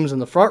back rooms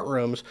and the front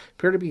rooms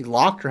appear to be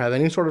locked or have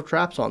any sort of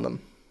traps on them.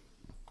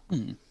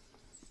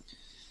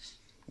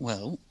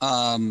 Well,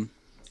 Lowen,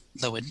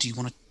 do you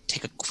want to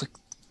take a quick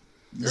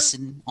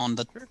listen on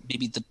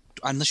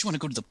unless you want to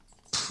go to the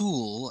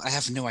pool? I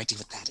have no idea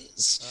what that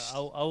is.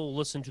 I'll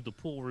listen to the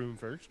pool room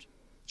first.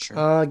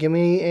 Sure. Give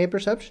me a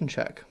perception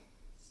check.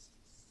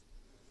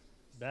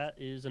 That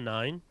is a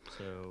 9.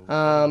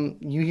 So.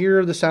 You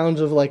hear the sounds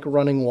of like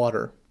running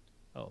water.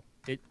 Oh,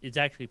 it's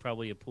actually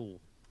probably a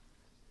pool.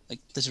 Like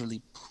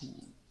literally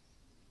pool.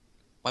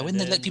 Why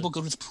wouldn't they let people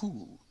go to the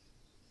pool?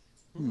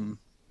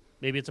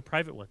 Maybe it's a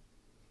private one.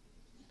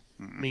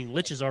 I mean,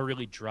 liches are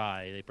really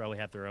dry. They probably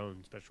have their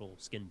own special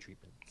skin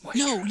treatment.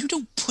 No, you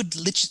don't put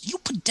liches. You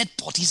put dead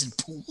bodies in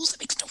pools. That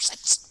makes no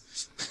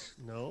sense.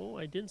 No,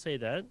 I didn't say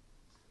that.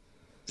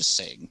 Just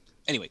saying.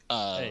 Anyway,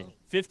 Hey,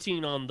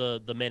 15 on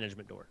the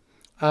management door.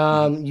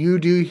 You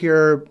do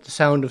hear the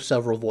sound of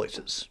several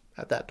voices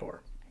at that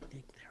door. I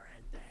think they're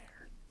in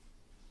there.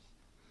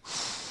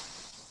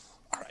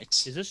 all right.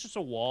 Is this just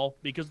a wall?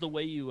 Because the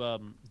way you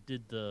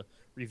did the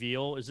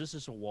reveal, is this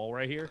just a wall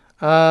right here?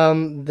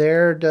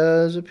 There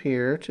does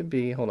appear to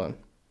be. Hold on.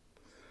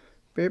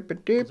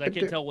 Because I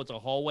can tell what's a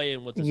hallway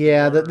and what's a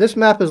Yeah, door. this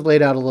map is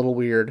laid out a little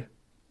weird.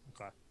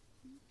 Okay.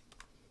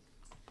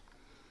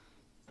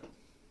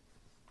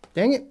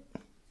 Dang it.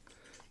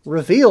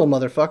 Reveal,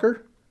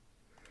 motherfucker.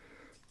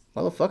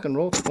 Motherfucking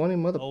roll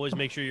 20, Always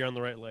make sure you're on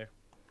the right layer.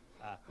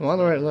 I'm on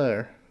the right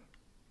layer.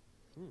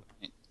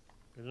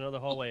 There's another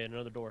hallway and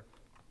another door.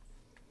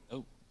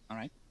 Oh, all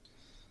right.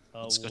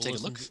 Let's go take a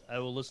look. I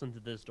will listen to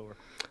this door.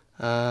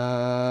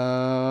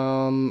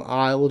 I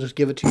will just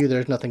give it to you.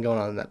 There's nothing going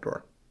on in that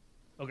door.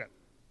 Okay.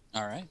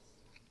 All right.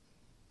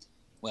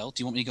 Well,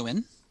 do you want me to go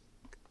in?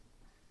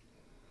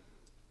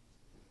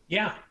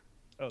 Yeah.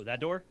 Oh, that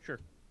door? Sure.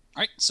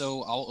 All right.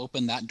 So I'll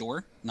open that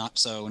door. Not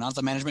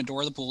the management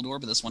door or the pool door,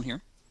 but this one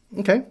here.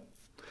 Okay.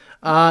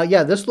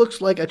 Yeah, this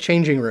looks like a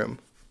changing room.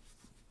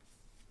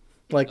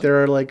 Like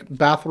there are like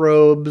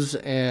bathrobes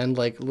and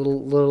like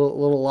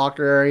little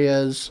locker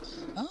areas.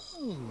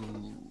 Oh.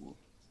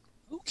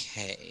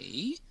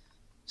 Okay.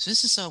 So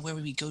this is where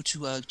we go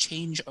to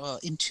change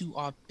into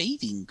our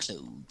bathing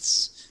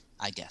clothes,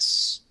 I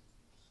guess.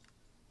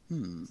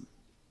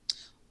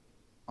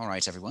 All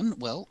right, everyone.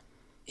 Well,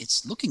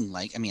 it's looking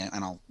like, I mean,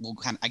 and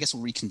I guess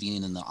we'll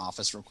reconvene in the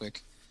office real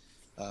quick.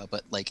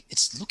 But like,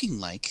 it's looking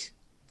like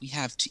we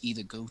have to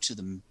either go to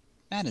the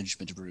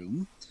management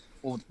room,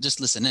 or just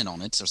listen in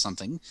on it or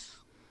something,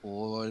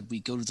 or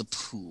we go to the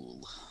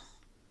pool.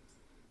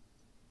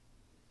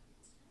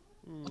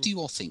 What do you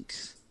all think?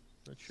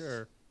 Not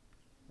sure.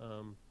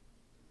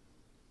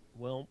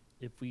 Well,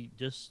 if we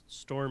just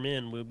storm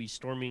in, we'll be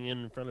storming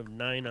in front of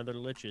 9 other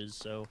liches,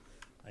 so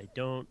I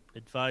don't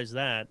advise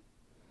that.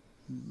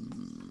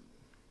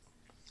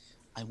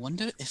 I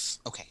wonder if...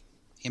 Okay,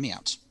 hear me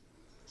out.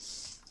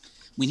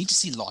 We need to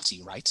see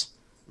Lottie, right?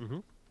 Mm-hmm.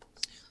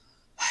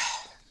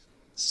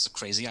 This is a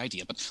crazy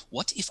idea, but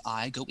what if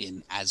I go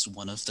in as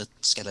one of the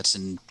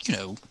skeleton,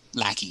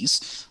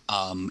 lackeys,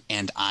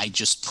 and I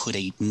just put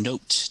a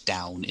note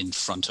down in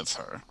front of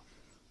her?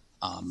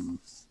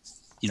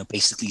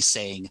 Basically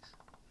saying,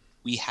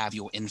 we have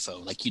your info,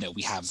 like,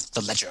 we have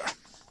the ledger.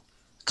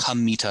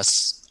 Come meet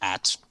us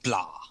at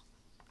blah.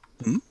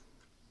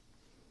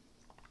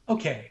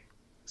 Okay.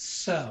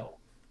 So,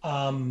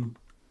 I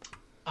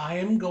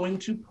am going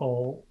to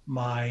pull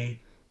my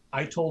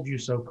I told you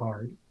so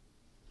card.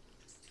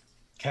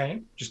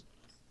 Okay? Just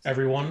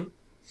everyone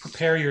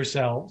prepare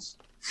yourselves.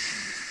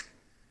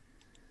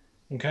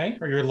 Okay?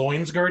 Are your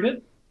loins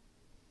girded?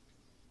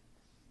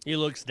 He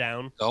looks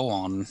down. Go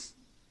on.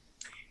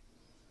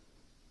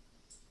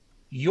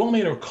 You all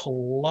made a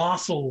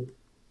colossal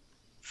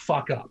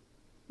fuck up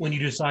when you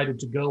decided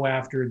to go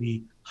after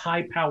the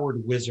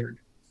high-powered wizard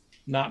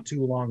not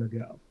too long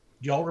ago.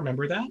 Do y'all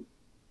remember that?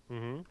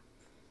 Mm-hmm.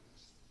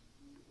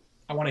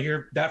 I want to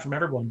hear that from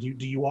everyone. Do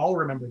you all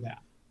remember that?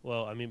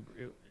 Well, I mean,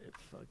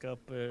 fuck up.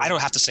 I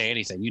don't have to say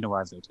anything. You know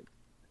where I voted.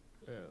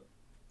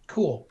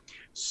 Cool.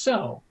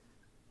 So,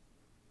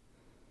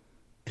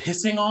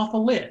 pissing off a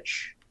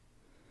lich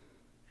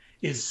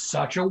is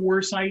such a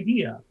worse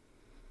idea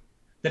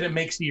that it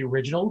makes the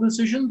original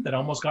decision that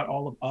almost got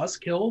all of us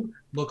killed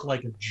look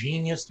like a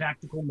genius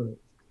tactical move.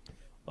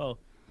 Well,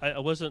 I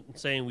wasn't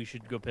saying we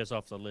should go piss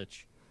off the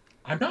lich.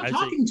 I'm not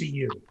talking to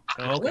you,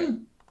 Okay.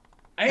 Alan.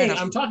 A,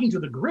 I'm talking to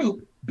the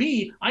group.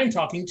 B, I'm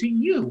talking to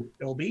you,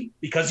 Ilby,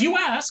 because you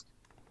asked,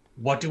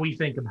 what do we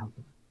think about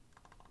them?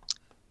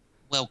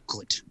 Well,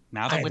 good.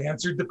 Now I that have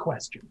answered the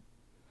question.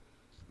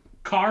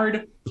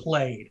 Card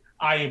played.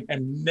 I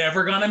am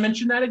never going to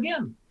mention that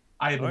again.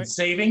 I have been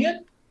saving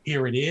it.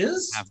 Here it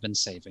is. I've been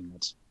saving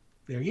it.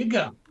 There you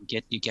go.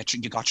 You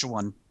got your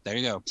one. There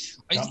you go.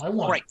 Got my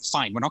one. All right,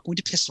 fine. We're not going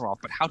to piss her off,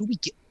 but how do we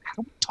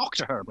talk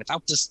to her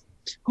without this?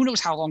 Who knows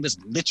how long this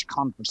lich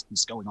conference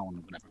is going on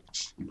or whatever.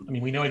 I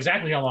mean, we know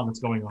exactly how long it's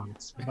going on.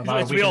 It's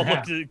about a week We all and a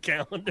looked half. at the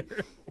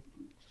calendar.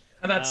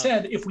 And that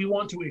said, if we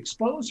want to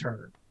expose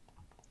her,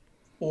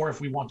 or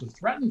if we want to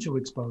threaten to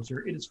expose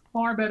her, it is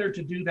far better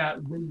to do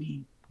that when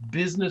the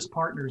business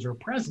partners are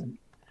present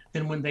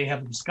than when they have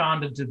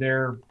absconded to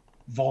their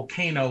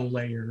volcano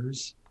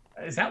layers.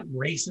 Is that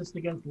racist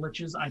against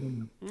liches? I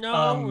don't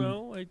know.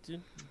 No, I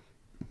did.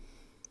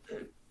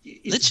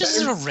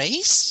 Liches are a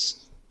race?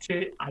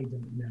 I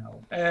don't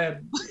know.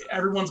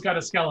 Everyone's got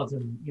a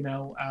skeleton,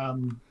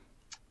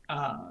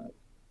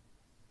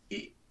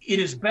 It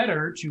is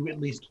better to at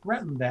least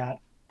threaten that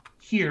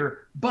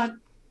here, but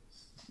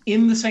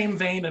in the same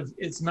vein of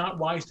it's not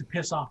wise to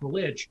piss off a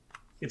lich,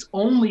 it's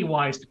only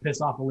wise to piss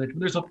off a lich when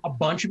there's a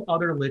bunch of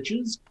other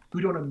liches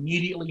who don't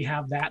immediately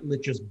have that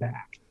lich's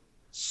back.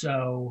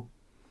 So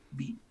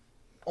the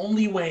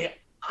only way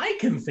I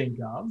can think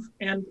of,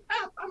 and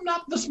I'm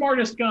not the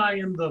smartest guy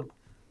in the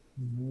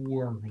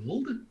world.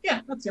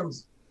 Yeah, that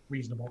sounds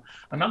reasonable.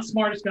 I'm not the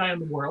smartest guy in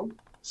the world.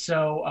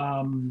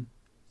 So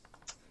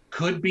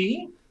could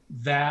be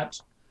that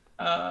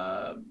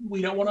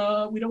we don't want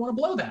to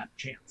blow that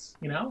chance,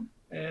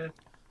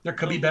 there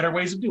could be better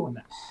ways of doing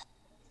that.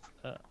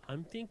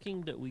 I'm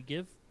thinking that we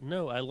give...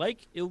 No, I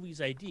like Ilby's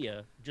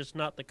idea, just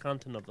not the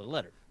content of the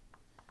letter.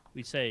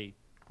 We say,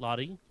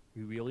 Lottie,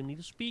 we really need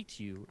to speak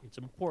to you. It's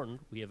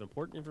important. We have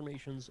important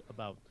information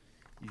about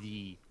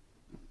the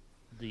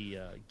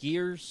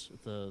gears,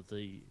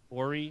 the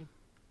Ori,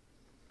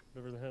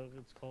 whatever the hell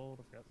it's called.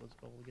 I forgot what it's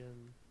called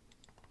again.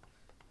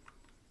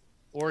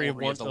 Ori of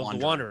the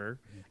Wanderer,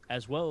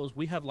 as well as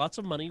we have lots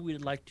of money.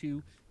 We'd like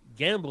to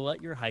gamble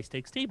at your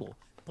high-stakes table.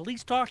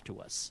 Please talk to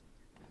us.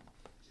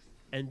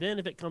 And then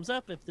if it comes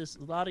up, if this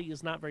Lottie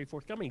is not very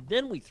forthcoming,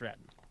 then we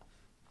threaten.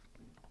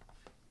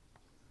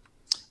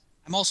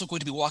 I'm also going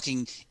to be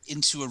walking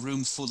into a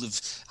room full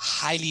of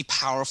highly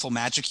powerful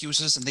magic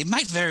users, and they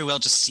might very well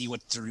just see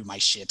what through my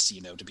shit,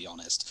 to be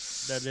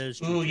honest. That is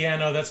true. Ooh, yeah,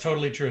 no, that's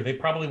totally true. They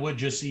probably would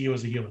just see you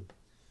as a human.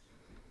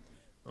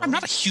 I'm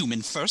not a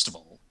human, first of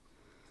all.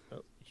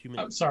 Oh, human.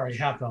 Oh, sorry,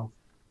 half elf.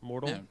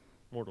 Mortal? Yeah.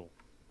 Mortal.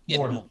 Yeah,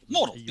 Mortal.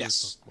 mortal, You're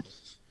yes. mortal.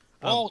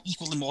 All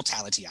equal in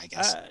mortality, I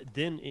guess.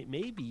 Then it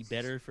may be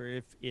better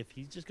for if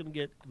he's just going to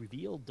get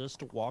revealed, just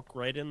to walk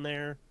right in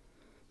there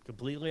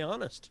completely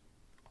honest.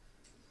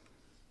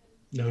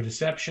 No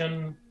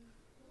deception.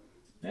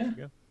 Yeah.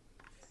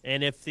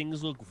 And if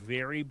things look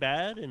very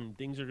bad and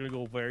things are going to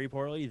go very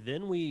poorly,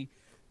 then we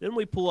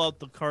pull out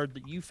the card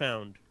that you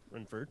found,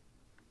 Renford.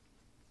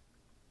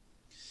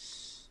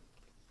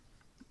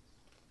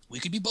 We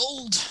could be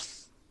bold.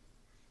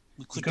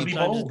 We You could be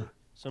Sometimes- bold.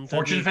 Sometimes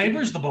Fortune we-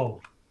 favors the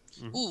bold.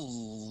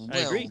 Ooh, I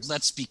agree. well,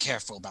 let's be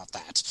careful about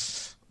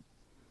that.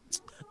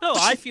 No,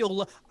 I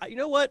feel. You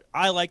know what?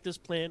 I like this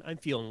plan. I'm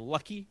feeling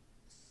lucky.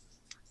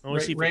 I want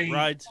to see if Ray, it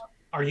rides.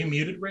 Are you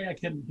muted, Ray? I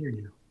couldn't hear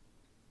you.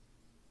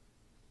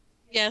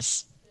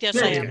 Yes. Yes,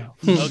 There I you am.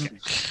 go. Okay.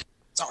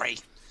 Sorry.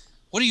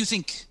 What do you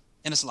think,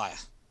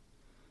 Enislaya?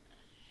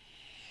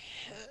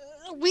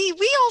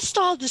 We all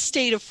saw the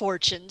state of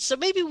fortune, so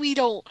maybe we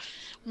don't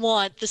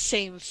want the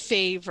same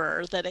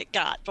favor that it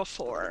got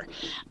before.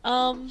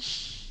 I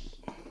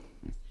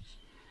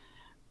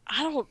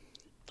don't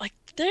like.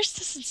 There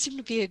doesn't seem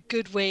to be a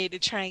good way to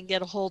try and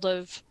get a hold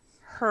of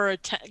her,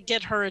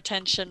 get her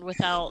attention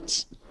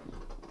without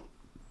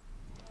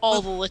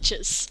all the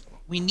liches.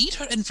 We need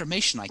her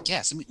information, I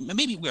guess. I mean,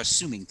 maybe we're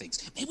assuming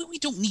things. Maybe we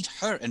don't need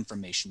her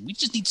information. We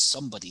just need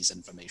somebody's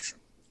information.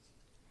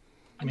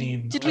 I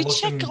mean, Did I we looked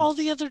check in- all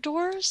the other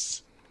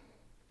doors?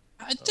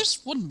 There's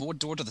one more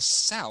door to the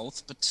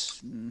south, but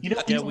You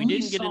know, Yeah, we we only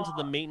didn't get saw- into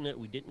the maintenance.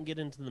 We didn't get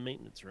into the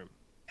maintenance room.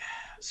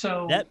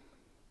 So That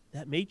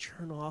may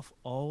turn off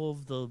all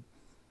of the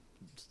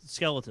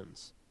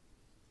skeletons.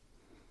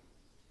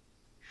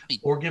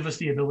 or give us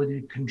the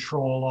ability to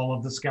control all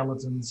of the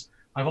skeletons.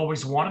 I've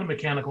always wanted a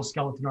mechanical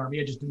skeleton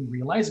army. I just didn't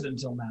realize it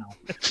until now.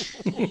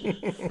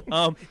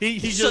 He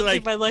just Something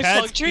like my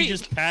lifelong pats, he dream.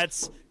 just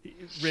pats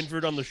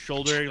Renford on the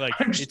shoulder, like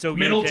I'm just it's okay.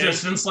 middle okay.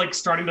 distance, like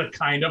starting to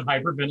kind of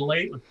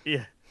hyperventilate.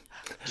 Yeah.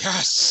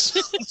 yes,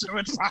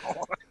 ultimate power.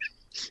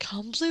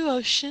 Calm blue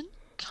ocean.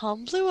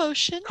 Calm blue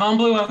ocean. Calm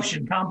blue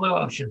ocean, calm blue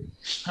ocean.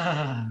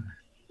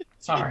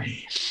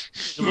 Sorry.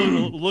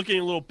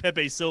 Looking a little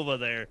Pepe Silva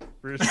there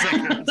for a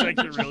second. It's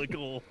actually really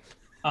cool.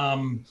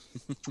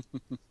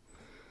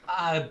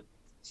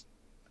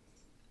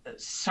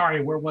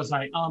 Sorry, where was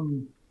I?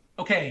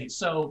 Okay,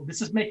 so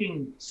this is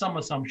making some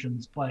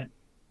assumptions, but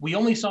we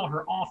only saw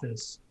her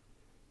office.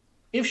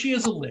 If she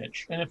is a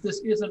lich, and if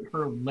this isn't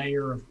her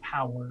layer of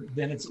power,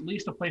 then it's at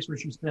least a place where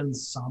she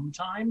spends some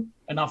time,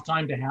 enough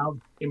time to have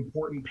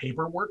important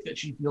paperwork that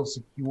she feels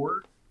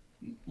secure,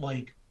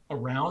 like,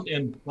 around.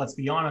 And let's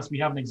be honest, we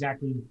haven't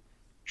exactly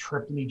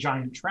tripped any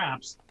giant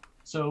traps.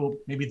 So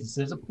maybe this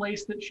is a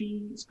place that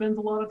she spends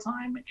a lot of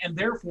time, and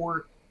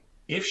therefore,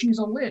 if she's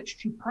a lich,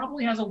 she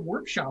probably has a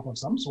workshop of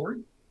some sort.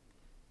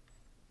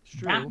 It's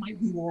true. That might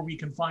be where we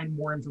can find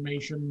more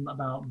information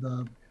about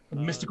the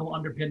mystical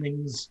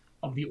underpinnings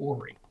of the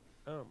Ori.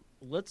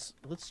 Let's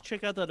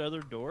check out that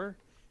other door,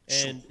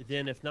 and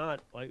then if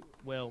not,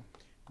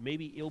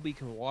 maybe Ilby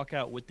can walk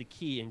out with the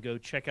key and go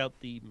check out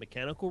the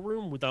mechanical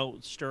room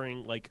without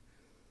stirring,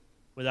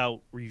 without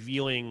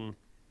revealing,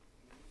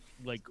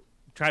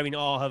 trying to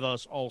have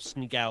us all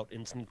sneak out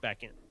and sneak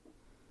back in.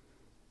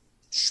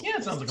 Sure. Yeah,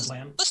 it sounds like a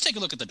plan. Let's take a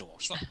look at the door.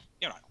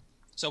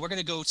 So we're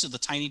gonna go to the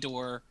tiny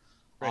door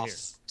Right off here.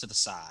 to the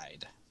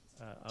side.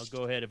 I'll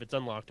go ahead. If it's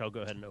unlocked, I'll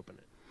go ahead and open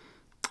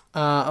it.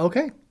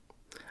 Okay.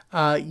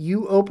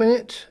 You open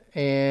it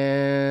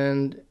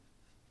and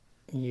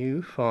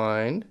you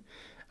find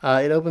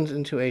it opens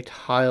into a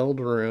tiled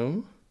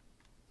room.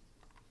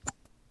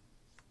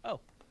 Oh,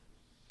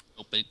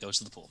 It goes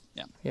to the pool.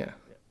 Yeah. Yeah.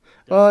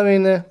 Well, I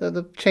mean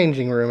the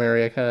changing room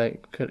area kind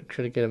of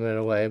could have given it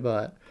away,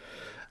 but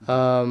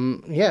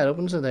yeah, it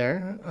opens it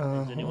there.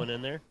 is anyone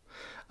in there?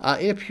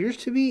 It appears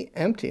to be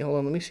empty. Hold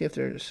on, let me see if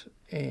there's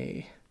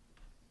a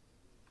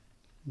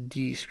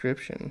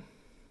description.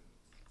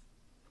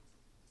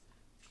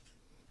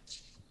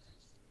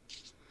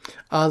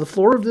 The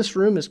floor of this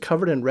room is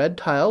covered in red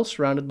tiles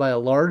surrounded by a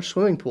large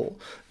swimming pool,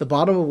 the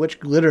bottom of which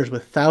glitters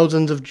with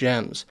thousands of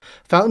gems.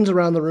 Fountains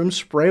around the room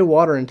spray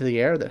water into the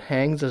air that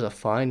hangs as a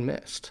fine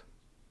mist.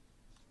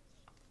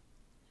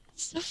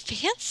 So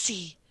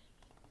fancy.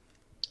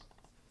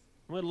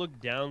 I'm gonna look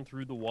down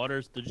through the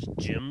waters. There's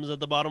gems at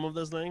the bottom of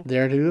this thing.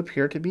 There do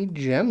appear to be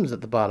gems at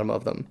the bottom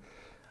of them.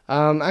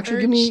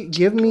 Actually, Urged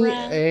give me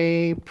grab.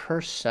 a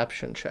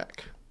perception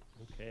check.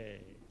 Okay.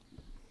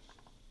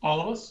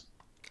 All of us?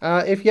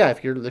 If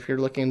you're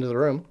looking into the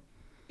room.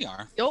 We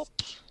are. Yup.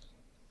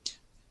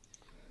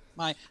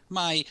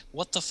 My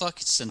what the fuck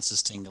sense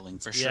is tingling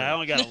for sure. Yeah, I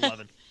only got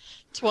 11.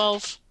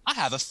 12. I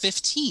have a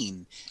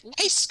 15.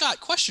 Hey Scott,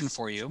 question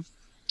for you.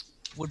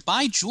 Would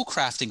my jewel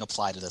crafting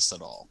apply to this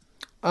at all?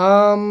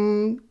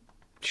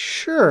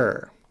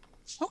 Sure.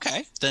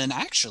 Okay, then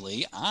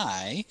actually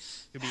I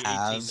Could be 18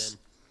 have... then.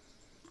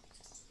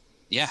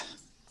 Yeah,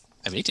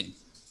 I have 18.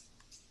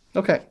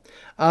 Okay.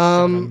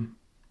 Seven.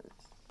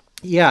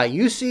 Yeah,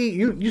 you see,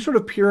 you sort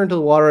of peer into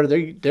the water.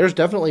 There's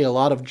definitely a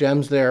lot of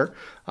gems there.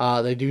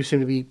 They do seem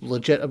to be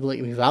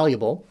legitimately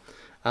valuable.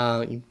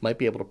 You might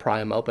be able to pry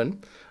them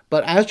open.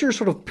 But as you're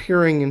sort of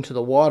peering into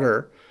the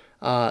water,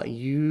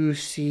 you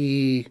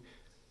see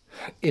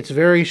it's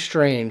very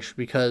strange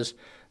because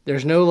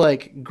there's no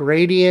like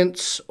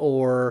gradients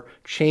or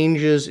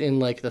changes in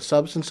like the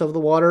substance of the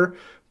water,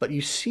 but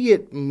you see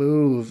it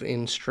move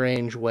in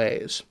strange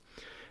ways.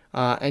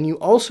 And you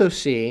also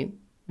see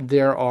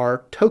there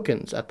are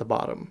tokens at the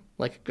bottom,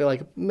 like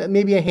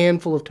maybe a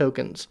handful of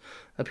tokens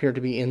appear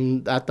to be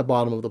at the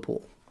bottom of the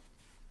pool.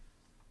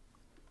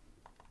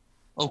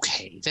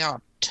 Okay, there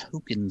are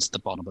tokens at the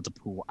bottom of the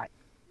pool.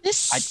 This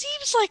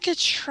seems like a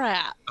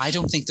trap. I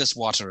don't think this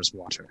water is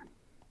water.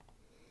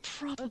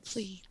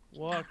 Probably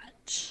Walk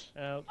not.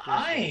 out. this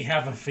I way.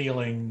 have a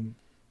feeling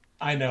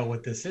I know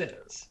what this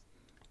is.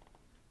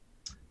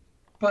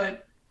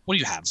 But What do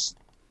you have?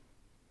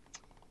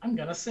 I'm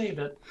going to save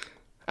it.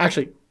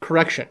 Actually,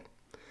 correction.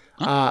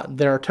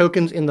 There are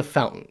tokens in the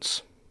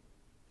fountains,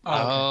 Oh,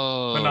 okay.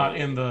 Oh. But not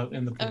in the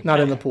pool. Okay. not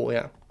in the pool.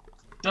 Yeah.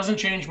 Doesn't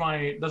change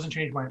my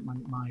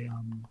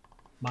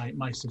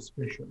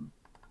suspicion.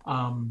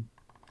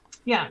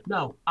 Yeah,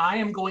 no. I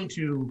am going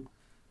to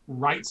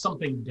write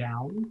something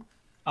down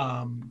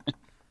and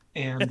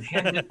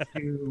hand it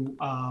to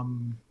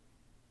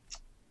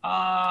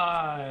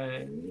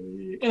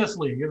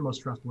Innocently, you're the most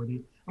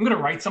trustworthy. I'm going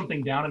to write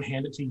something down and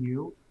hand it to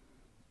you.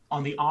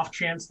 On the off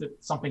chance that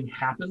something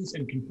happens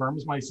and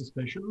confirms my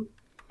suspicion,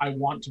 I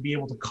want to be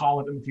able to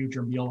call it in the future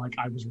and be like,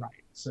 I was right.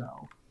 So,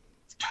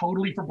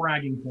 totally for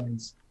bragging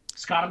points.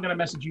 Scott, I'm going to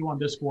message you on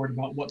Discord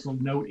about what the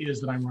note is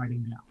that I'm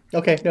writing down.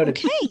 Okay, noted.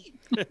 Okay.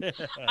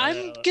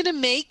 I'm gonna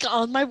make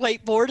on my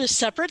whiteboard a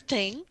separate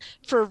thing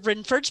for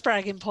Renford's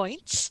bragging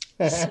points.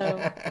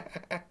 So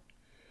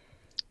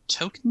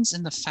Tokens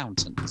in the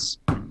fountains.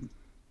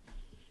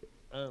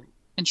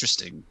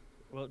 Interesting.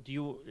 Well,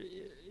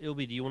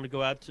 Ilby, do you want to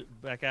go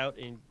back out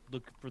and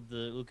look in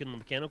the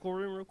mechanical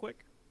room real quick?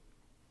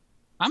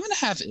 I'm going to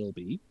have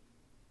Ilby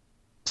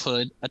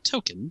put a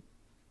token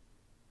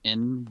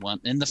in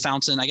the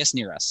fountain, I guess,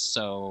 near us.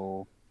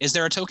 So, is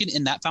there a token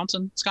in that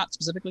fountain, Scott,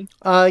 specifically?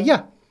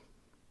 Yeah.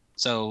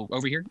 So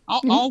over here,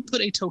 I'll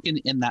put a token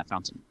in that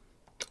fountain.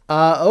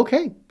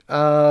 Okay.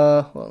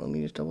 Well, let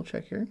me just double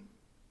check here.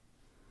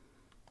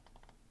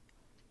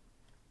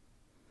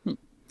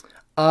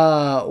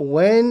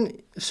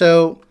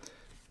 So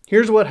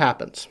here's what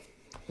happens.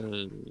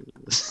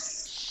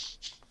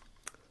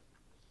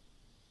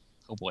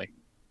 Oh boy.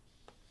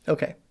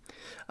 Okay.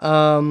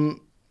 Hold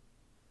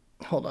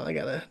on, I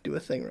gotta do a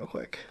thing real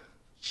quick.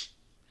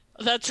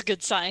 that's a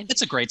good sign.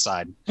 It's a great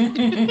sign. Hold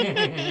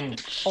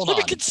Hold Let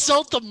me on.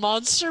 consult the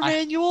monster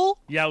manual.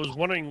 Yeah, I was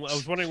wondering,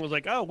 was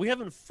like, oh, we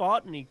haven't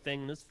fought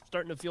anything. This is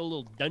starting to feel a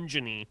little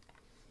dungeony.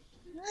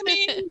 I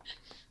mean,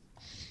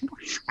 you don't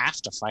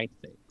have to fight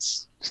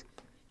things.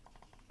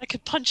 I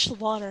could punch the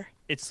water.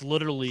 It's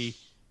literally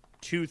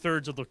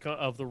 2/3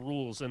 of the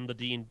rules in the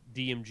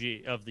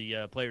DMG of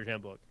the player's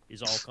handbook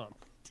is all comp.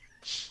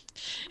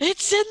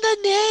 It's in the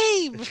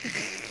name.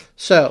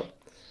 So,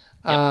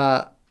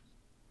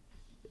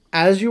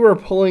 as you were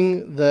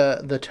pulling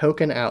the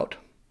token out,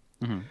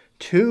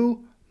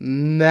 two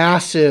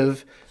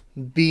massive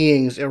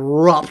beings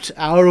erupt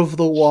out of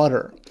the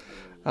water.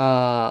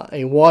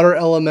 A water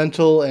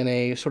elemental and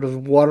a sort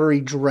of watery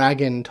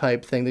dragon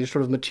type thing. They just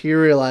sort of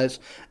materialize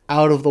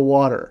out of the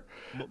water.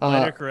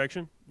 Minor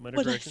correction. What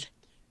is-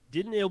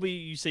 Didn't Ilby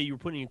you say you were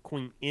putting a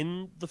coin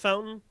in the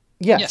fountain?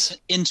 Yes,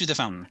 into the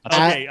fountain.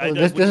 Okay,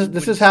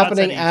 This is Scott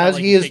happening said as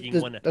like he he's is.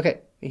 taking one.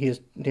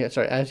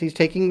 As he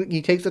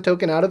takes the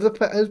token out of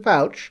his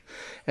pouch,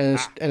 and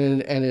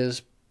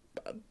is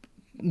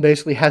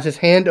basically has his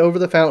hand over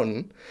the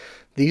fountain.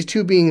 These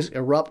two beings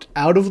erupt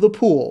out of the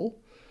pool,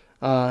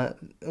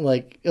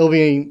 like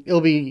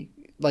Ilby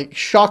like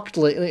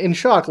in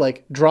shock,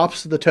 like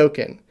drops the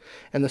token,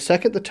 and the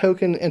second the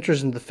token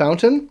enters into the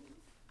fountain,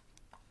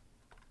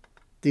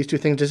 these two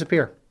things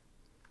disappear.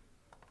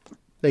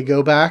 They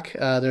go back.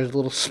 There's a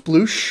little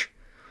sploosh,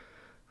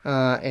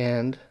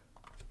 and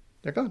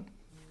they're gone.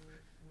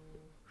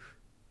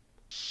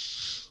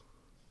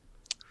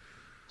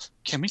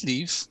 Can we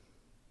leave?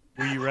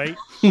 Were you right?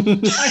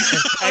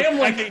 I am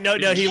like, No.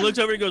 He looks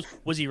over and goes,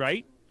 "Was he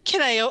right?"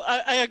 Can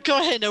I go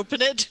ahead and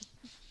open it?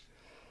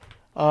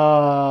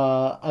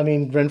 I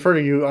mean, Renford,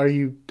 are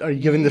you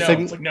giving the no,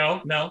 signal? it's like,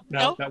 no, No,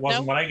 that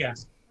wasn't no. what I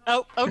guessed.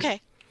 Oh,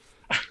 okay.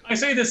 I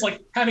say this like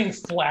having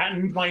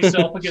flattened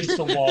myself against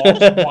the wall,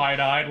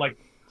 wide-eyed, like,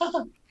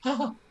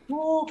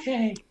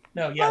 okay.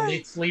 No, yeah, All right.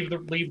 let's leave the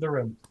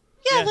room.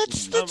 Yeah, Yeah,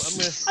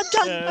 that's. I'm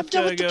done. I'm let's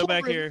done with the go pool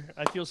back room. here.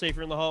 I feel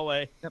safer in the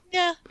hallway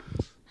Yeah.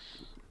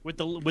 with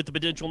the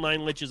potential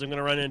 9 liches I'm going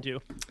to run into.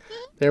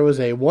 There was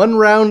a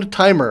 1-round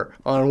timer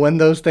on when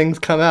those things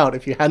come out.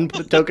 If you hadn't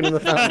put the token in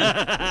the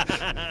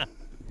fountain,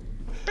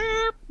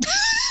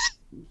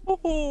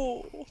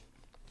 Oh.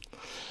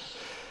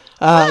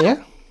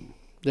 Yeah.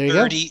 There you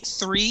go.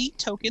 33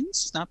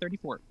 tokens, not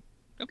 34.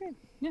 Okay.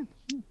 Yeah.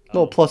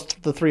 Well, plus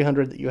the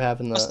 300 that you have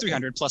in the. Plus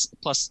 300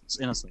 plus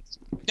in a slate.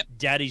 Yep.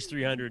 Daddy's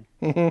 300.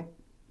 Mhm.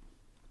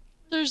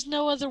 There's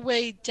no other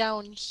way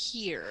down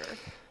here.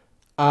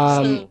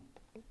 Um.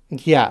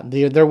 Yeah.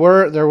 There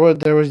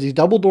was these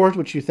double doors,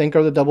 which you think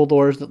are the double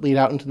doors that lead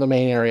out into the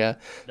main area.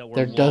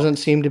 There doesn't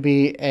seem to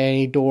be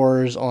any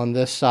doors on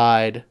this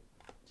side.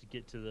 To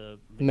get to the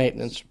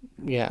Maintenance.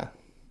 Yeah.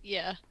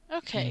 Yeah.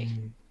 Okay.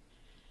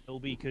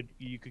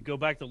 You could go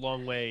back the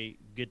long way,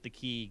 get the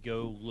key,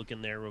 go look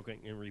in there real quick,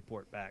 and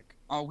report back.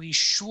 Are we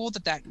sure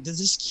that does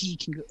this key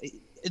can go?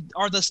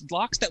 Are the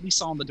locks that we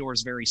saw on the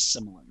doors very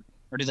similar,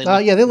 or do they?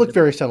 Yeah, they look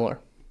very similar.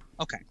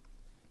 Okay.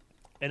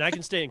 And I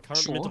can stay in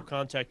Sure. mental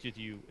contact with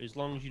you as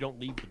long as you don't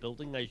leave the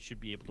building. I should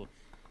be able to,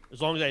 as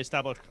long as I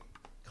establish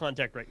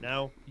contact right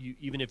now.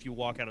 Even if you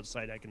walk out of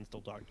sight, I can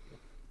still talk to you.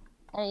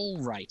 All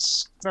right.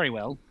 Very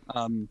well.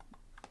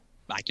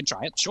 I can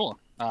try it. Sure.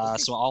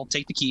 So I'll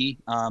take the key.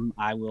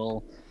 I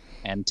will,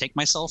 and take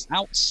myself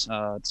out.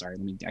 Sorry. Let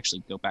me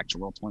actually go back to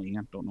Roll20.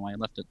 I don't know why I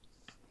left it.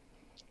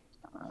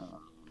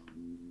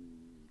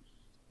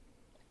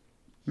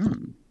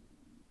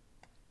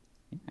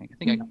 I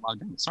think I got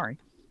logged in. Sorry.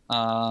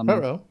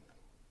 Hello.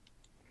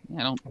 Yeah,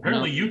 I don't.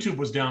 Apparently, YouTube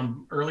was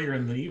down earlier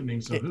in the evening,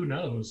 so who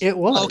knows? It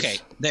was. Okay,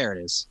 there it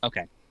is.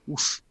 Okay.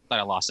 Oof, thought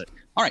I lost it.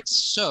 All right,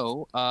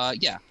 so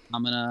yeah,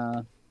 I'm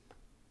gonna.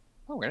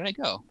 Oh, where did I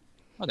go?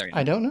 Oh, there you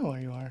I go. don't know where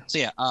you are. So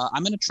yeah,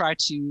 I'm gonna try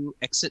to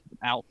exit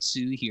out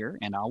to here,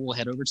 and I will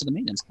head over to the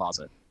maintenance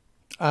closet.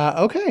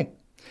 Okay.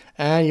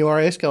 And you are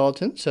a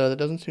skeleton, so that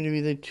doesn't seem to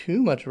be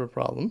too much of a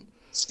problem.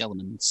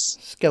 Skeletons.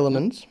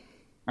 Skeletons.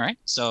 All right,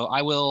 so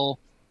I will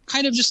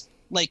kind of just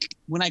like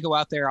when I go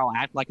out there, I'll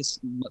act like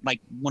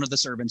like one of the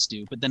servants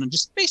do, but then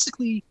just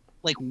basically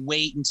like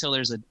wait until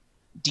there's a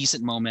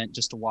decent moment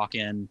just to walk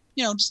in.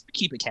 You know, just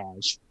keep it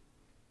cash.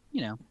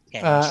 You know,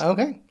 cash.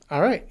 Okay.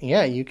 All right.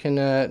 Yeah, you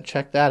can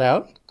check that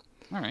out.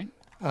 All right.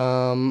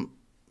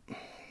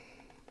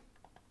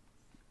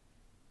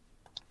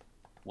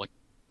 What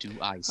do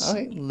I see? All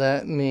right.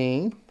 Let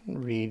me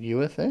read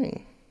you a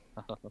thing.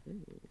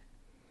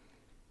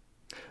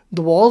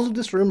 The walls of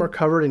this room are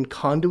covered in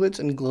conduits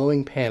and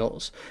glowing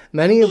panels,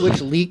 many of which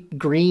leak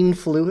green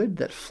fluid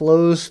that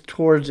flows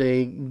towards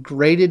a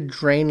grated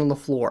drain on the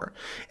floor.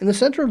 In the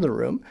center of the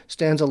room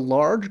stands a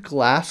large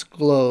glass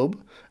globe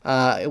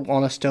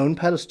on a stone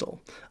pedestal.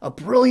 A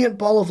brilliant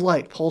ball of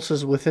light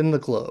pulses within the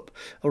globe,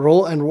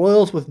 and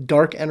roils with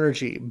dark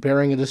energy,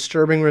 bearing a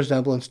disturbing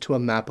resemblance to a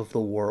map of the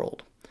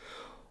world.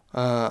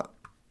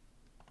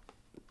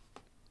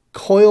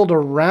 Coiled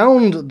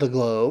around the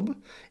globe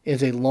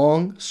is a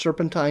long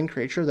serpentine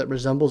creature that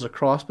resembles a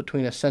cross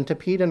between a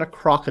centipede and a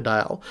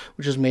crocodile,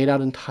 which is made out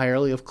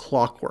entirely of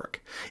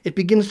clockwork. It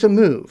begins to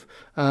move.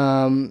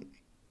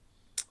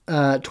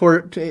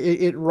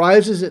 It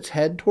rises its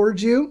head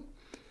towards you,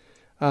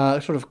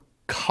 sort of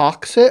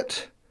cocks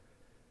it,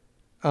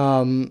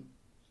 and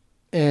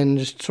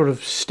just sort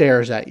of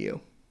stares at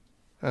you.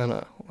 I don't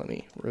know. Let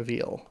me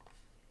reveal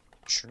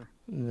Sure.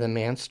 the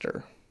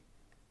monster.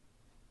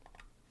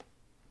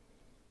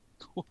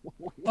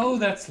 Oh,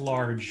 that's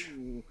large.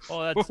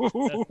 Oh,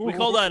 we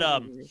call that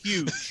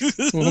huge.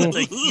 That's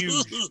a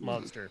huge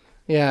monster.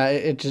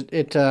 Yeah,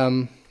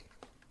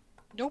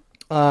 Nope.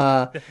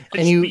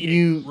 and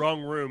you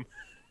wrong room.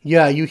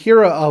 Yeah, you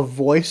hear a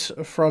voice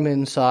from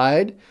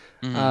inside,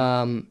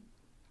 Mm-hmm.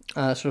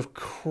 sort of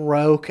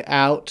croak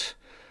out.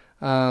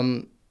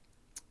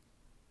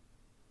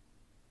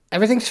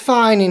 Everything's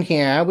fine in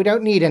here. We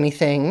don't need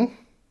anything.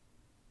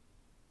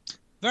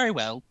 Very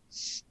well.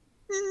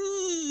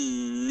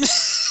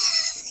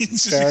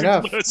 Fair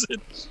enough.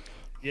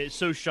 Yeah, it's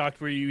so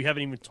shocked where you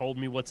haven't even told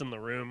me what's in the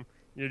room.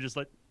 You're just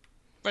like,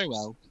 Very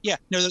well. Yeah,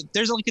 no,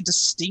 there's like a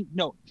distinct.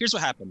 No, here's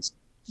what happens.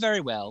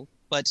 Very well,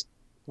 but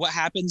what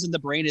happens in the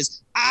brain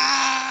is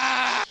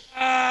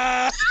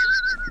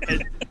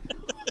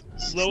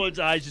Lowen's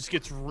eyes just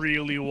gets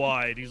really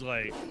wide. He's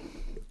like,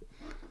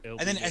 and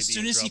then as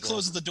soon as he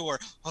closes the door,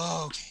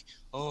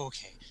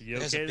 okay, You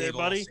there's okay a there, big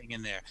buddy? old thing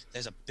in there.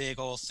 There's a big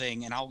old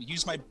thing, and I'll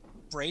use my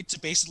brain to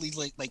basically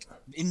like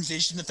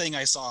envision the thing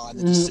I saw and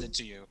then just send it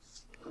to you.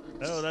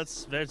 Oh,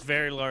 that's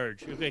very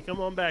large. Okay,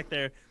 come on back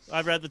there.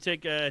 I'd rather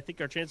take I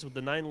think our chance with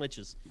the 9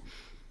 liches.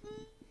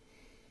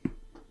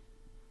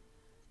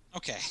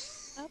 Okay.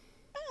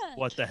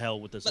 What the hell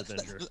with this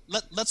adventure?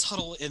 Let's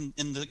huddle in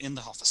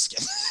the office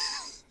again.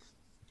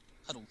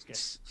 Huddle. Okay.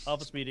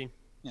 Office meeting.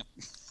 Yep.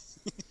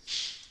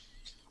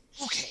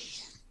 Okay.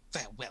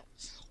 Very well.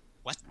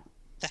 What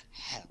the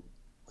hell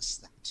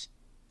was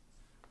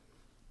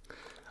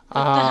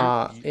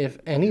that? If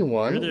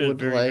anyone You're the would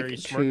very, like very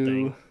smart to,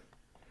 thing.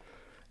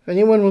 if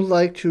anyone would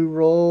like to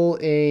roll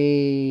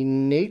a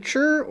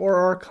nature or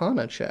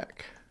arcana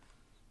check.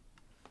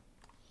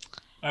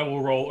 I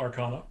will roll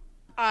Arcana.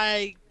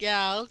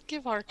 I'll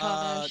give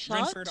Arcana a shot.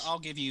 Renford, I'll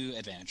give you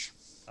advantage.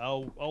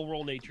 I'll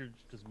roll nature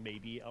because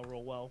maybe I'll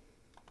roll well.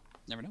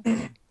 Never know.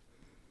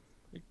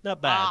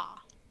 Not bad.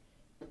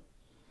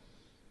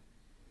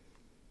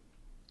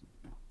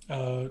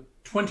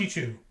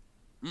 22.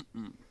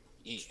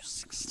 Yeah.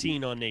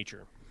 16 on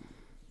nature.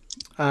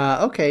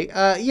 Okay.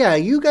 Yeah,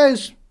 you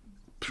guys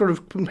sort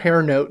of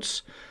compare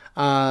notes.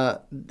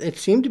 It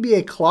seemed to be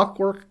a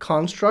clockwork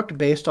construct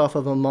based off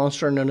of a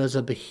monster known as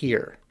a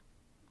Behir.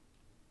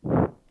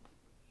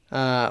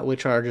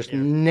 Which are just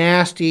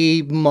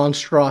nasty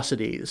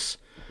monstrosities.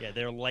 Yeah,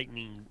 they're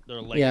lightning.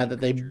 Yeah, that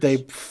they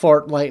creatures.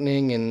 fart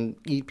lightning and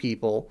eat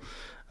people.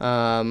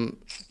 And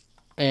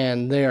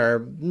they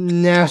are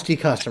nasty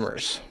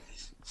customers.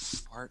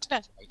 Fart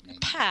Ba- lightning.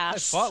 I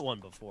Pass. fought one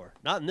before.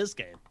 Not in this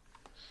game.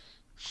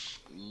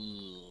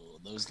 Ooh,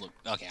 those look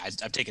okay.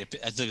 I've taken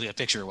a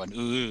picture of one.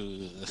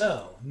 Ooh,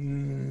 No,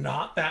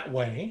 not that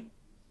way.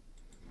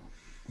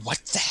 what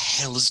the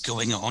hell is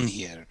going on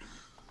here?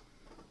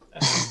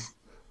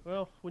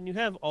 Well, when you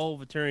have all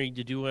of eternity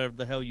to do whatever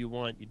the hell you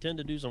want, you tend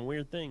to do some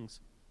weird things.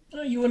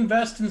 You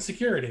invest in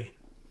security.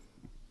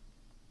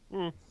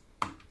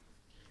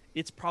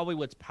 It's probably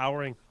what's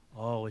powering.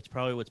 Oh, it's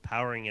probably what's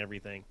powering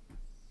everything.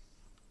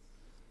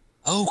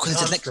 Oh,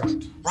 because it's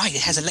Construct. right.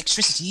 It has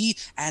electricity,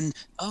 and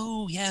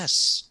oh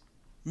yes.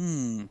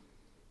 Wow,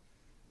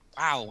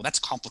 that's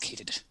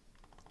complicated.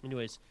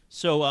 Anyways,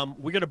 so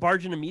we're gonna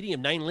barge in a meeting of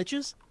 9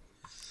 liches.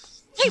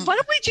 Hey, why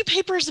don't we do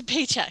papers and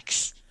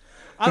paychecks?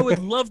 I would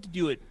love to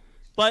do it,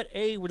 but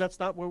A, well, that's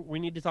not where we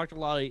need to talk to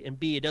Lottie, and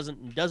B, it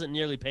doesn't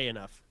nearly pay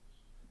enough.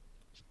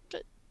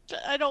 But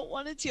I don't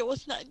want to deal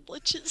with 9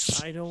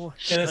 liches. I don't.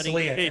 And it's honey,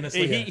 Leah, hey, and it's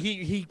hey, Leah.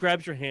 he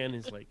grabs your hand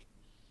and is like,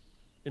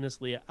 and it's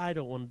Leah, I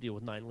don't want to deal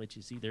with 9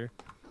 liches either,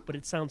 but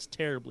it sounds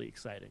terribly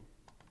exciting.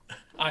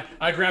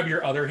 I grab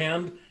your other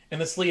hand,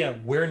 and it's Leah.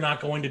 We're not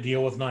going to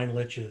deal with 9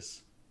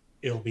 liches.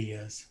 Ilby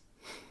is.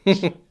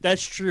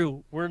 That's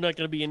true. We're not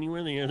going to be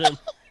anywhere near them.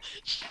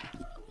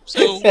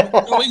 So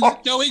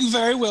knowing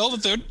very well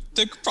that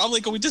they're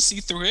probably going to see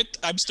through it.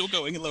 I'm still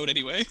going alone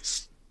anyway.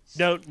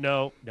 No,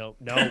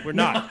 we're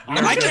not. You're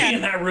I gonna be can't-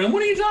 in that room.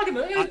 What are you talking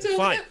about?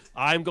 Fine.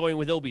 I'm going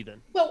with Ilby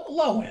then.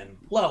 Low end.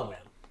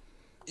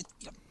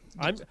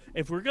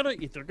 If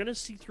they're gonna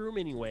see through them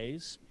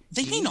anyways,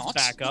 They we may need to not.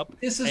 back up.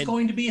 This is and-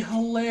 going to be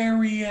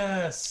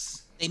hilarious.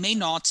 They may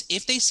not.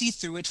 If they see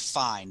through it,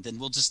 fine. Then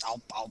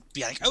I'll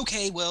be like,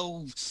 okay,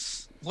 well,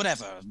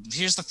 whatever.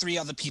 Here's the 3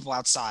 other people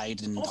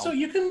outside, and Also,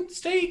 you can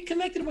stay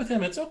connected with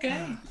him. It's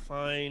okay.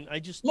 Fine. I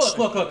just Look.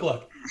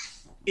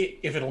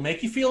 If it'll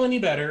make you feel any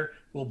better,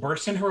 we'll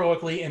burst in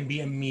heroically and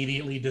be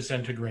immediately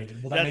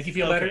disintegrated. Will that make you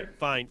feel okay, better?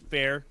 Fine.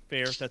 Fair.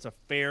 That's a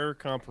fair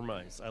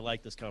compromise. I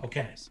like this Okay.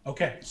 compromise.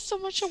 Okay. So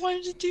much I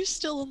wanted to do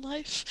still in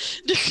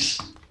life.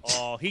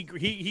 Oh, he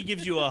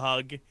gives you a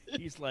hug.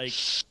 He's like,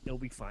 it'll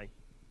be fine.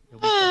 It'll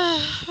be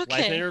fine.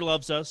 Okay. Lightlander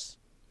loves us.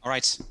 all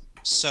right.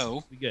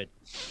 So, Be good.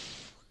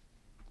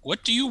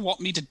 what do you want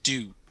me to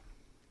do?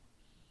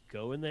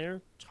 Go in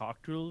there,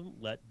 talk to him,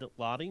 let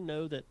Lottie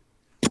know that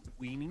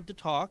we need to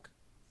talk.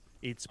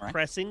 It's All right.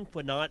 pressing,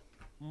 but not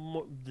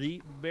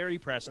very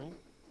pressing.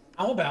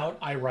 How about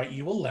I write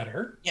you a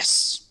letter,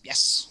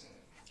 Yes.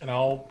 and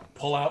I'll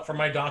pull out from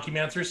my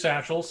Documancer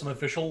satchel some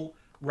official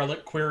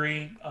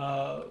reliquary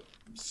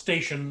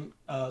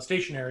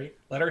stationery,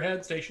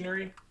 letterhead,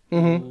 stationery,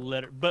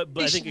 Letter, but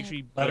I think Stationary.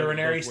 actually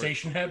letterinary, both work.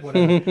 station head,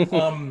 whatever.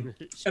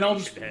 And I'll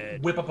just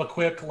Stationhead. whip up a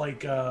quick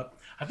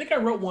I think I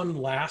wrote one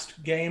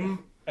last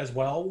game as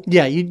well.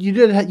 Yeah, you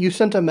did. You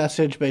sent a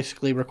message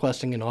basically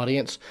requesting an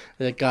audience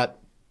that got,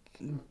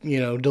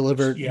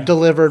 delivered Yeah.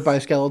 delivered by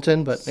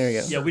Skeleton. But there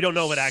you go. Yeah, we don't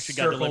know what actually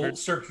got delivered.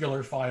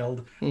 Circular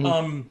filed.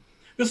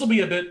 This will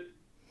be a bit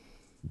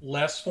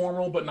less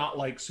formal, but not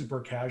like super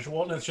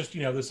casual. And it's just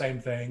the same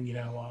thing.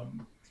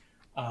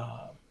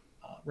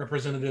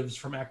 Representatives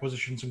from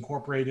Acquisitions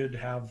Incorporated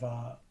have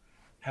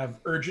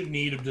urgent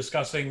need of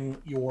discussing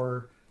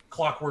your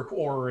Clockwork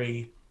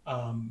Orrery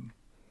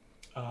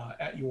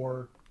at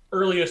your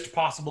earliest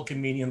possible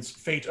convenience.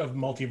 Fate of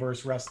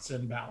multiverse rests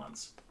in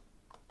balance.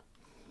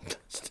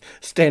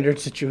 Standard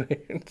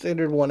situation,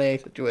 standard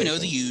 1A situation.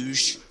 The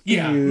usual.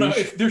 Yeah, no,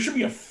 Huge. there should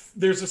be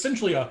there's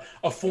essentially a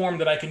form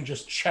that I can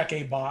just check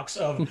a box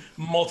of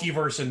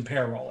multiverse in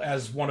peril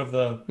as one of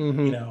the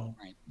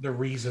Right. the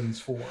reasons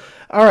for.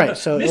 All right,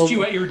 so Missed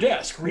you at your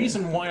desk.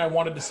 Reason why I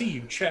wanted to see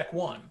you. Check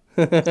 1.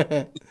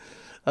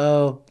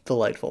 oh,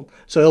 delightful.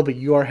 So Ilby,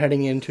 you are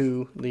heading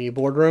into the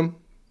boardroom.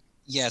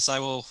 Yes, I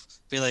will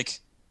be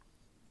like,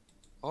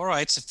 all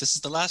right, if this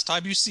is the last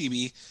time you see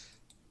me,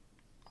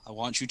 I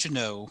want you to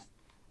know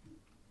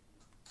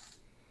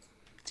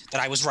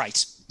that I was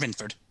right,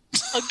 Renford.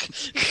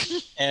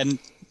 And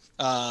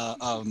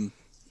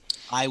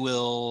I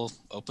will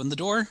open the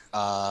door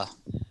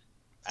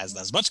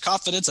as much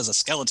confidence as a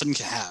skeleton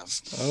can have.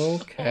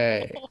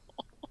 Okay.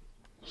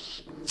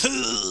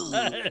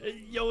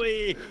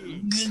 Yoey.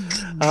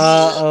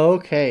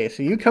 Okay,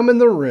 so you come in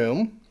the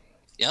room.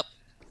 Yep.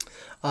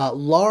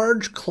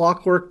 Large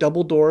clockwork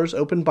double doors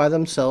open by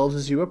themselves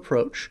as you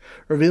approach,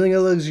 revealing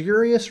a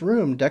luxurious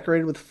room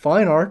decorated with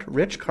fine art,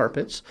 rich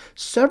carpets,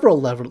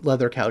 several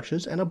leather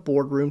couches, and a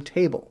boardroom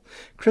table.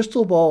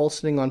 Crystal balls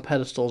sitting on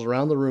pedestals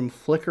around the room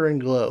flicker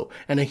and glow,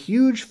 and a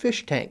huge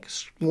fish tank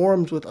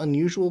swarms with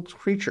unusual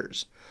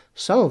creatures.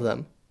 Some of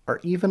them are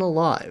even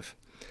alive.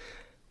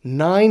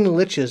 9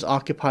 liches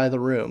occupy the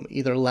room,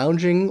 either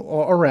lounging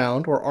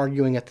around or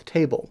arguing at the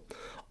table.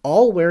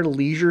 All wear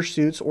leisure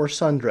suits or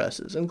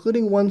sundresses,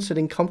 including one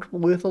sitting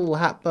comfortably with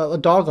a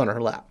dog on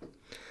her lap.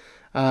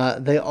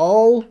 They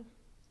all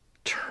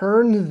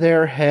turn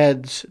their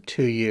heads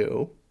to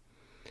you.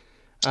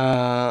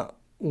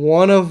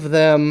 One of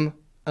them,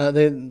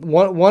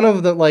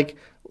 like,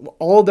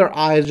 all their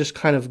eyes just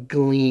kind of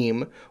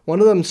gleam.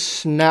 One of them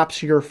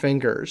snaps your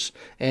fingers,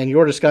 and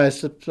your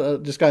disguise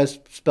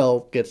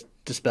spell gets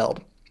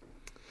dispelled.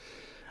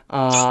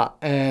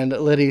 And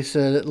Liddy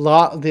said,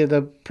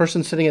 the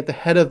person sitting at the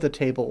head of the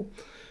table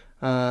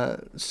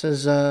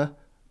says,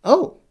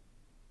 oh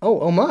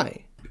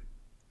my.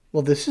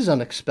 Well, this is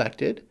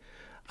unexpected.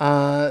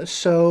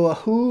 So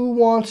who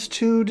wants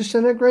to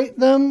disintegrate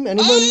them?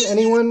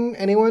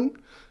 Anyone?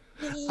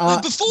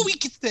 Before we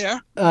get there,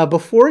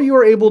 before you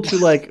are able to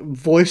like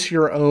voice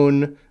your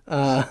own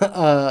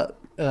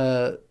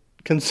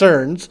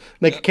concerns,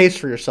 make a case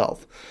for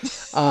yourself.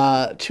 2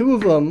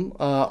 of them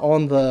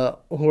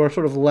who are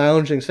sort of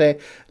lounging say,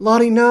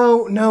 "Lottie,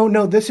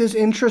 no, this is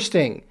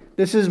interesting.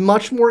 This is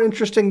much more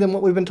interesting than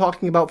what we've been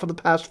talking about for the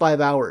past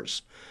 5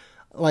 hours.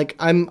 Like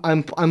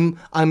I'm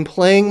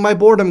playing my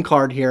boredom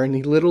card here," and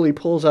he literally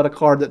pulls out a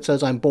card that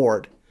says "I'm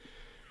bored."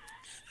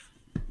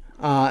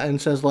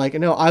 And says like,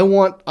 "No, I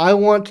want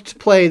to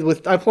play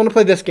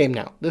this game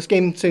now. This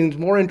game seems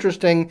more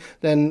interesting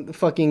than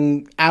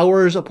fucking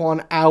hours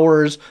upon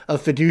hours of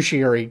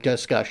fiduciary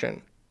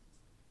discussion."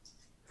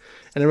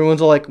 And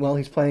everyone's all like, "Well,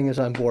 he's playing his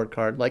I'm bored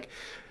card." Like,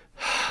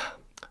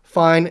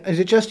 fine. Is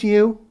it just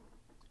you?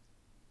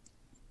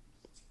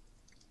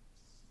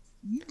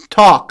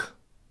 Talk.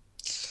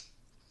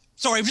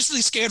 Sorry, I'm just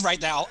really scared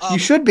right now. You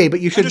should be, but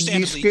you should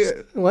be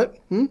scared. What?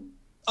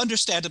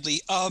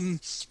 Understandably, I'm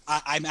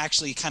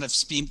actually kind of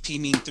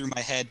beaming through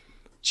my head.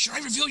 Should I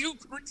reveal you?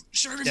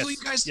 Should I reveal you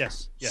guys?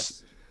 Yes.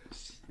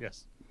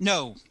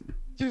 No.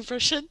 Through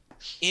Russian?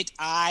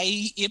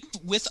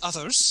 With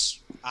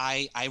others,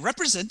 I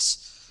represent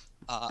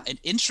an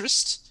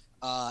interest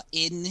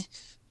in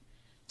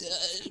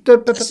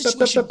a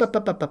situation.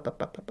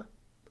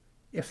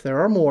 If there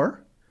are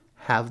more,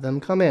 have them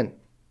come in.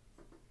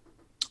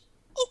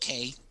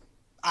 Okay.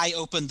 I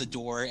open the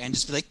door and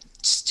just be like,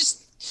 just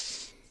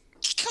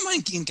come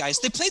on in, guys.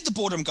 They played the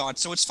boredom guard,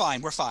 so it's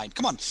fine. We're fine.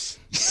 Come on.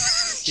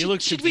 He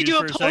looks should we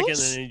confused do for a a pose?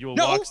 second, and then he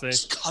No, walks there.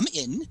 just come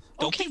in.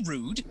 Don't be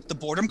rude. The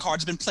boredom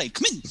card's been played.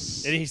 Come in.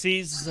 And he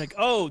sees, he's like,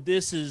 "Oh,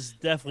 this is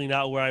definitely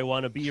not where I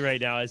want to be right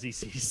now." As he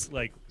sees,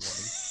 like, 1, 2,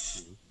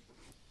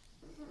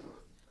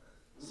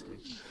 6.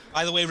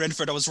 By the way,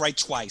 Renford, I was right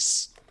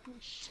twice.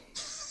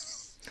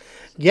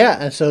 Yeah,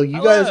 and so you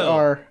Hello. guys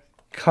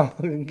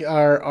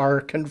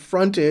are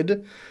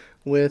confronted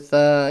with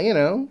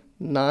 9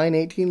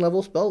 18th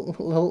level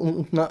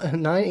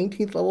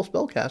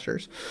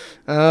spellcasters.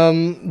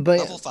 But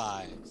Level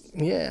 5.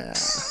 yeah.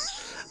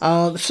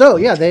 So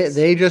yeah,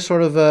 they just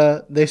sort of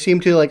they seem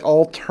to like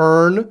all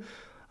turn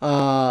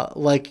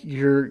like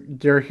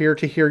they're here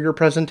to hear your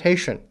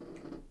presentation.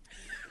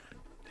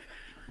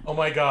 Oh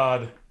my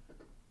god.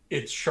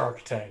 It's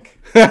Shark Tank.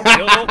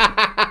 Well,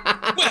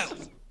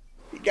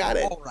 You got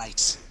it. all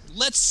right.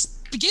 Let's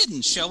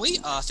begin, shall we?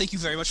 Thank you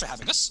very much for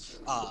having us.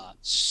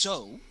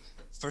 So,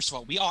 first of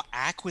all, we are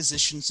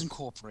Acquisitions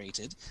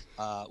Incorporated.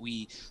 A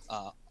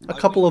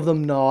couple of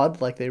them nod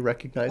like they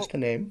recognize the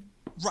name.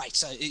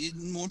 Right.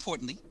 More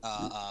importantly,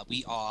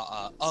 we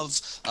are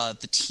of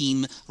the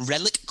team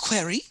Relic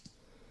Query.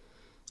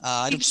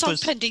 I don't Theme song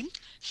suppose. pending.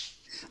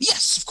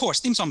 Yes, of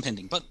course, theme song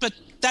pending. But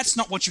that's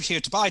not what you're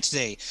here to buy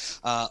today.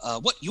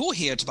 What you're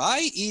here to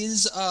buy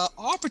is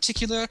our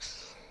particular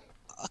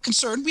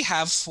concern we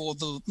have for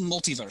the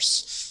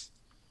multiverse.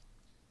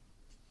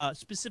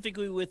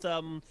 Specifically with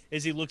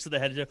as he looks at the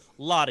head,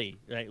 Lottie,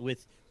 right?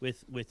 With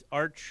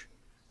Arch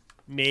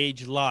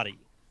Mage Lottie.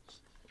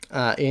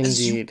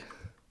 Indeed.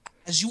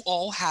 As you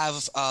all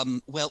have,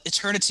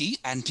 eternity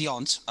and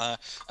beyond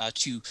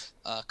to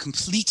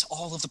complete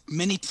all of the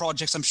many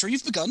projects I'm sure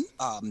you've begun,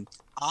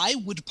 I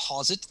would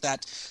posit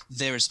that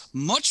there's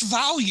much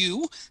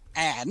value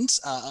and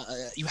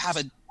you have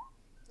a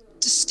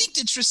distinct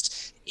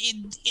interest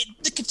in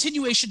the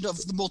continuation of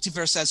the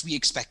multiverse as we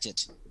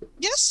expected.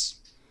 Yes?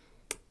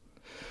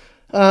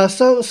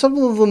 So some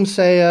of them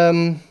say,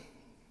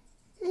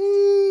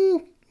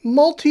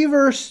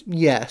 multiverse,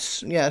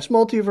 yes,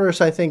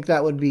 multiverse. I think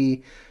that would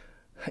be,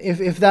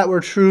 if that were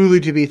truly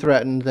to be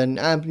threatened, then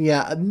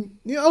yeah,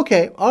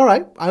 okay, all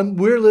right.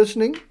 We're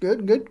listening.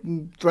 Good.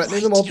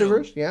 Threatening the Right,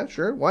 multiverse, yeah,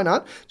 sure, why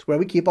not? It's where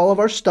we keep all of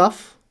our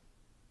stuff.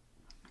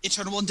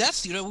 Eternal in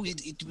death,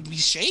 it would be a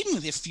shame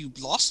if you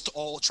lost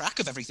all track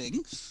of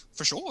everything,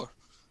 for sure.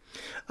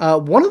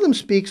 One of them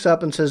speaks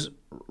up and says,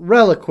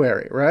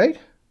 Reliquary, right?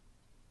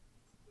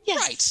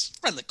 Yes.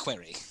 Right,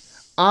 Reliquary.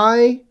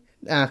 I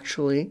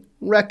actually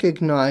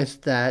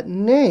recognized that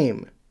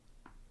name.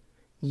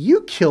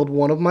 You killed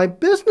one of my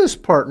business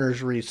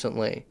partners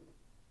recently.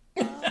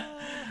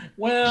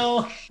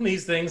 Well,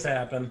 these things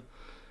happen.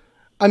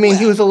 I mean,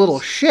 he was a little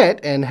shit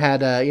and had,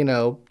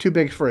 too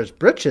big for his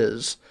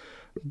britches.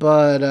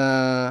 But,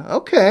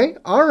 okay,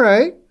 all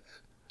right.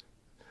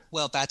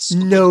 Well, that's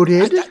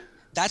Noted.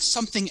 That's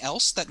something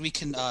else that we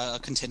can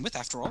contend with.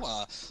 After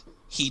all,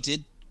 he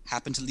did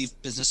happen to leave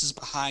businesses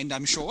behind,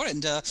 I'm sure,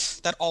 and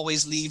that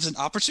always leaves an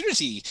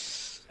opportunity.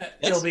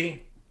 It'll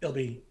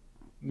be.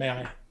 May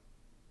I?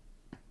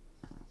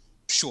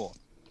 Sure.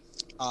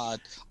 Our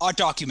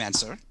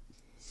documancer.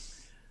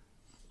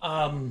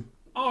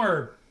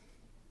 Our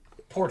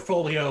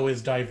portfolio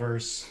is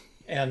diverse,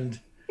 and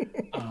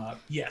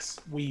yes,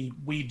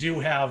 we do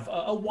have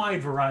a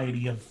wide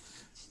variety of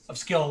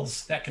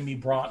skills that can be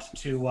brought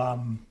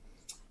to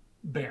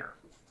bear.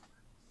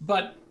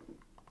 But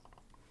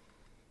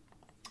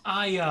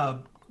I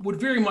would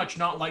very much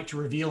not like to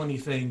reveal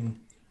anything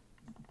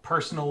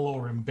personal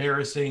or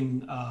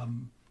embarrassing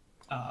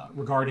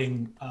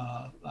regarding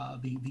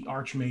the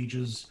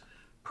Archmage's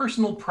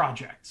personal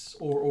projects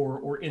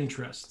or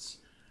interests.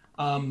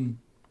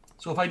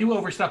 So if I do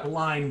overstep a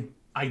line,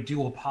 I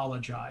do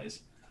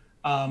apologize.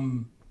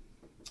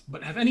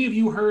 But have any of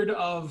you heard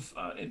of,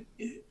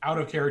 out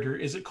of character,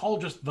 is it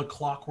called just the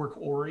Clockwork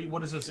Orrery?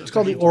 What is this? It's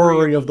called the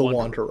Orrery of the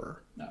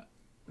Wanderer. Have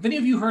any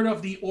of you heard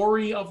of the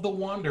Orrery of the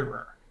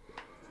Wanderer?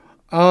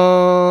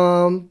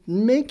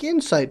 Make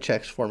insight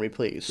checks for me,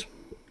 please.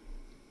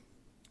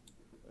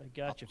 I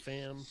got you,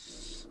 fam.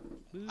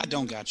 I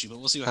don't got you, but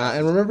we'll see what And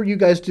happens. remember, you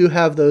guys do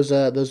have those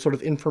sort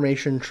of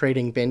information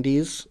trading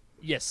bendies.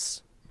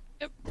 Yes.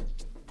 Yep.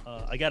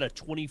 I got a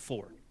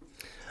 24.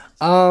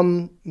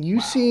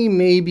 You see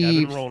maybe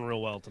I've been rolling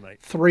real well tonight.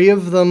 3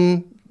 of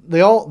them.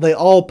 They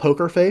all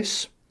poker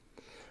face.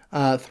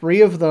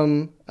 3 of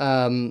them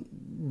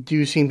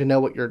do seem to know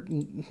what you're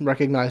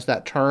recognize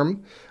that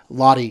term.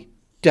 Lottie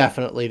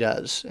definitely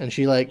does, and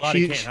she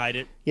Lottie can't hide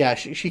it. Yeah,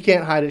 she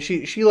can't hide it.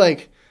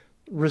 She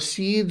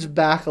recedes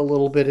back a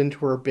little bit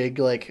into her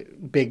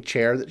big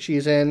chair that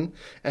she's in,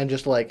 and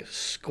just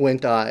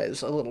squint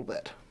eyes a little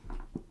bit.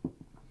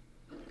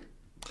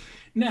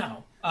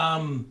 Now,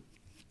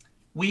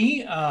 we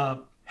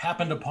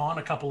happened upon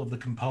a couple of the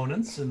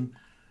components and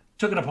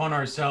took it upon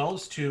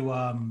ourselves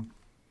to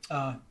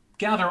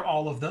gather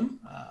all of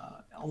them.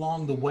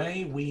 Along the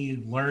way,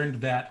 we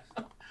learned that,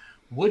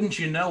 wouldn't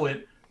you know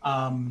it,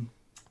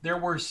 there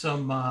were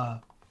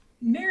some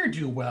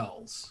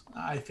ne'er-do-wells,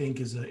 I think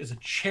is a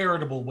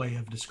charitable way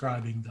of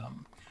describing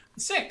them.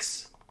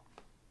 6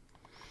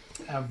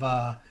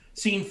 have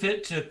seen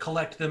fit to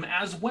collect them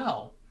as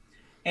well.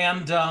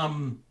 And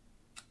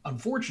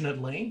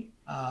unfortunately,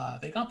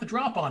 they got the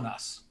drop on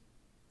us.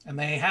 And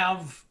they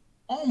have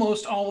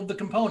almost all of the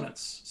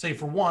components, save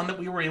for one that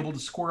we were able to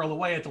squirrel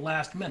away at the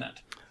last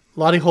minute.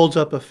 Lottie holds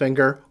up a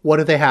finger. What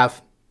do they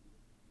have?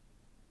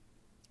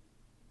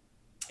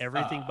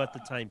 Everything but the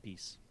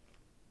timepiece.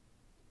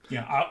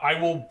 Yeah, I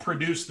will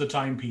produce the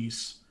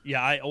timepiece.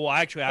 Yeah,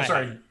 I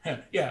Sorry.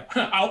 Yeah,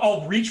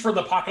 I'll reach for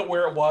the pocket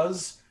where it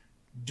was.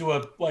 Do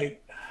a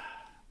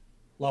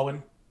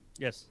Lowen.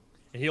 Yes,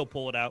 and he'll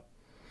pull it out.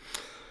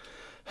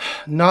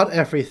 Not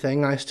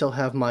everything. I still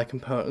have my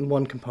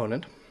one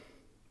component.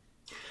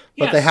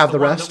 But Yes, they have the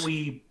one rest? that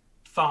we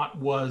thought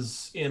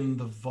was in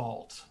the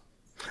vault.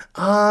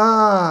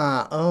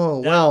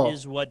 Well. That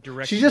is what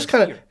directed She just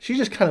us here. she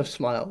just kind of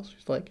smiles.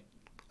 She's like,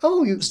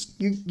 "Oh,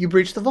 you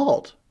breached the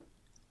vault."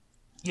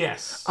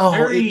 Yes. Oh,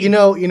 very-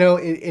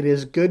 it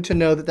is good to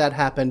know that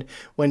happened.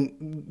 When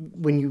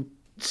you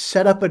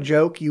set up a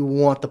joke, you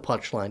want the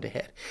punchline to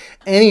hit.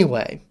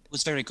 Anyway, It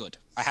was very good,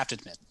 I have to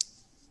admit.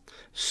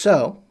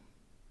 so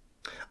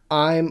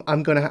I'm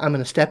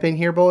gonna step in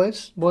here,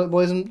 boys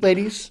and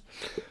ladies.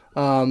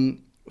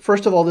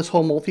 First of all, this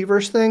whole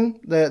multiverse thing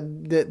that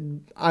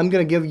I'm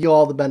gonna give you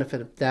all the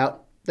benefit of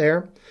doubt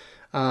there.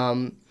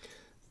 I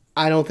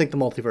don't think the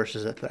multiverse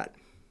is a threat.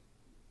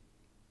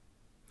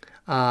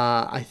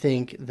 I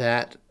think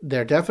that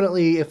they're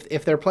definitely,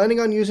 if they're planning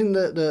on using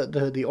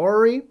the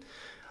orrery,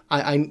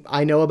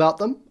 I know about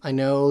them. I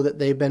know that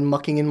they've been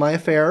mucking in my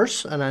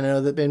affairs, and I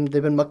know that they've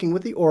been mucking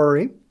with the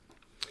orrery.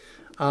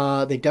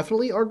 They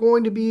definitely are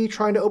going to be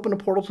trying to open a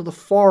portal to the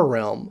Far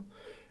Realm,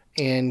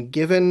 and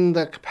given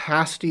the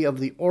capacity of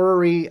the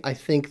orrery, I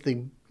think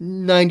the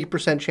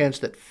 90% chance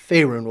that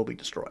Faerun will be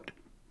destroyed.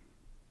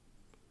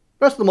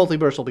 The rest of the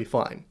multiverse will be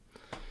fine.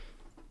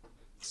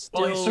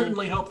 Well, I Still-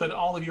 certainly hope that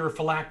all of your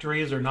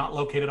phylacteries are not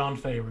located on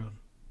Faerun.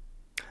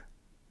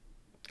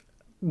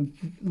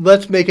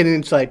 Let's make an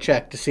insight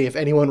check to see if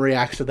anyone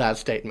reacts to that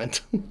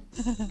statement.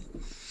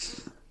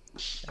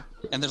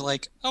 And they're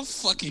like, "Oh,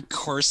 fucking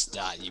course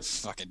not, you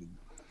fucking."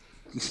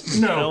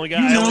 No, only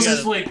got- I only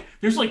got-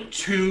 there's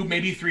 2,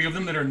 maybe 3 of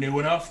them that are new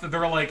enough that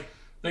they're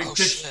Oh,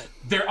 shit.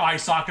 their eye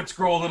sockets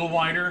grow a little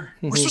wider.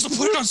 We're supposed to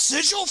put it on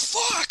sigil.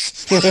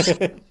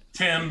 Fuck.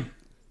 10.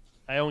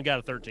 I only got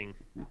a 13.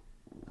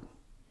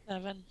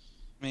 7.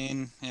 I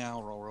mean, yeah,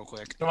 I'll roll real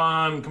quick. Come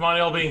on,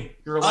 LB.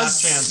 Your A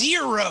last chance.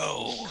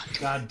 0.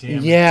 God damn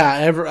it.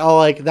 Yeah,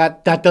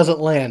 that doesn't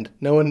land.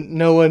 No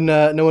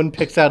one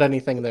picks out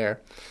anything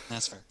there.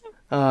 That's fair.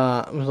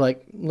 I was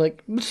like,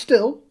 but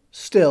still.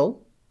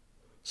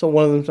 So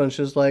one of them's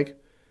just like,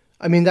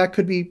 I mean, that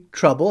could be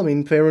trouble. I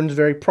mean, Faerun's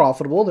very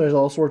profitable. There's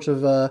all sorts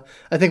of,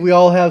 I think we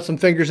all have some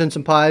fingers in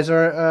some pies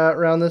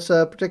around this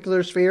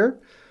particular sphere.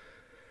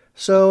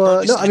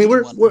 So, no, I mean,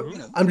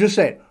 I'm just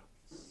saying,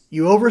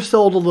 you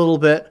oversold a little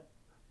bit,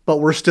 but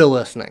we're still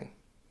listening.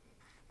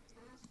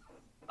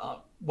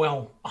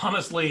 Well,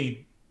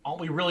 honestly, all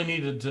we really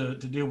needed to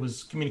do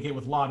was communicate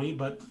with Lottie,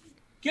 but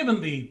given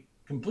the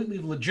completely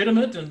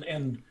legitimate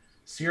and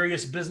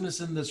serious business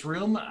in this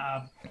room,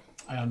 I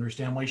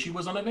understand why she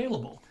was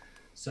unavailable.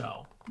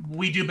 So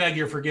we do beg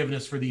your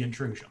forgiveness for the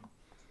intrusion.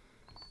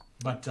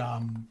 But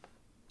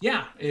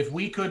yeah, if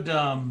we could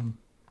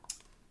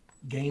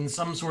gain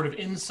some sort of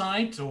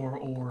insight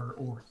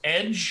or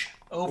edge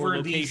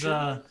over these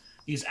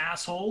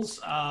assholes,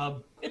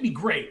 it'd be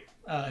great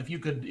if you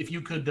could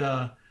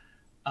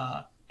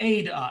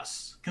aid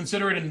us.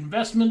 Consider it an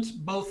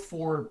investment both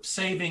for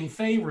saving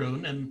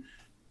Faerun and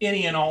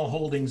any and all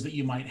holdings that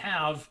you might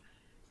have,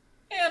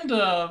 and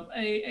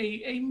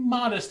a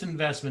modest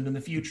investment in the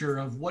future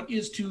of what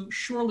is to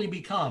surely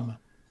become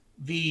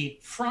the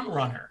front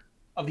runner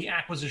of the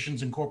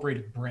Acquisitions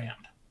Incorporated brand.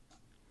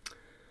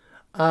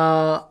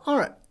 All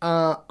right.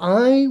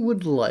 I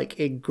would like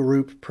a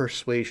group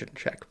persuasion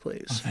check,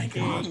 please. Oh, thank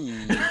God.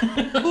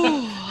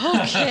 Ooh,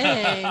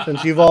 okay.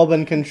 Since you've all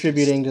been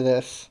contributing to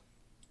this.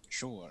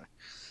 Sure.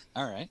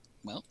 All right.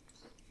 Well,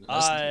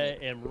 I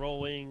am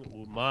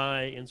rolling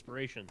my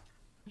inspiration.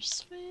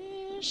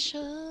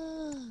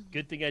 Persuasion.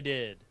 Good thing I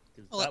did.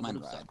 'Cause I'll let that mine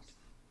would've ride. sucked.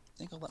 I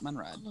think I'll let mine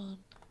ride. Hold on.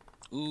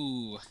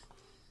 Ooh.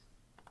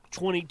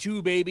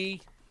 22,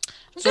 baby.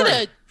 I'm Sorry,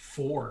 gonna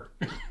 4.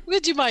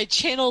 do my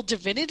channel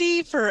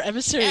divinity for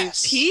Emissary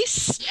Yes. of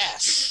Peace.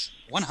 Yes.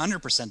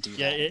 100% do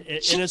that. Yeah,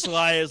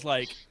 Innisalai is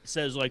like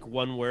says like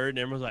one word, and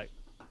everyone's like,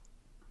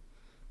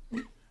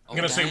 I'm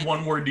going to say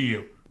one word to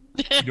you.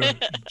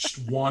 Just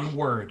one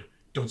word.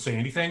 Don't say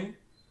anything.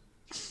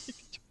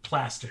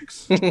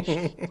 Plastics.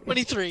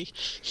 23.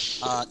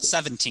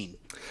 17.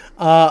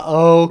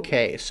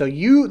 Okay. So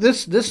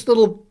this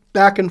little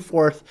back and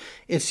forth,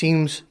 it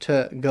seems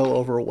to go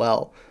over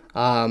well.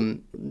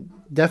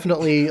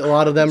 Definitely a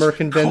lot of them are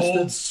convinced.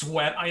 Cold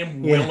sweat. I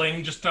am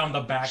willing just on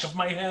the back of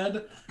my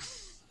head.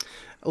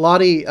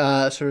 Lottie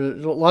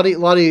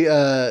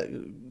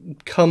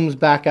comes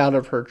back out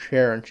of her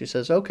chair and she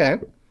says, "Okay,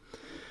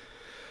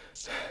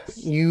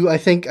 I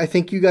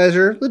think you guys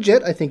are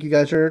legit. I think you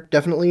guys are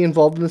definitely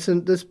involved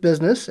in this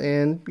business,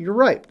 and you're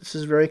right. This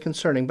is very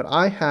concerning. But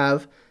I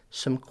have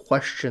some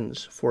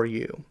questions for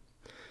you.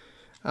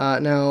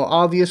 Now,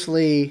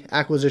 obviously,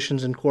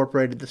 Acquisitions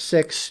Incorporated, the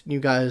 6, you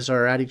guys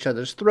are at each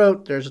other's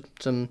throat. There's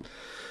some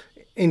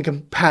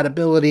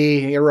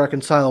incompatibility,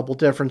 irreconcilable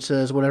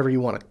differences, whatever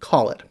you want to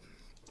call it.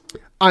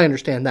 I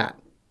understand that.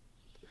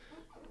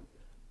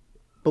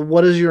 But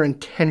what is your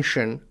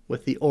intention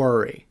with the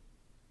orrery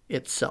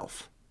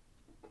itself?"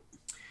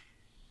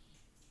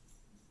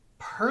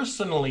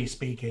 Personally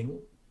speaking,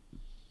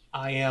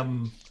 I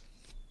am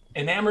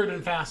enamored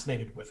and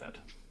fascinated with it.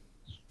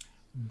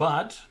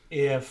 But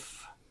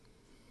if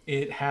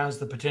it has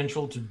the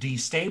potential to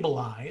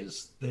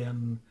destabilize,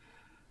 then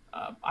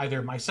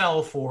either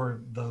myself or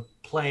the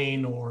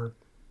plane or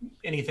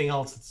anything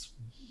else that's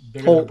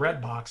bigger than a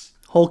bread box.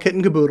 Whole kit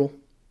and caboodle.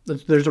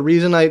 There's a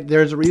reason I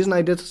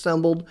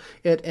disassembled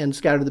it and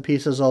scattered the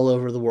pieces all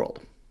over the world.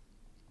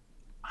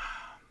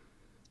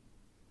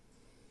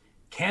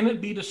 Can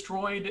it be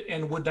destroyed,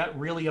 and would that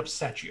really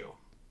upset you?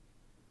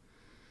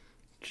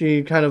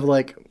 She kind of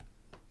like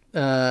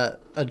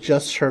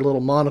adjusts her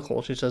little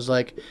monocle. She says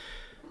like,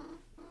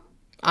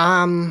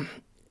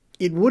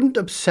 it wouldn't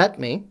upset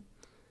me.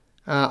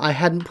 I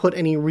hadn't put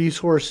any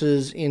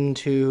resources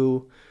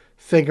into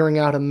figuring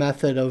out a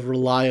method of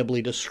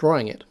reliably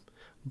destroying it.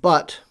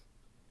 But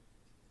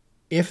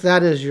if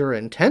that is your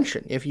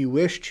intention, if you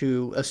wish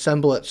to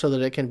assemble it so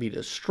that it can be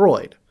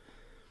destroyed,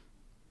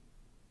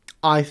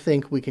 I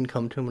think we can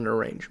come to an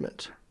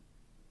arrangement.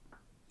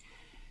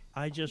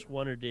 I just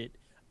wanted it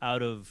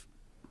out of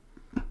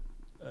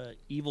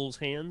evil's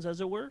hands, as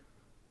it were.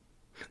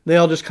 They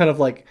all just kind of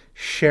like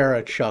share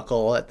a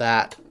chuckle at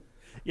that.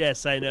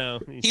 Yes, I know.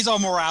 He's our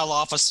morale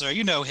officer.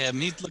 You know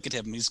him. Look at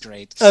him. He's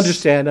great.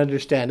 Understand.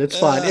 It's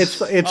fine. It's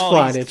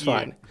fine. It's cute.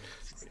 fine.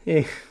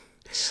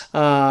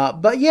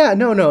 But yeah,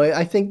 no.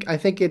 I think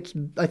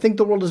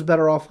the world is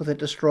better off with it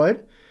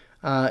destroyed.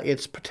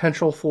 Its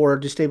potential for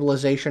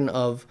destabilization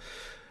of,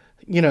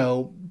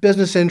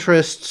 business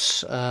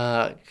interests,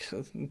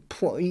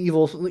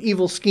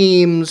 evil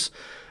schemes,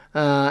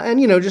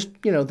 and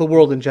just the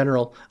world in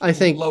general. I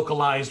think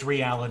Localized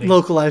reality.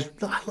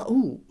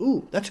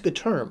 Ooh, that's a good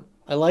term.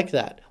 I like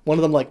that. One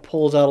of them like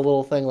pulls out a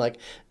little thing like,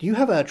 "Do you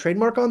have a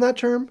trademark on that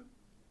term?"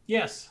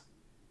 Yes.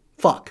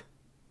 Fuck.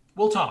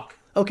 We'll talk.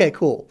 Okay,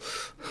 cool.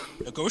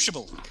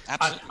 Negotiable.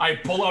 Absolutely. I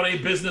pull out a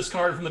business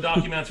card from the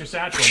Documancer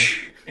satchel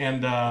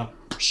and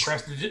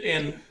press it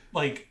and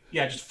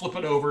just flip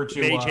it over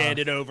to Mage hand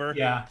it over.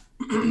 Yeah.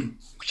 I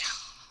don't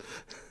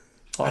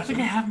think I Awesome.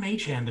 have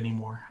Mage Hand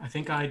anymore. I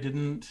think I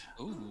didn't.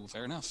 Ooh,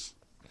 fair enough.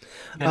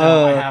 And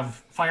now I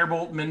have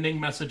Firebolt, Mending,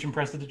 Message, and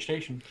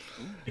Prestidigitation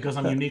because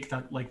I'm unique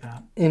like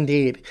that.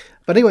 Indeed.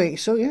 But anyway,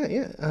 so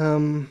yeah.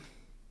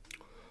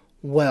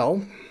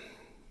 Well,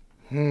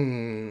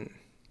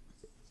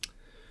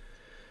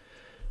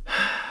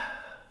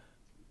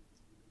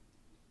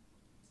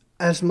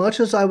 as much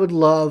as I would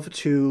love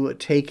to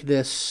take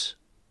this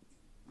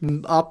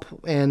up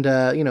and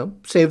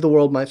save the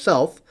world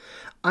myself,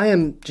 I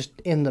am just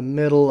in the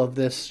middle of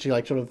this. She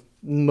sort of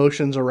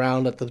motions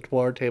around at the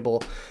board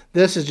table.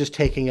 This is just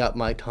taking up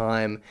my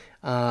time.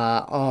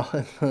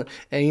 And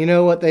you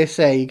know what they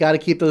say: you got to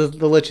keep the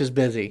liches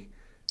busy.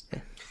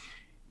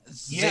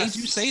 Yes.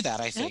 They do say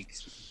that, I think.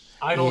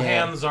 Idle Yeah.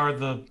 hands are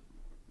the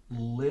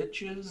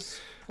liches.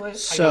 I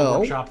So- gotta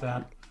workshop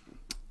that.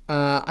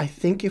 I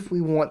think if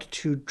we want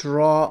to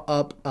draw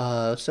up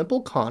a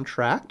simple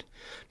contract,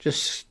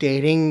 just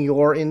stating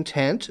your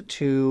intent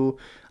to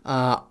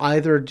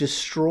either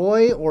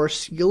destroy or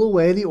seal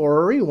away the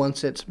orrery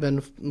once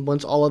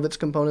all of its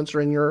components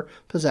are in your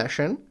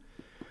possession,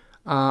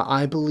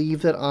 I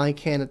believe that I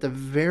can, at the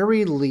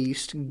very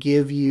least,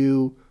 give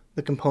you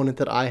the component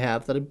that I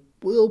have that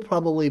will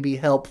probably be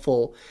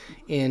helpful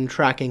in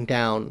tracking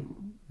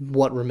down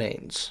what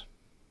remains.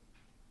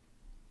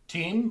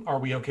 Team, are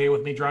we okay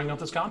with me drawing up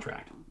this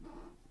contract?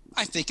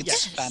 I think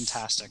it's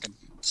fantastic. And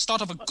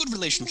start of a good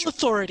relationship.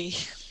 Authority.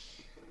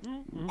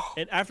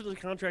 And after the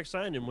contract's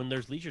signed and when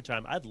there's leisure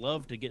time, I'd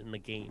love to get in the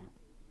game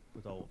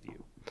with all of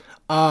you.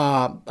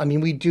 I mean,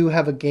 we do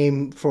have a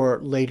game for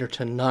later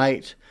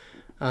tonight,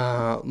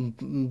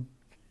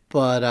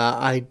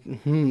 but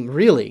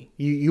really,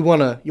 you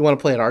wanna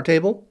play at our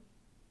table?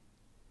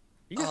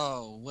 Yeah.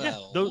 Oh, Yeah,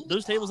 well.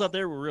 those tables out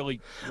there were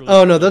really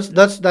Oh no, that's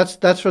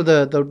for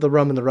the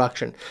rum and the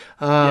ruction.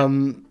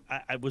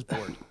 I was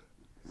bored.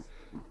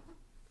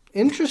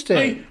 Interesting.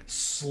 I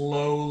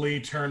slowly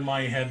turn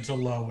my head to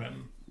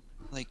Lowen.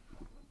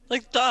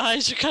 Like, The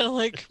eyes are kind of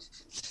like,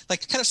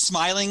 kind of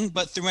smiling,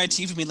 but through my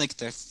teeth, being like,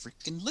 they're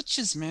freaking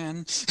liches,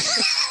 man.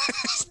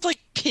 just like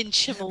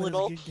pinch him a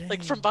little, good like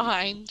game. from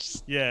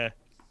behind. Yeah.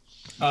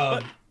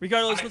 Uh, But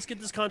regardless, let's get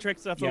this contract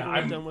stuff yeah, over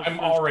and done with. I'm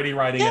first. already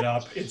writing it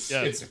up. It's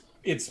Yeah.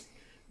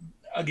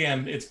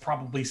 again, it's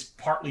probably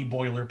partly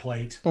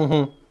boilerplate.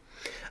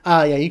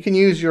 Yeah, you can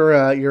use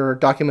your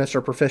documents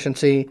or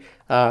proficiency,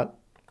 an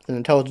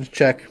intelligence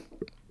check.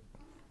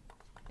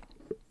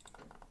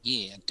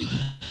 Yeah, dude.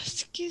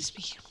 Excuse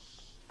me.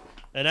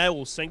 And I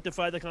will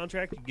sanctify the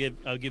contract.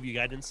 I'll give you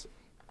guidance.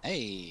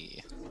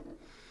 Hey.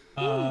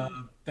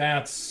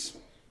 That's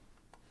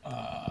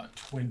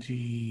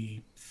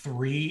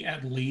 23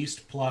 at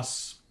least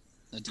plus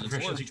A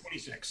proficiency D4.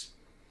 26.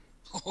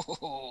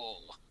 Oh.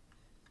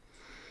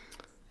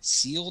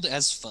 Sealed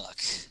as fuck.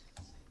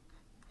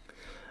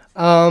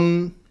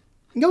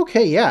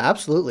 Okay, yeah,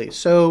 absolutely.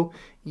 So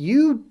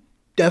you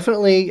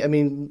definitely, I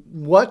mean,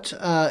 what,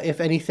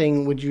 if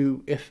anything, would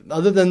you, if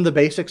other than the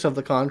basics of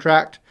the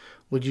contract,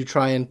 would you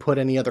try and put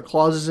any other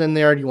clauses in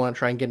there? Do you want to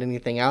try and get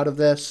anything out of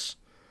this?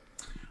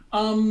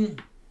 Sort of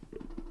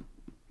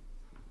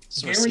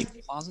Guarantee-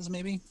 safety clauses,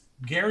 maybe?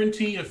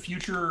 Guarantee of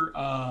future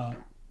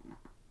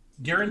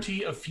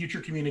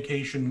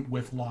communication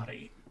with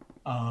Lottie.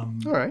 All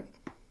right.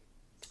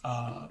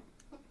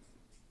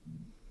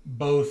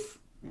 Both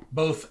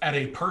at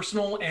a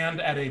personal and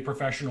at a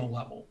professional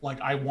level. Like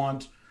I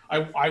want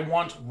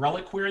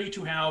Reliquary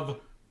to have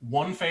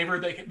one favor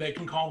they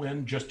can call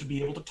in just to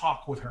be able to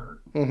talk with her.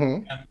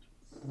 Mm-hmm. And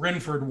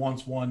Renford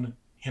wants one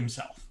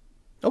himself.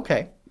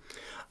 Okay.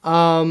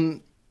 I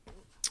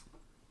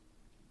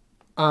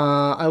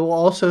will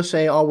also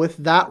say, with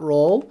that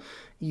role,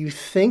 you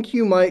think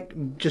you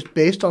might, just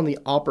based on the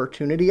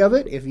opportunity of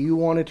it, if you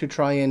wanted to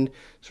try and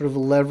sort of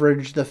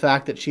leverage the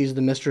fact that she's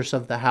the mistress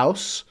of the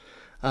house,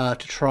 to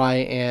try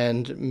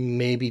and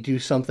maybe do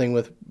something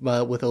with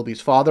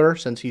Ilby's father,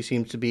 since he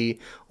seems to be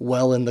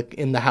well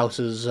in the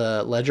house's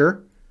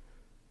ledger.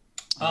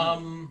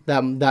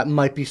 That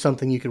might be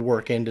something you could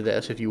work into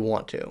this if you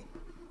want to.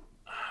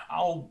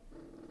 I'll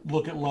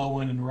look at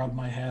Lowen and rub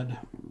my head.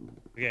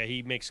 Yeah,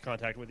 he makes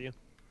contact with you.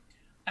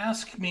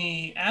 Ask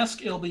Ilby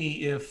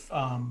if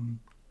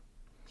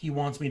he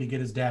wants me to get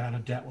his dad out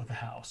of debt with the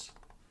house.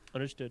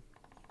 Understood.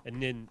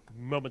 And then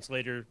moments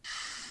later,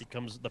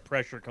 the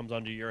pressure comes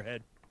onto your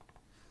head.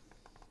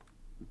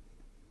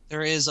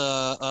 There is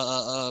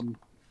a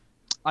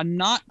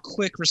not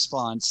quick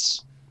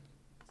response,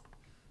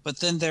 but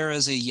then there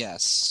is a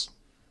yes.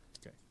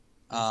 Okay.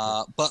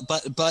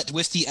 But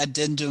with the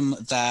addendum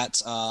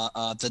that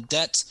the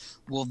debt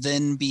will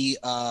then be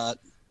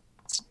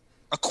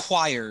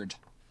acquired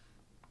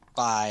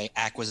by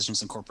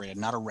Acquisitions Incorporated,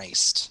 not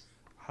erased.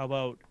 How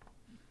about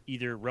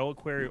either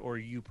Reliquary or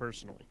you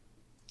personally?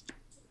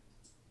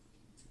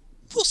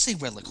 We'll say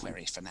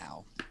Reliquary for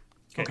now.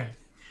 Okay.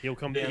 He'll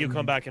come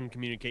Then- back and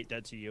communicate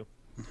that to you.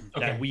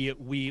 Okay. That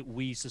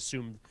we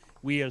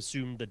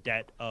assumed the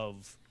debt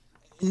of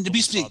And to be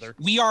his specific, father.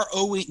 we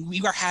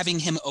are having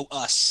him owe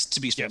us. To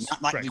be specific,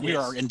 Yes, not correct, we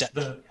yes. are in debt.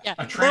 Yeah,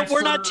 A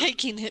we're not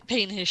transfer-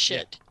 paying his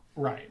shit.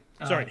 Right.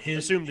 Sorry, his-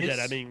 assume the his- debt.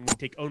 I mean, we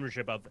take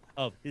ownership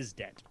of his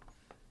debt.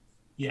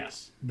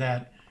 Yes,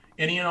 that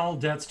any and all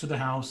debts to the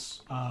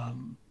house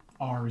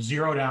are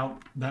zeroed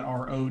out that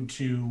are owed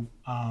to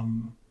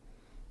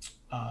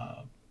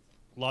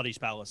Lottie's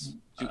Palace.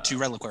 To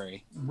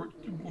Reliquary.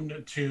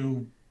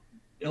 to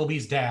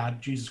Ilby's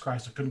dad. Jesus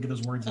Christ, I couldn't get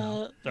those words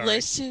out. Sorry.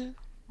 Lesu.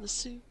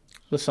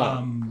 The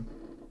song.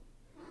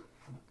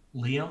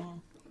 Liam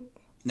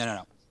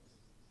No.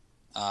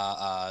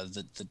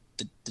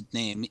 The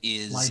name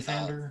is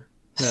Lysander.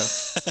 No. No,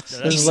 This that's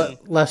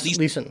is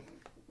Leeson.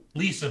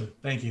 Leeson,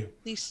 thank you.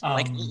 Leeson.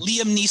 like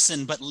Liam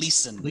Neeson, but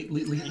Leeson.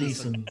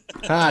 Leeson.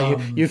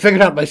 You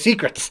figured out my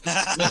secrets.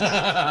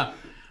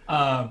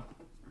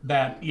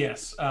 That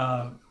yes,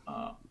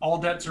 all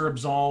debts are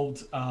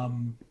absolved,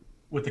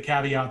 with the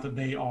caveat that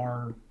they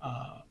are.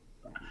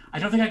 I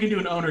don't think I can do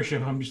an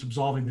ownership if I'm just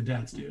absolving the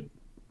debts, dude.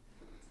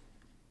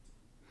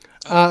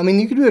 I mean,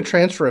 you could do a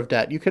transfer of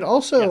debt. You could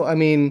also, I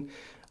mean,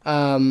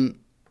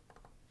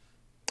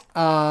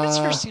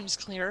 Transfer seems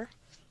clear.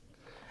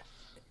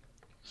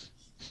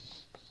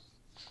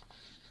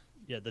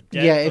 Yeah, the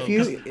debt. yeah, if of-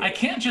 you I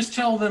can't just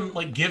tell them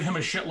like give him a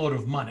shitload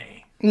of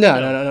money. no.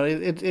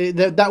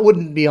 That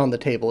wouldn't be on the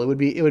table. It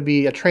would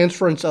be a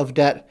transference of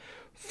debt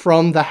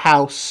from the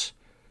house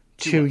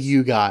to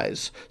you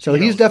guys. So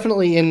he's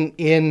definitely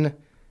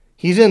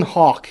he's in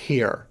Hawk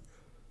here.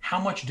 How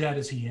much debt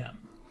is he in?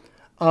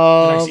 Did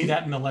I see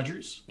that in the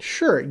ledgers?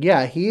 Sure,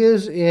 yeah, he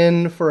is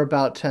in for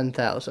about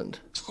 10,000.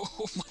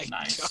 Oh my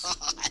Nice.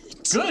 god.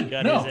 Good.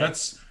 That No, is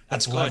it.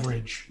 that's good.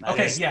 leverage. That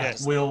Okay, is- yeah.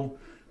 yes.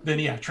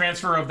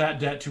 Transfer of that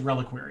debt to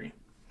Reliquary.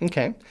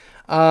 Okay.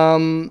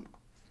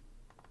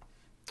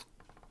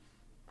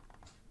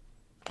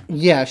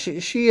 Yeah,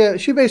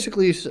 she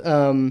basically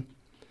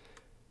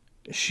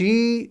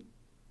she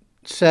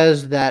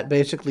says that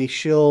basically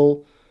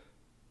she'll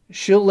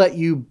let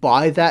you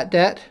buy that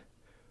debt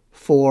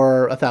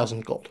for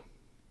 1,000 gold.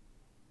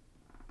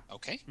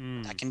 Okay,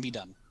 that can be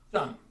done.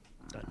 Done.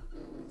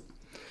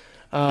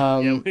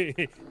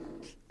 yeah,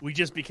 we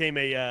just became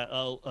a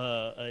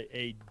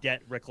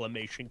debt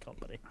reclamation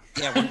company.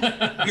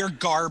 Yeah, we're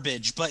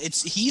garbage, but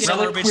he's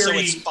garbage, so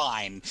it's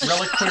fine.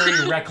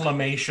 Reliquary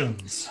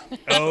reclamations.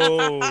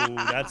 Oh,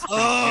 that's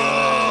pretty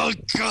Oh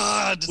good.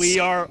 god. We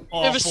are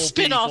awful have a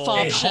spin-off people.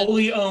 A option.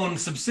 wholly owned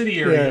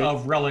subsidiary Yeah.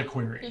 of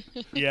Reliquary.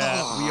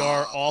 Yeah, we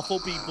are awful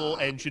people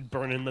and should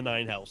burn in the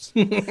 9 house.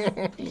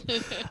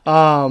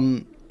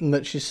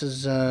 But she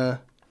says,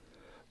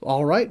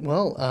 all right,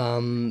 well,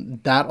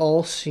 that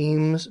all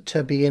seems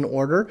to be in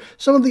order.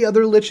 Some of the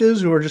other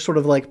liches who are just sort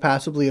of like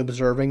passively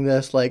observing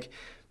this, like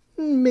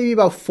maybe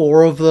about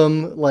 4 of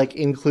them, like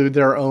include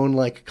their own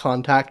like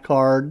contact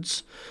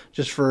cards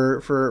just for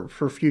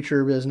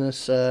future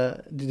business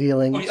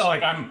dealings.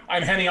 Like I'm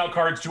handing out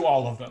cards to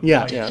all of them.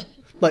 Yeah, Like, yeah.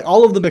 Like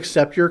all of them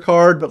accept your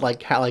card, but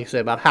like I say,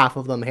 about half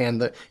of them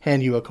hand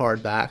you a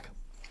card back.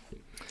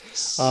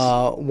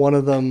 One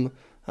of them,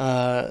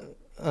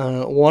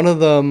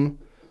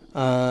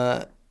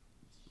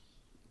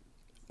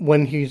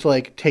 when he's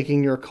like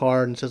taking your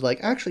card and says like,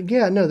 actually,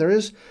 yeah, no, there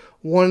is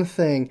one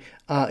thing.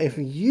 If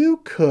you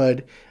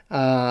could,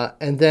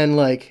 and then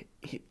like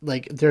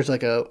there's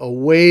like a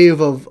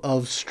wave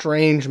of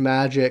strange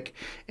magic,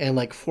 and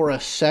like for a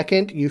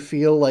second you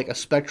feel like a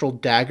spectral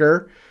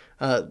dagger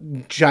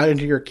shot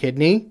into your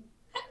kidney.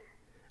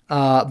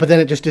 But then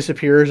it just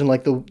disappears, and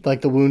like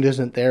the wound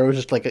isn't there.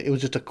 It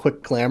was just a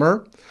quick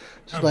glamour.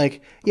 It's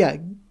like, yeah,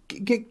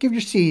 give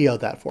your CEO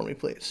that for me,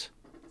 please.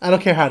 I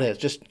don't care how it is.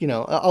 Just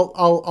I'll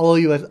owe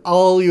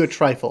you a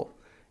trifle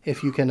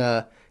if you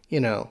can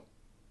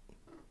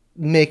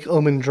make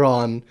Omen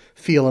Drawn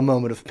feel a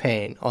moment of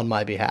pain on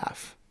my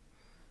behalf.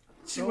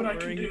 See what I Don't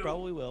can worry, he do.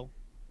 probably will.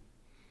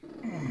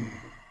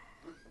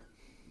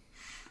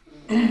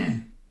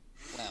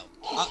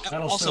 Well,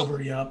 That'll also,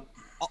 sober you up.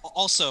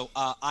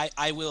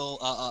 I will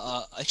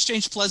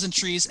exchange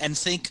pleasantries and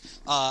thank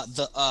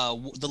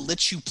the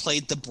lich who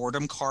played the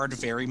boredom card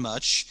very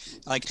much.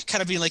 Like,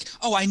 kind of being like,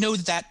 oh, I know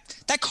that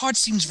card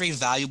seems very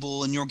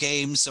valuable in your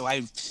game, so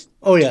I.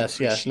 Oh yes,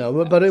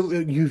 no, but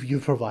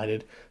you've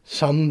provided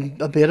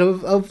a bit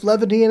of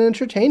levity and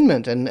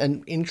entertainment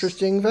and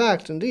interesting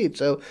facts indeed.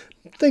 So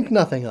think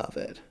nothing of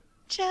it.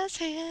 Jazz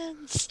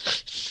hands.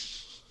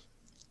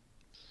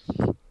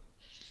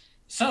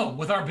 So,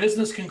 with our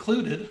business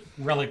concluded,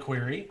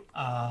 Reliquary,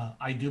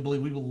 I do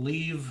believe we will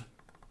leave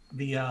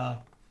the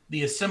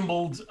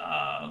assembled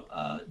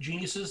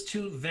geniuses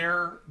to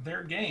their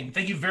game.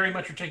 Thank you very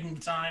much for taking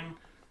the time.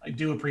 I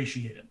do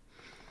appreciate it.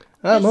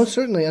 Most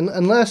certainly,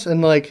 unless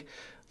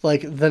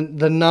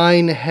the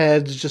 9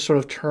 heads just sort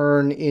of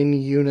turn in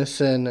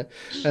unison,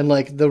 and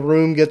like the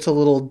room gets a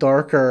little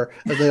darker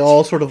as they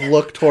all sort of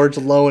look towards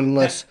Lowen.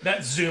 Unless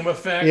That zoom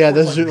effect. yeah,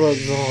 where the it's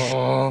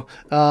zoom.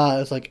 like,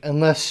 It's like,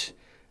 unless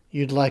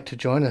you'd like to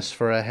join us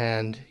for a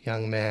hand,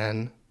 young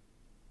man.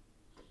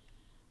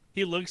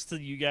 He looks to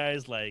you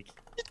guys like,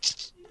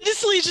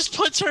 Cecily just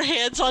puts her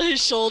hands on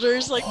his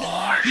shoulders like,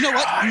 You know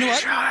what?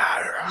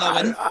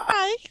 Lowen,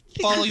 I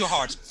think follow your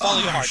heart.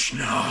 Follow your heart.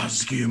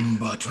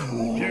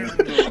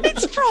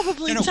 it's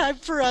probably time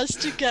for us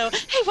to go.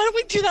 Hey, why don't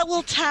we do that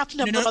little tap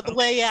number on the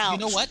way out? You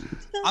know what?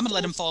 I'm gonna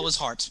let him follow his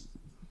heart.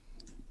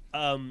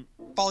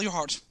 Follow your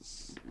heart.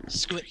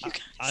 Screw it, you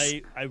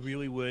guys. I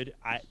really would.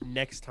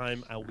 Next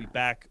time I will be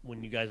back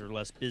when you guys are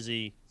less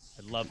busy.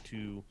 I'd love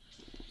to,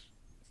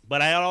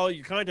 but I had all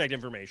your contact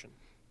information.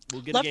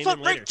 We'll get a Left game foot,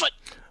 in later. right foot.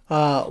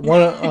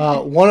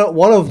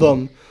 One of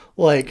them,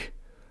 like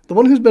the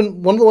one of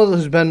the ones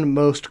who's been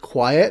most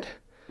quiet,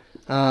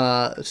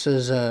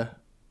 says,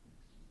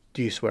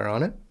 "Do you swear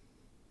on it?"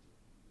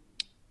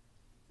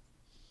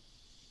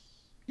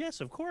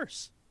 Yes, of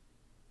course.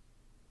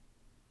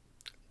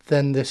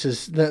 Then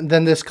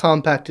this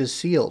compact is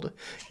sealed.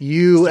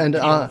 You and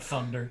Peal of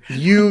thunder.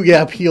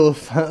 Peal of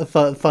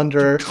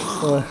thunder.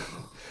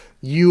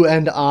 You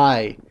and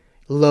I,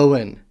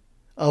 Lowen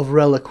of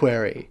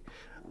Reliquary,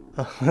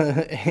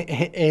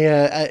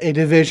 a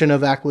division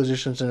of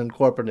Acquisitions and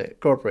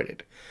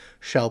Incorporated,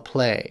 shall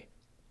play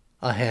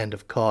a hand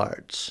of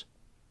cards.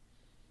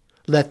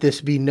 Let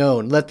this be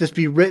known. Let this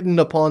be written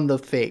upon the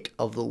fate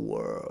of the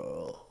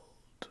world.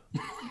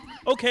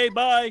 Okay,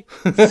 bye.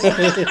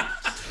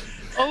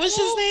 What was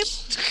his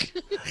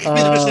name?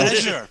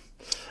 Pleasure.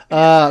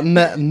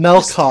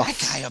 Melkoth.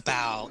 That guy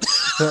about.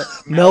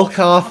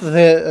 Melkoth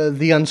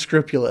the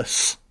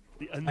Unscrupulous.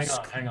 The Hang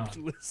on.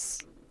 unscrupulous.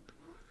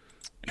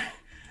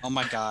 Oh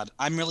my god.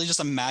 I'm really just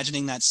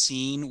imagining that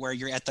scene where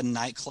you're at the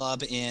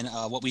nightclub in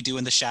What We Do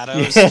in the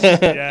Shadows.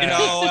 Yeah. You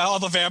know, all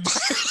the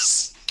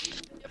vampires.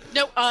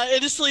 No,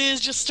 Cecily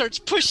just starts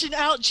pushing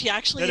out, and she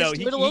actually is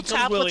doing a little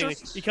tap with her willingly.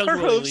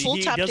 hooves, little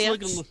He tap does look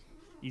dance.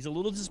 he's a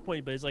little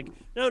disappointed, but he's like,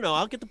 no,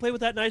 I'll get to play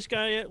with that nice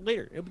guy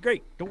later. It'll be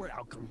great. Don't worry,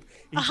 I'll come.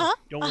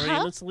 Don't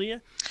worry, Miss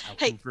Leah. I'll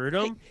Hey, convert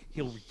him.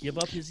 He'll give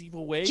up his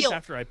evil ways Heel.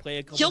 after I play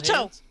a couple Heel toe.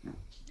 hands.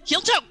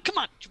 Heel toe, come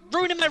on, you're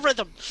ruining my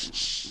rhythm.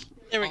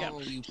 There we go. Oh,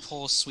 you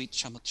poor sweet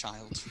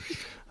child.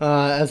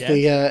 As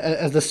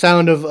the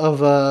sound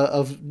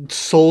of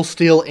soul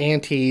steel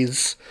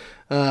antes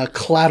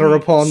clatter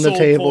upon the Soul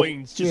table.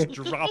 coins just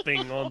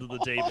dropping onto the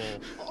table.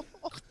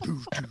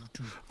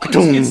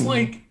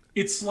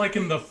 It's like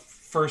in the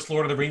first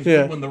Lord of the Rings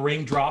Yeah. when the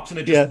ring drops and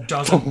it Yeah. just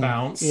doesn't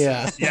bounce.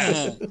 Yeah.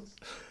 Yeah.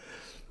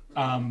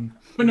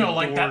 But no,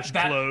 like Doors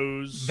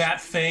close.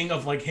 that thing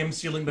of like him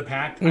sealing the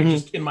pact. Mm-hmm. I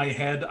just in my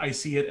head I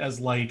see it as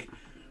like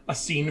a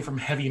scene from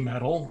Heavy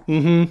Metal.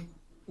 Mm-hmm.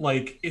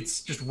 Like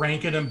it's just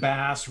Rankin and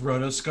Bass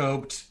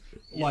rotoscoped,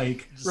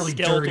 like really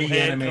Skeletal dirty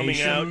head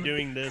animation. coming out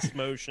doing this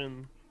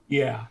motion.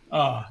 Yeah.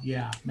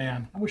 Yeah,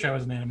 man. I wish I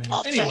was an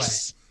animator. Anyway,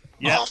 Office.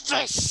 Yep.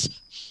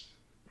 Office.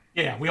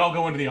 yeah, we all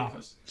go into the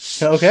office.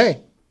 Okay.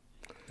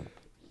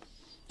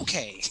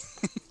 Okay.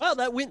 Wow,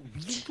 that went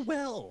really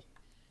well.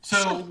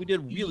 So We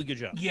did a really good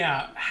job.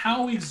 yeah,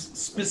 how is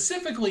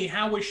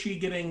she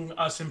getting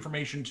us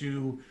information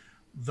to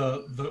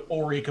the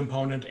Ori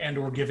component and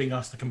or giving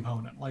us the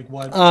component? Like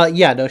what?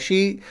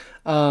 She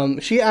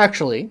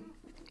actually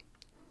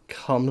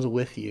comes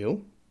with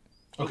you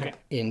Okay.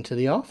 into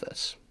the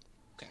office.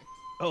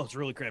 Oh, it's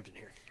really cramped in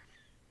here.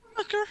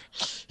 Fucker.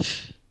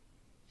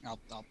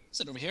 I'll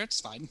sit over here.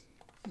 It's fine.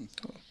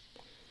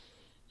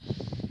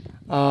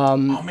 Oh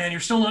man, you're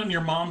still not in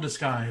your mom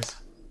disguise.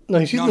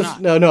 No, she's No, in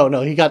I'm the,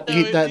 no. He got No,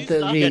 he, he's that the,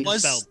 not. the- It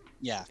Was dispelled.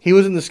 yeah. he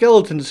was in the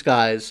skeleton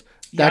disguise.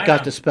 That Yeah, I got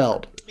know.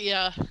 dispelled.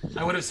 Yeah.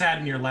 I would have sat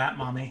in your lap,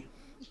 mommy.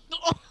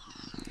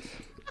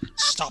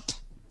 Stop.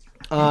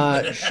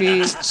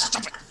 She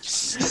Stop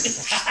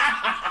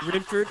it.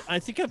 Renford, I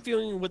think I'm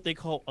feeling what they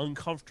call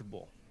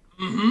uncomfortable.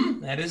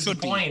 That is Could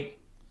the be. point.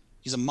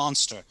 He's a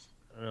monster.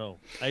 I don't know.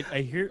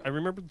 I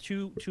remember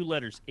two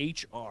letters.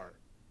 HR.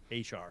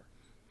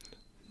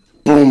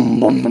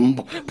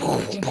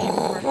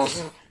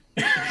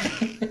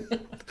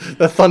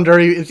 the thunder.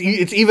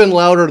 It's even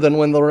louder than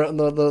when the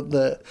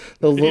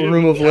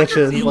room of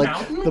liches. Steel Like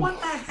Mountain? What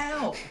the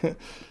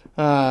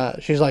hell?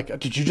 she's like,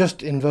 did you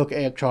just invoke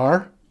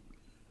HR?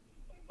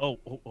 Oh,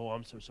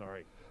 I'm so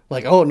sorry.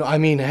 Like, oh no, I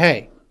mean,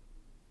 hey,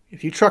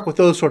 if you truck with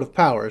those sort of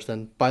powers,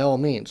 then by all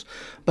means.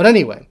 But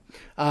anyway,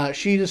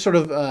 she just sort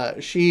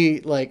of she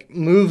like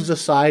moves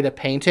aside a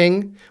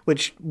painting,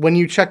 which when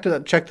you check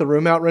the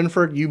room out,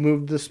 Renford, you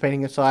moved this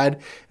painting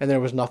aside and there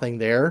was nothing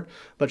there.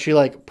 But she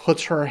like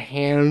puts her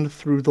hand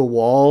through the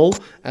wall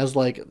as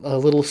like a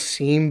little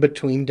seam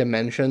between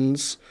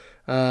dimensions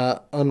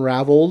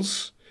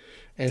unravels,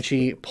 and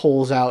she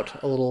pulls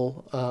out a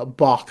little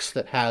box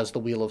that has the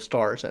Wheel of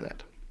Stars in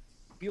it.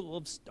 Wheel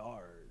of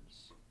Stars.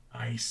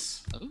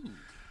 Nice. Ooh.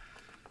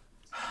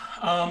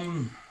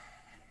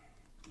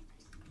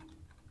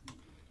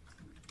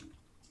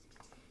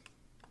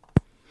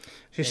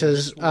 She And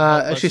says, this will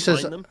help us she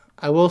says, find them?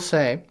 I will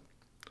say,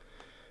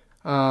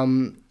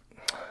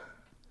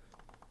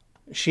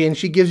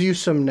 she gives you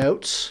some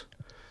notes,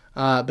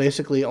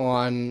 basically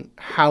on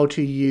how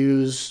to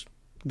use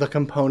the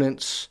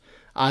components,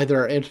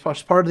 either as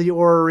part of the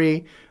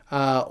orrery,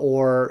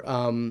 or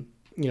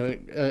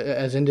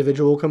as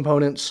individual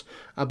components,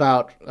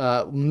 about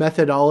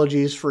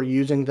methodologies for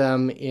using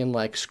them in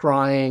like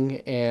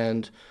scrying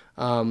and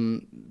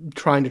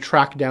trying to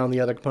track down the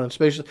other components.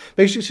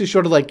 Basically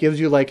sort of like gives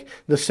you like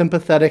the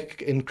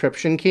sympathetic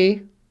encryption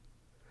key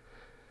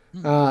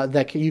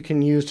that you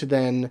can use to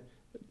then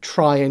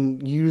try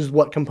and use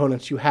what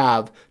components you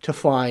have to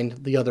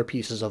find the other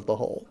pieces of the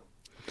whole.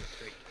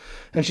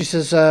 And she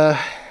says, I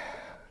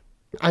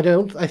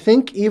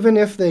think even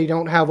if they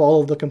don't have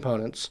all of the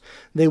components,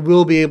 they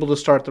will be able to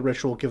start the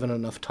ritual given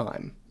enough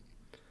time.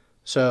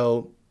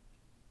 So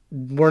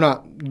we're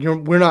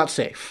not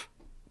safe.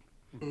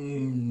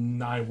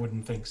 I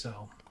wouldn't think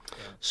so.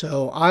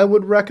 So I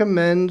would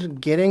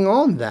recommend getting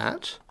on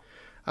that.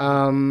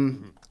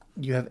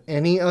 You have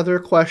any other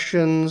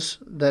questions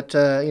that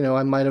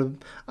I might have?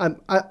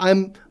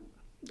 I'm.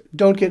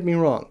 Don't get me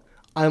wrong.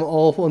 I'm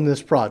all in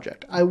this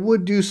project. I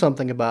would do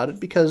something about it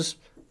because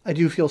I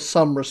do feel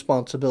some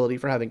responsibility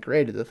for having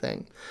created the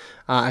thing.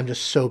 I'm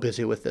just so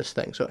busy with this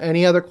thing. So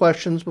any other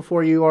questions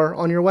before you are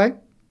on your way?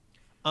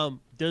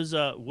 Does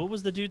what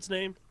was the dude's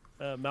name?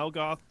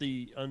 Melgoth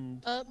the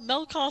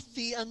Melkoth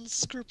the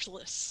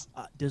Unscrupulous.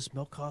 Does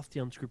Melkoth the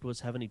Unscrupulous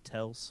have any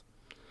tells?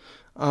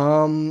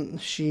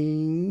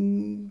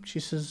 She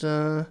says,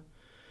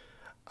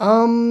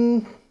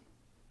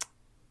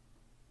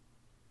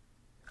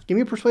 give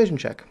me a persuasion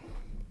check.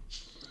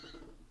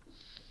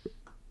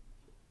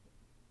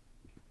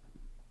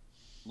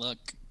 Look.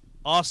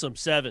 Awesome,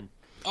 7.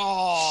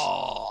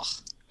 Oh.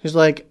 He's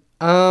like,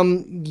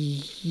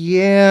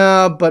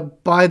 yeah,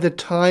 but by the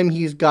time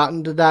he's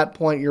gotten to that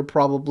point, your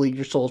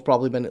soul's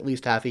probably been at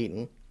least half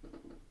eaten.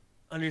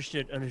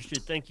 Understood.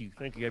 Thank you.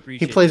 I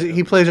appreciate it.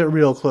 He plays it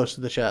real close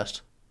to the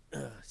chest.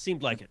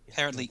 Seemed like it.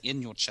 Apparently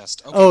in your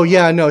chest. Okay. Oh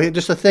yeah, no,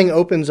 just the thing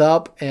opens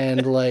up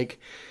and like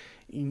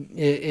you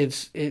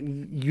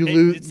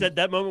lose. It's at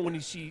that moment when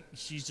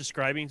she's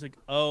describing. It's like,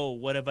 oh,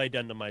 what have I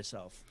done to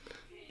myself?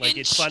 Like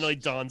it finally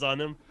dawns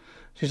on him.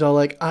 She's all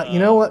like, you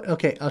know what?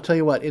 Okay, I'll tell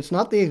you what. It's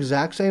not the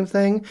exact same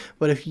thing,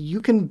 but if you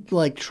can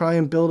like try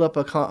and build up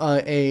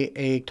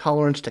a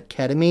tolerance to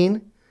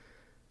ketamine,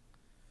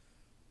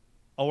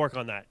 I'll work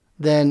on that.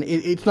 Then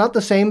it's not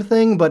the same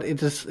thing, but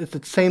it's the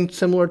same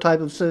similar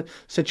type of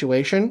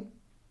situation.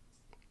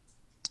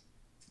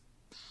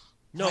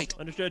 No, Right.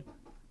 Understood.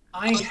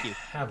 I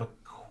have a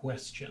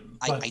question.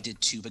 I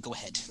did too, but go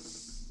ahead.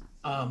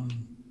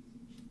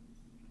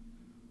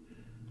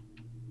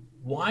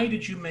 Why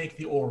did you make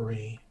the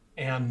orrery?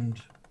 And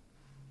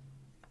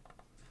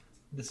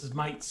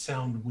might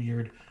sound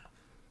weird.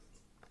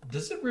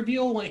 Does it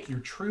reveal like your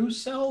true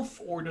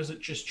self, or does it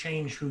just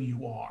change who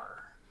you are?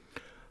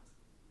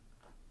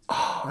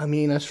 I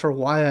mean, as for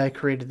why I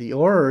created the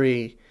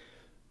orrery,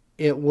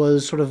 it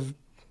was a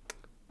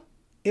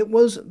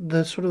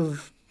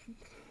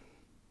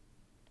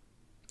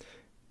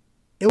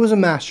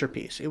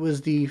masterpiece. It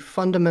was the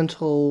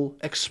fundamental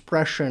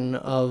expression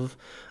of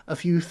a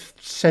few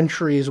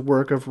centuries'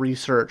 work of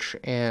research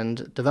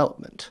and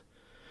development.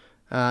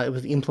 It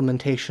was the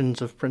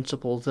implementations of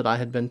principles that I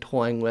had been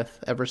toying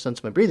with ever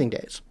since my breathing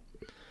days.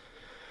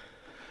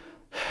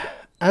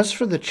 As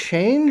for the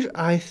change,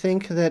 I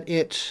think that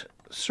it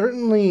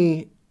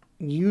certainly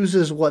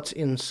uses what's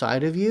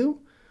inside of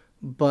you,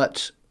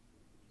 but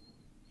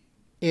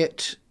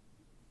it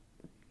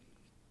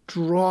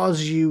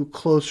draws you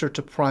closer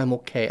to primal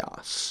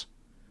chaos.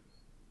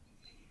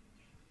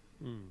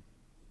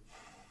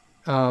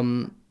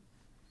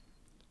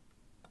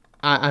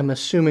 I'm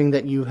assuming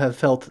that you have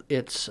felt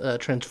its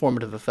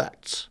transformative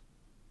effects.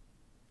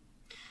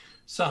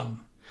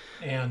 Some.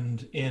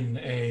 And in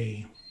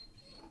a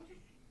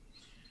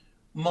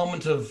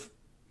moment of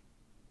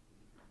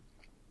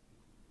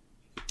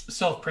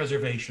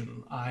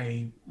self-preservation,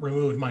 I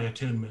removed my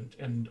attunement,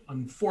 and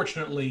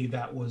unfortunately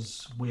that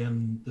was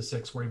when the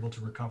Six were able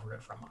to recover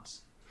it from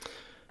us.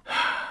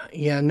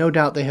 Yeah, no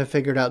doubt they have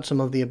figured out some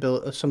of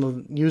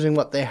using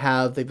what they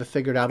have. They've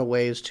figured out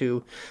ways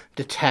to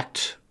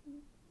detect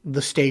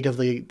the state of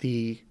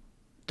the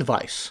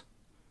device.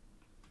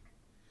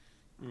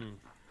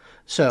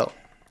 So,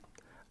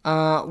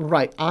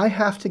 right, I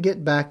have to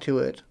get back to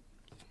it.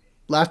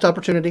 Last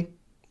opportunity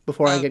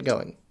before I get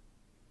going.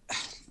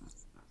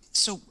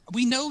 So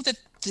we know that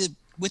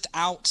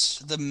without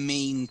the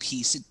main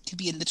piece, it could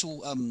be a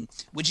little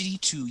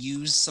widgety to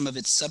use some of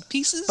its sub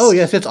pieces. Oh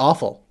yes, it's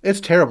awful. It's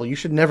terrible. You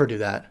should never do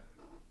that.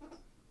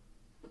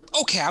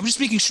 Okay, I'm just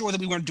making sure that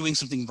we weren't doing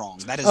something wrong.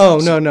 That is. Oh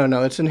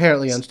no! It's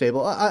inherently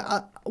unstable.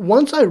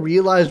 Once I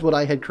realized what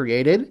I had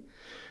created,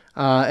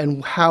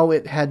 and how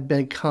it had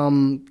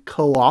become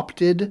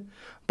co-opted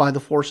by the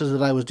forces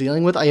that I was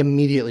dealing with, I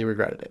immediately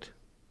regretted it.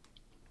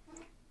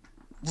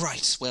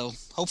 Right. Well,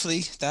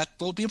 hopefully that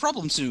won't be a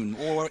problem soon,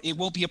 or it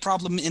won't be a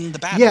problem in the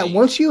bad Yeah, way.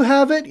 once you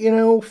have it,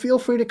 feel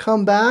free to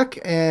come back,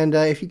 and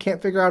if you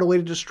can't figure out a way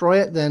to destroy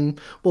it, then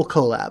we'll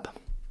collab.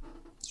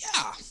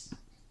 Yeah.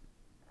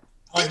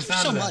 Thank you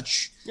so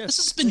much. Yes,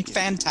 this has been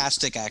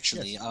fantastic,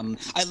 actually.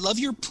 Yes. I love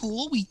your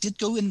pool. We did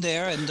go in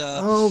there and...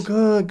 Oh,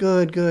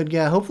 good.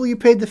 Yeah, hopefully you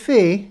paid the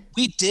fee.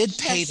 We did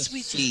pay Yes, the we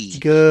did. fee.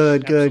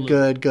 Good,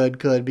 Absolutely.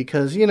 good.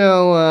 Because they're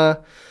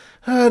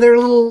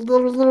a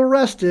little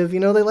restive. They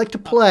like to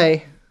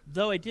play.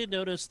 Though I did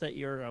notice that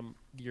your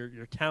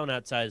town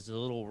outside is a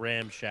little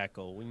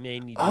ramshackle. We may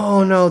need to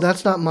Oh no, adjust.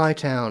 that's not my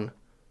town.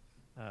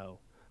 Oh.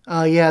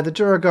 Yeah, the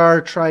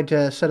Duragar tried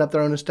to set up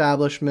their own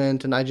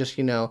establishment, and I just,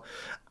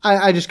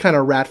 I just kind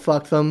of rat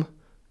fucked them.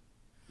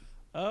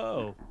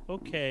 Oh,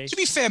 okay. To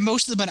be fair,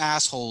 most of them are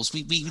assholes.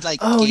 We like.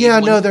 Oh gave yeah,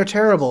 one- no, they're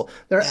terrible.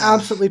 They're Yeah.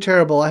 absolutely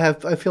terrible. I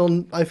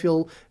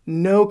feel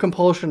no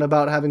compulsion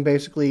about having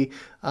basically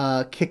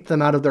kicked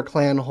them out of their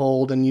clan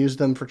hold and used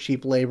them for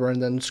cheap labor,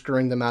 and then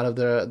screwing them out of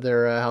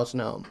their house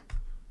and home.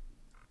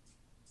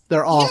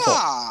 They're awful.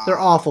 Yeah. They're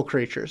awful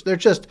creatures. They're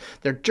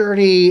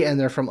dirty, and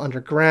they're from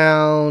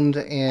underground,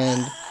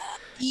 and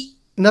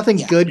nothing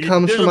Yeah. good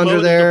comes There's from a under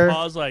moment in the there.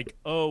 pause like,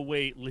 oh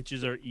wait,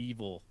 liches are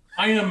evil.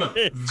 I am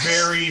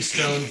very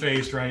stone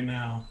faced right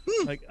now.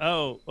 Like,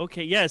 oh,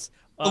 okay, yes.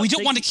 But we don't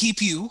thank want to you-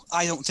 keep you.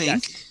 I don't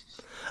think.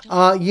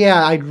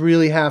 Yeah, I'd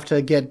really have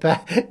to get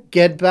back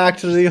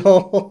to the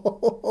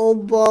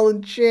old ball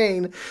and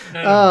chain.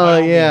 No, Oh,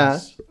 by all yeah.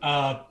 means.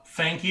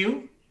 Thank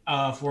you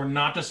for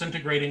not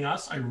disintegrating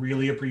us. I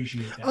really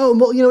appreciate that. Oh,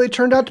 well, it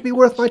turned out to be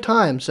worth my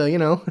time. So,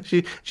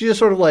 she just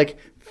sort of like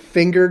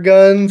finger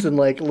guns and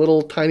like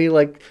little tiny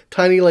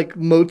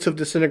motes of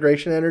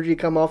disintegration energy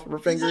come off of her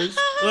fingers.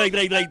 like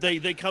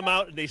they come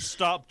out and they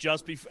stop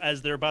just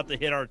as they're about to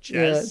hit our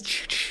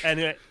chest. Yeah. And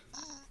it,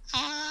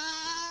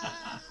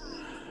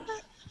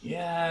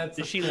 Yeah, it's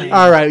Did a she thing. leave?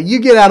 All right, you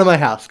get out of my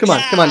house. Come on.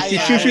 Yeah,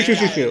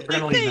 Shoot. We're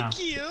gonna leave now.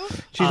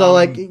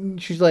 Thank you.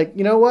 She's like,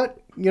 you know what?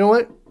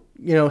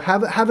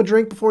 Have a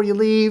drink before you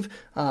leave.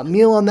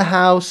 Meal on the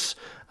house.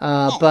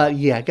 But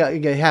yeah,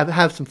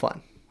 have some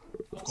fun.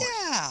 Of course.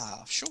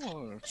 Yeah,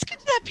 sure. Let's get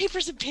to that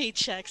papers and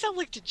paychecks. That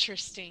looked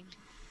interesting.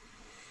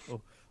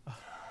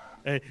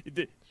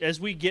 as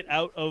we get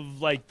out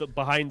of like the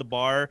behind the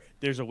bar,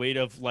 there's a weight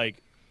of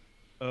like,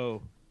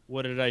 oh,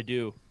 what did I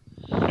do,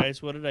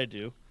 guys? What did I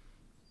do?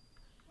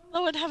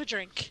 Oh, and have a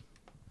drink.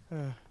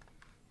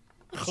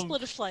 Let's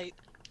split a flight.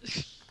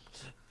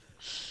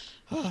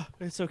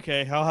 It's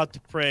okay. I'll have to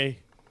pray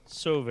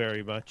so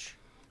very much.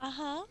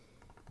 Uh-huh.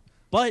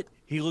 But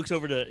he looks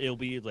over to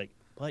Ilby like,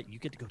 but you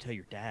get to go tell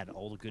your dad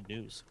all the good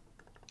news.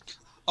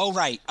 Oh,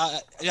 right.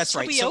 That's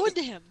right. We So owe it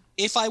to him.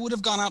 if I would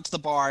have gone out to the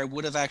bar, I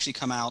would have actually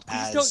come out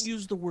Please as. don't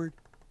use the word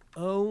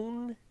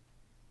own.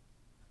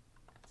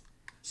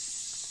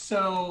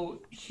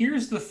 So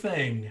here's the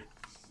thing.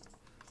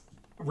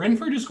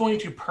 Renford is going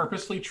to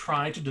purposely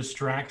try to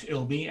distract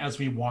Ilby as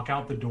we walk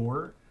out the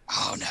door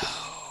Oh no.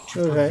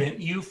 to Okay. prevent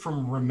you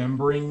from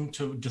remembering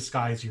to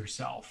disguise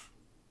yourself.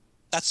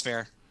 That's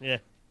fair. Yeah.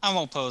 I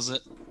won't pose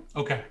it.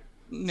 Okay.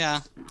 Yeah.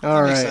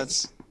 All that makes right.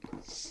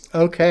 sense.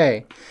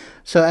 Okay.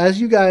 So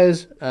as you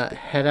guys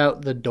head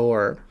out the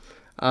door,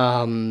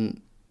 are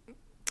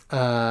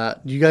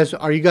you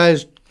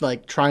guys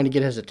like trying to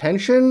get his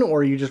attention, or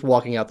are you just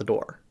walking out the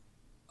door?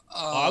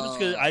 I'm just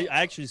gonna. I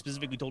actually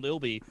specifically told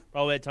Ilby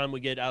probably at the time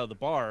we get out of the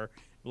bar,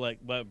 like,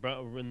 but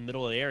we're in the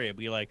middle of the area,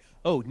 be like,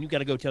 oh, you got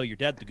to go tell your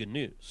dad the good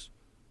news.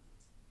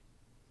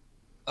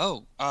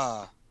 Oh,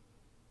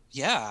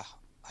 yeah,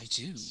 I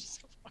do.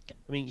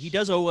 I mean, he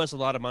does owe us a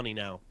lot of money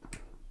now.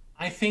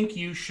 I think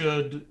you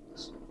should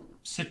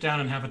sit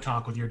down and have a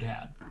talk with your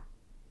dad.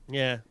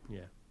 Yeah.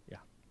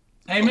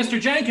 Hey, Mr.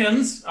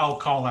 Jenkins, I'll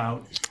call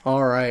out.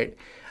 All right.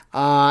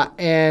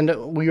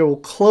 And we will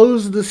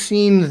close the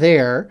scene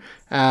there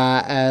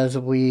as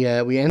we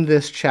end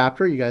this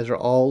chapter. You guys are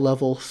all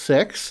level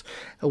 6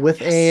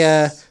 with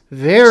a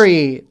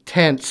very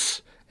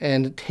tense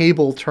and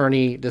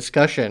table-turny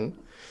discussion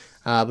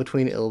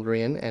between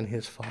Ildrian and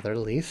his father,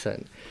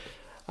 Leeson.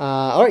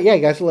 All right, yeah,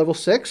 you guys are level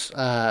 6.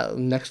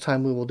 Next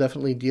time we will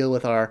definitely deal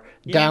with our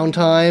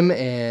downtime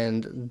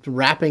and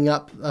wrapping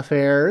up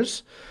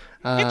affairs.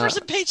 Papers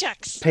and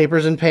paychecks.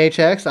 Papers and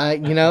Paychecks.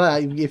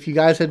 If you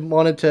guys had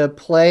wanted to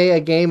play a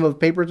game of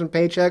Papers and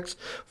Paychecks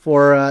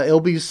for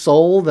Ilby's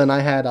soul, then I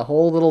had a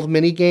whole little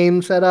mini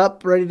game set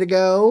up, ready to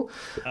go.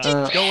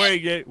 Don't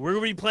worry, we're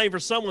gonna be playing for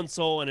someone's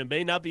soul, and it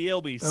may not be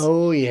Ilby's.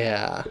 Oh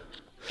yeah.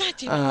 God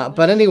damn it.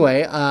 But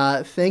anyway,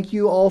 thank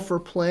you all for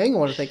playing. I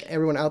want to thank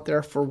everyone out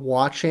there for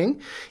watching.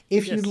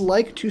 If you'd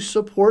like to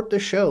support the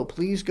show,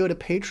 please go to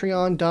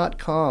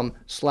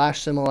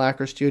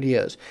patreon.com/Simulacra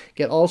Studios.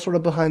 Get all sort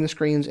of behind the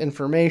scenes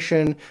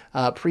information,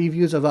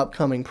 previews of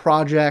upcoming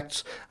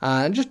projects,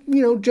 and just,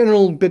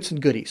 general bits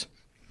and goodies.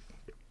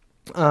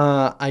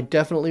 I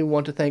definitely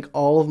want to thank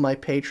all of my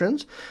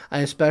patrons. I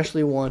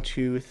especially want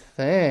to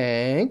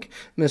thank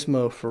Miss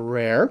Mo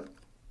Ferrer,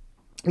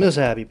 Ms.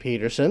 Abby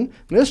Peterson,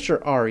 Mr.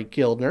 Ari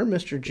Gildner,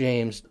 Mr.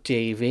 James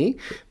Davey,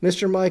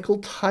 Mr. Michael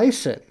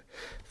Tyson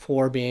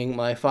for being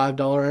my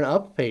 $5 and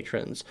up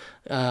patrons.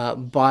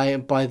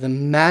 By the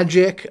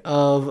magic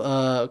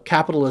of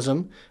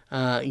capitalism,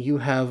 you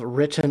have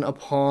written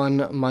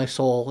upon my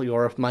soul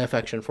my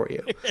affection for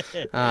you.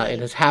 It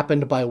has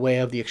happened by way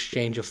of the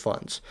exchange of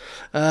funds.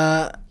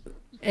 And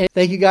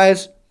thank you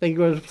guys. Thank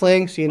you guys for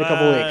playing. See you in a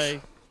couple weeks.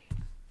 Bye.